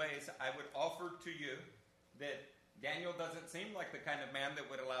couple ways, I would offer to you that Daniel doesn't seem like the kind of man that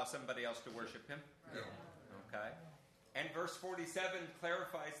would allow somebody else to worship him. No. Okay? And verse 47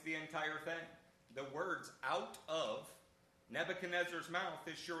 clarifies the entire thing. The words out of Nebuchadnezzar's mouth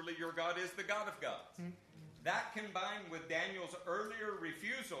is surely your God is the God of gods. That combined with Daniel's earlier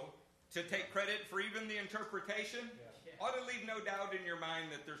refusal to take credit for even the interpretation ought to leave no doubt in your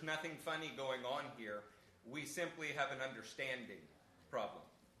mind that there's nothing funny going on here. We simply have an understanding problem.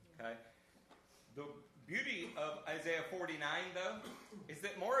 Okay? The beauty of Isaiah 49, though, is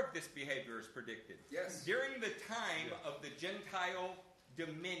that more of this behavior is predicted. Yes. During the time of the Gentile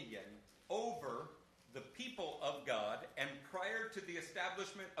dominion over the people of God, and prior to the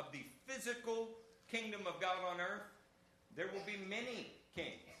establishment of the physical kingdom of God on earth, there will be many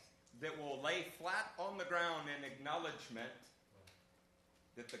kings that will lay flat on the ground in acknowledgement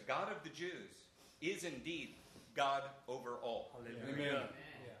that the God of the Jews is indeed God over all. Amen.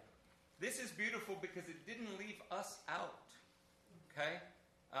 This is beautiful because it didn't leave us out. Okay?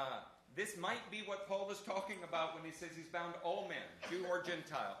 This might be what Paul is talking about when he says he's bound all men, Jew or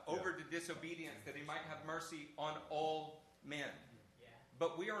Gentile, over to disobedience, that he might have mercy on all men.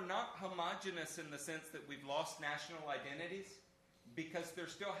 But we are not homogenous in the sense that we've lost national identities, because there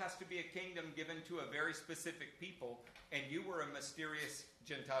still has to be a kingdom given to a very specific people, and you were a mysterious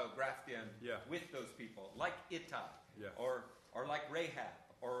Gentile grafted in with those people, like Ittai, or like Rahab,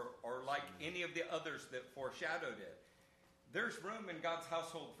 or like any of the others that foreshadowed it. There's room in God's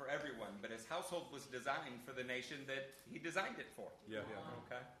household for everyone, but his household was designed for the nation that he designed it for.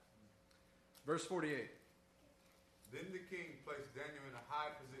 Okay? Verse 48. Then the king placed Daniel in a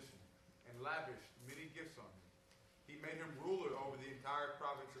high position and lavished many gifts on him. He made him ruler over the entire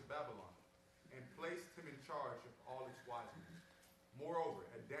province of Babylon and placed him in charge of all its wise men. Moreover,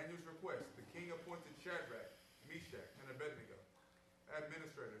 at Daniel's request, the king appointed Shadrach, Meshach, and Abednego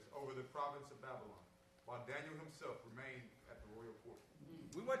administrators over the province of Babylon, while Daniel himself remained at the royal court.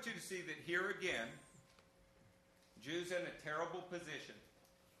 We want you to see that here again, Jews in a terrible position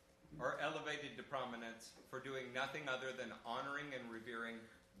are elevated to prominence for doing nothing other than honoring and revering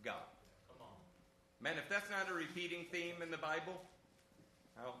God. Come on. Man, if that's not a repeating theme in the Bible,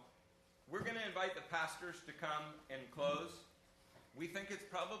 well, we're going to invite the pastors to come and close. We think it's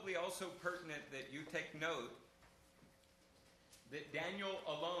probably also pertinent that you take note that Daniel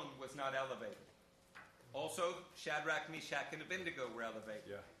alone was not elevated. Also, Shadrach, Meshach, and Abednego were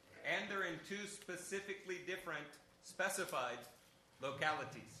elevated. And they're in two specifically different specified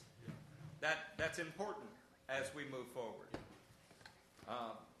localities. That's important as we move forward.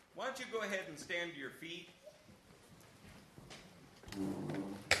 Why don't you go ahead and stand to your feet?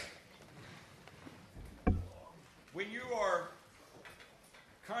 When you are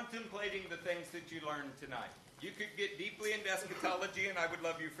contemplating the things that you learned tonight, you could get deeply into eschatology, and I would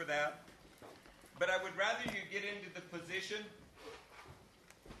love you for that. But I would rather you get into the position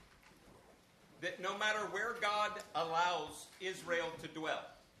that no matter where God allows Israel to dwell,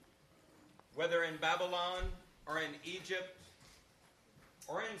 whether in Babylon or in Egypt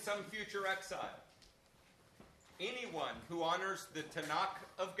or in some future exile. Anyone who honors the Tanakh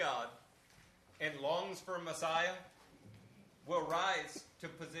of God and longs for a Messiah will rise to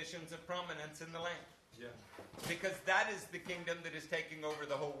positions of prominence in the land. Yeah. Because that is the kingdom that is taking over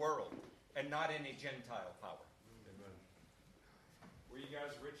the whole world, and not any Gentile power. Amen. Were you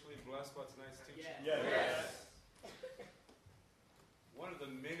guys richly blessed by tonight's teaching? Yes. One of the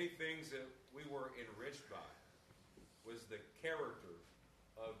many things that we were enriched by was the character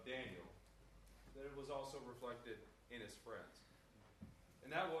of Daniel, that it was also reflected in his friends. And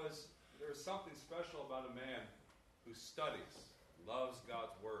that was, there is something special about a man who studies, loves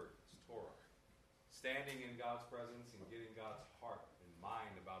God's word, his Torah, standing in God's presence and getting God's heart and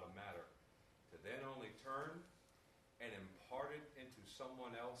mind about a matter, to then only turn and impart it into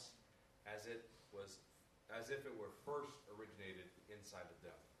someone else as if it were first originated inside of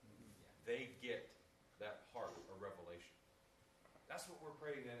them. They get that heart of revelation. That's what we're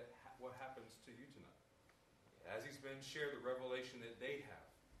praying that what happens to you tonight. As these men share the revelation that they have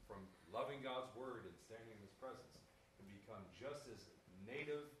from loving God's word and standing in his presence, and become just as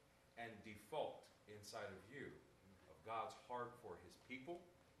native and default inside of you of God's heart for his people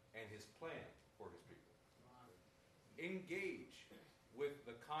and his plan for his people. Engage with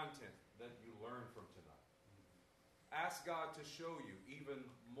the content that you learn from tonight. Ask God to show you even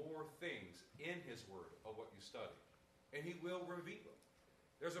more things in his word of what you study, and he will reveal it.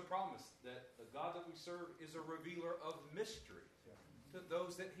 There's a promise that the God that we serve is a revealer of mystery to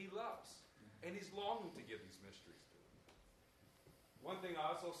those that he loves, and he's longing to give these mysteries to them. One thing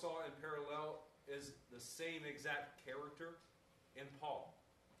I also saw in parallel is the same exact character in Paul,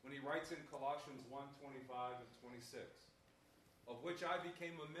 when he writes in Colossians 1:25 and 26, of which I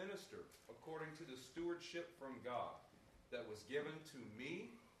became a minister according to the stewardship from God that was given to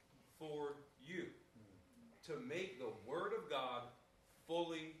me for you, to make the word of God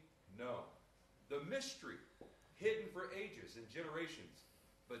fully known. The mystery hidden for ages and generations,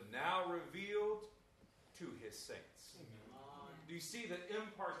 but now revealed to his saints. Do you see the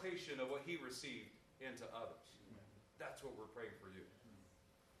impartation of what he received into others? That's what we're praying for you.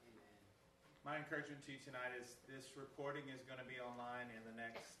 My encouragement to you tonight is this recording is going to be online in the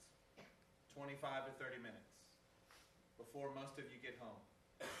next 25 to 30 minutes before most of you get home.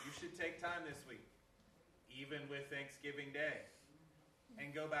 You should take time this week, even with Thanksgiving Day,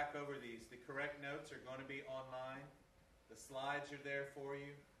 and go back over these. The correct notes are going to be online. The slides are there for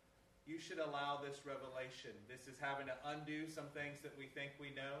you. You should allow this revelation. This is having to undo some things that we think we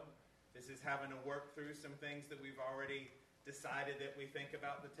know. This is having to work through some things that we've already decided that we think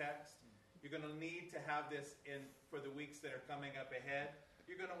about the text. You're going to need to have this in for the weeks that are coming up ahead.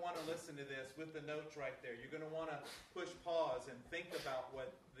 You're going to want to listen to this with the notes right there. You're going to want to push pause and think about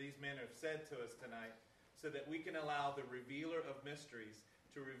what these men have said to us tonight, so that we can allow the revealer of mysteries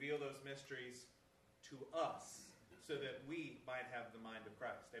to reveal those mysteries to us, so that we might have the mind of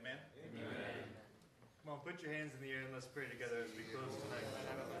Christ. Amen? Amen. Come on, put your hands in the air and let's pray together as we close tonight.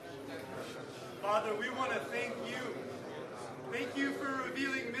 Father, we want to thank you. Thank you for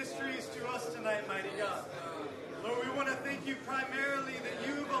revealing mysteries to us tonight, mighty God. Lord, we want to thank you primarily that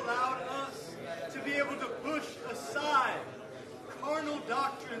you've allowed us to be able to push aside carnal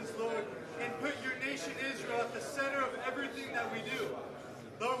doctrines, Lord, and put your nation Israel at the center of everything that we do.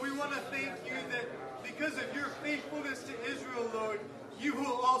 Lord, we want to thank you that because of your faithfulness to Israel, Lord, you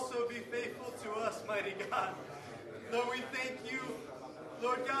will also be faithful to us, mighty God. Lord, we thank you,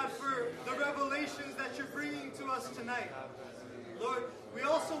 Lord God, for the revelations that you're bringing to us tonight. Lord, we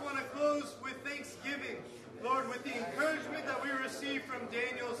also want to close with thanksgiving, Lord, with the encouragement that we received from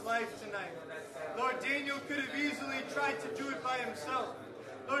Daniel's life tonight. Lord, Daniel could have easily tried to do it by himself.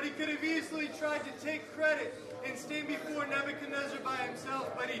 Lord, he could have easily tried to take credit and stand before Nebuchadnezzar by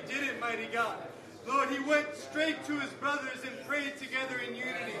himself, but he didn't, mighty God. Lord, he went straight to his brothers and prayed together in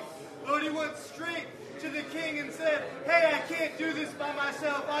unity. Lord, he went straight to the king and said, hey, I can't do this by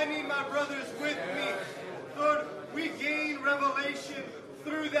myself. I need my brothers with me. Lord, we gain revelation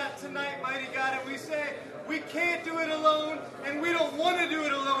through that tonight, mighty God, and we say, we can't do it alone, and we don't want to do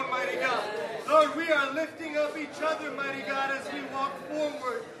it alone, mighty God. Lord, we are lifting up each other, mighty God, as we walk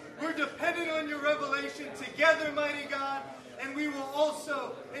forward. We're dependent on your revelation together, mighty God, and we will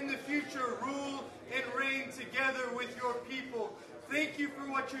also, in the future, rule and reign together with your people. Thank you for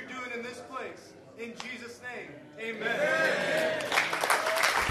what you're doing in this place. In Jesus' name, amen.